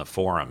lyrics on the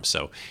forum,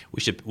 so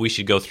we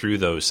should go through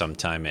those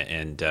sometime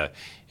and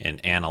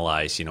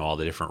analyze all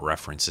the different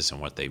references and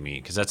what they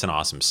mean, because that's an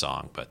awesome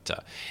song. But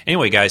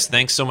anyway, guys,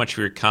 thanks so much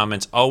for your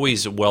comments.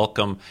 Always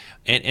welcome.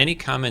 And any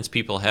comments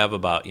people have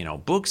about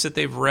books that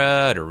they've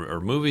read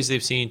or movies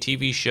they've seen,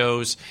 TV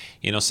shows,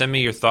 send me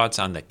your thoughts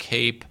on The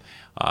Cape.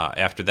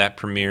 After that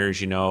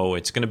premieres,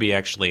 it's going to be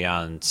actually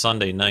on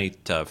Sunday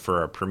night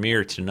for a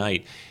premiere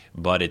tonight,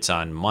 but it's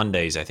on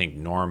Mondays, I think,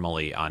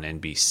 normally on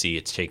NBC.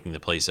 It's taking the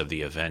place of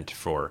the event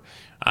for,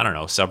 I don't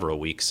know, several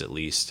weeks at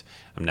least.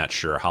 I'm not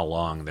sure how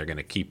long they're going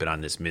to keep it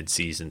on this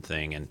mid-season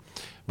thing,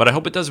 but I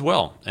hope it does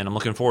well, and I'm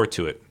looking forward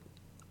to it.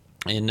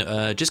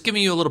 And just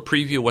giving you a little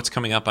preview of what's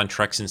coming up on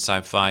Treks in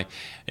Sci-Fi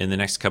in the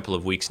next couple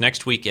of weeks.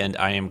 Next weekend,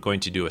 I am going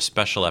to do a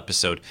special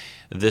episode.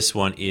 This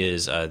one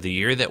is The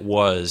Year That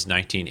Was,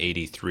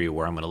 1983,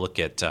 where I'm going to look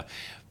at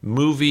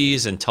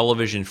movies and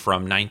television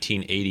from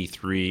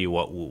 1983,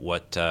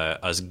 what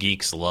us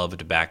geeks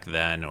loved back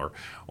then,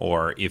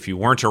 or if you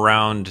weren't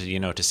around,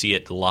 to see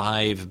it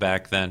live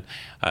back then,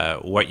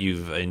 what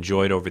you've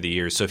enjoyed over the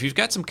years. So if you've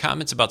got some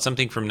comments about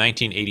something from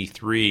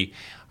 1983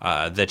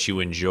 that you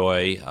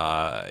enjoy,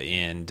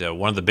 and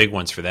one of the big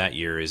ones for that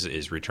year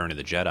is Return of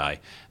the Jedi,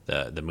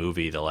 the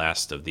movie, the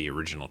last of the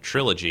original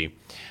trilogy,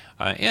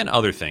 and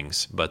other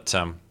things. But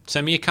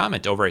send me a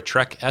comment over at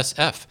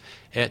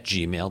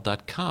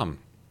treksf@gmail.com.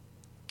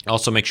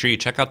 Also, make sure you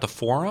check out the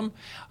forum.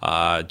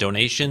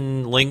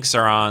 Donation links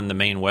are on the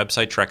main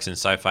website,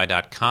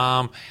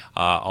 treksinsci-fi.com.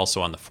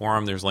 Also on the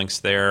forum, there's links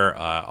there.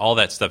 All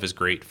that stuff is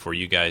great for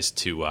you guys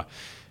to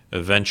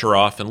venture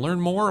off and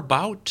learn more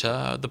about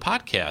the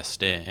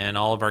podcast and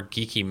all of our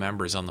geeky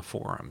members on the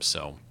forum.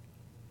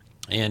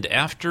 And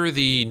after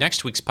the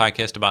next week's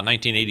podcast about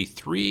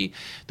 1983,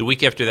 the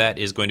week after that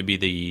is going to be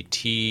the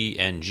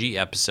TNG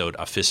episode,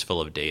 A Fistful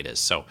of Data.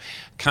 So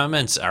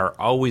comments are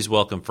always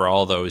welcome for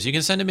all those. You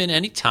can send them in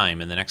any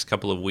time in the next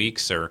couple of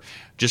weeks, or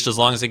just as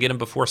long as I get them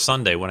before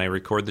Sunday when I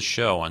record the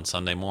show on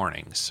Sunday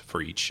mornings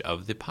for each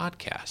of the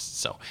podcasts.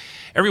 So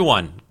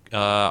everyone,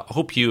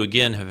 hope you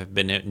again have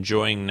been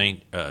enjoying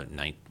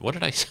what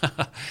did I say?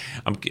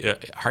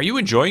 Are you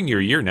enjoying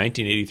your year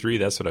 1983?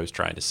 That's what I was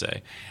trying to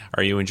say.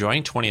 Are you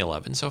enjoying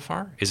 2011 so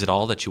far? Is it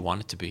all that you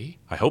want it to be?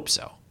 I hope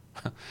so.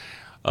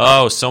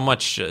 Oh, so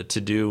much to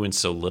do in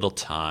so little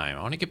time.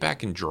 I want to get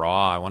back and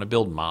draw. I want to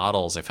build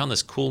models. I found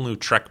this cool new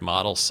Trek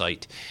model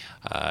site.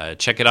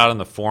 Check it out on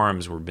the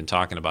forums. We've been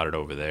talking about it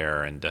over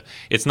there. And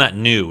it's not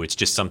new. It's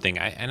just something,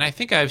 I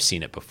think I've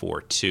seen it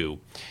before too.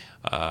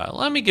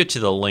 Let me get to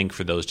the link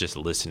for those just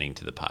listening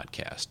to the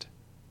podcast.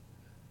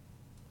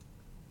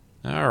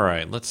 All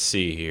right, let's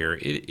see here.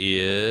 It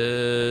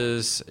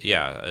is,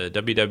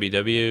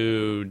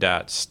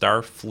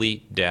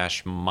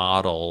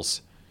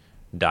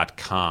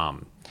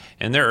 www.starfleet-models.com.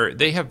 And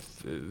they have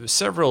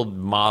several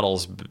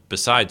models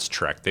besides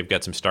Trek. They've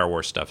got some Star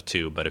Wars stuff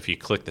too, but if you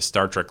click the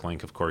Star Trek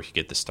link, of course, you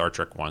get the Star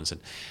Trek ones.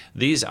 And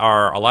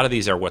a lot of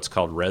these are what's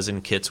called resin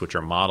kits, which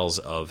are models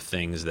of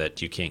things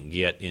that you can't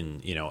get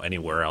in,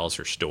 anywhere else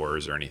or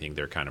stores or anything.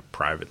 They're kind of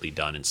privately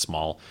done in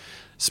small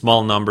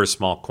numbers,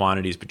 small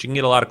quantities, but you can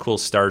get a lot of cool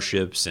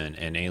starships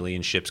and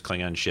alien ships,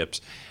 Klingon ships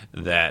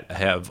that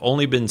have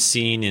only been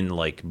seen in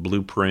like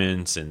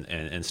blueprints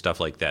and stuff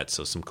like that.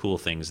 So some cool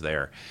things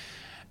there.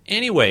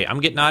 Anyway,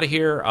 I'm getting out of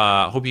here.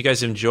 Hope you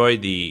guys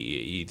enjoyed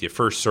the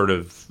first sort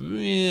of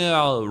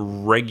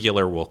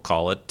regular, we'll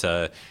call it,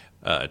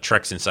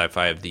 Treks in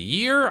Sci-Fi of the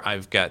year.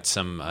 I've got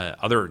some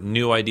other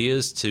new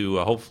ideas to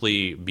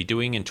hopefully be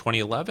doing in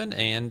 2011,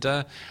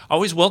 and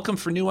always welcome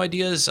for new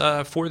ideas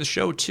for the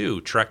show too.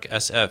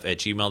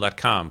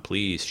 treksf@gmail.com.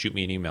 Please shoot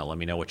me an email. Let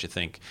me know what you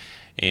think.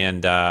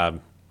 And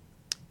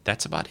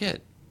that's about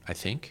it, I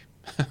think.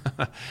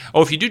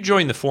 Oh, if you do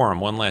join the forum,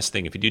 one last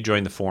thing. If you do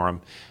join the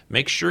forum,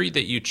 make sure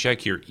that you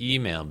check your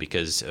email,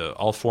 because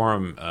all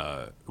forum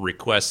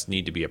requests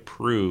need to be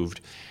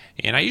approved.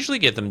 And I usually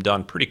get them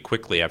done pretty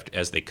quickly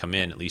as they come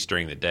in, at least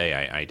during the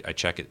day. I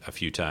check it a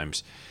few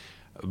times.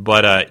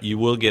 But you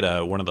will get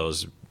one of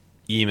those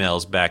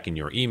emails back in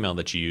your email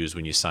that you use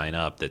when you sign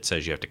up that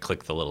says you have to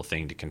click the little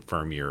thing to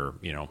confirm your,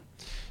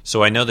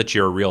 So I know that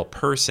you're a real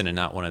person and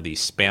not one of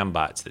these spam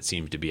bots that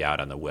seems to be out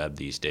on the web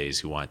these days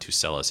who want to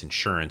sell us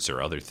insurance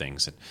or other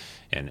things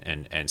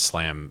and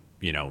slam,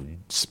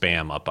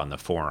 spam up on the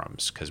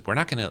forums, because we're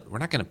not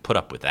gonna put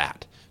up with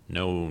that.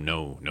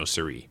 No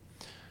siree.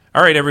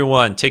 All right,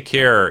 everyone, take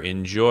care.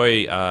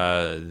 Enjoy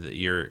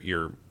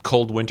your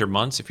cold winter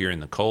months if you're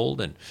in the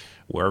cold, and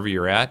wherever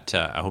you're at.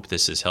 I hope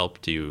this has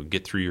helped you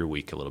get through your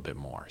week a little bit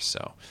more.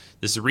 So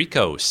this is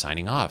Rico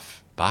signing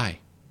off. Bye.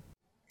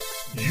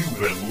 You've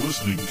been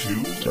listening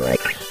to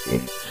Treks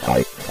in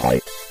Sci-Fi.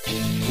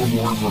 For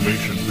more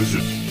information,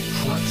 visit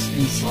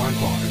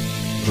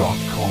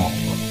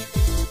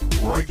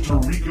treksinsci-fi.com. Write to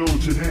Rico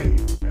today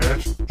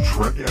at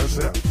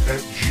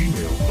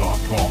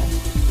treksf@gmail.com.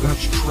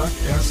 That's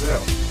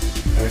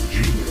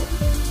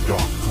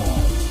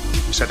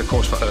treksf@gmail.com. Set a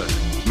course for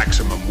Earth.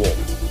 Maximum warp.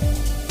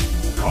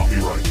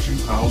 Copyright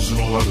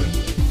 2011.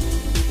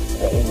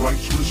 All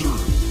rights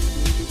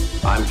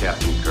reserved. I'm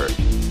Captain Kirk.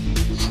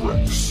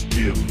 Treks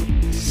in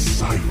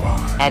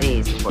Sci-Fi. At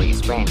ease before you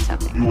sprain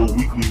something. Your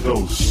weekly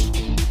dose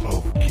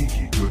of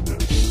geeky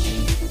goodness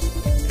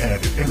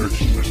and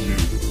entertainment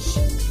news.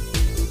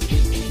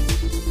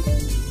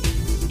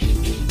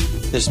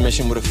 This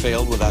mission would have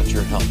failed without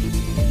your help.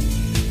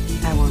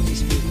 I won't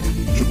dispute that.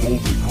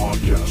 Chipotle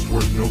podcast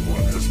where no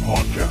one has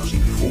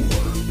podcasted before.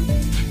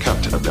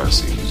 Captain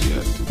Cardassians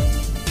yet.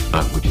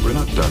 We're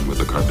not done with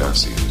the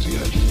Cardassians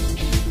yet.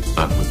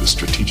 Not with the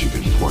strategic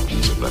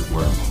importance of that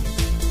world.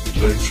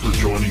 Thanks for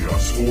joining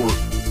us for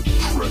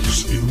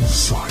Treks in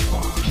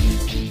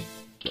Sci-Fi.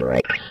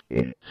 Treks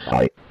in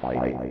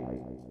Sci-Fi.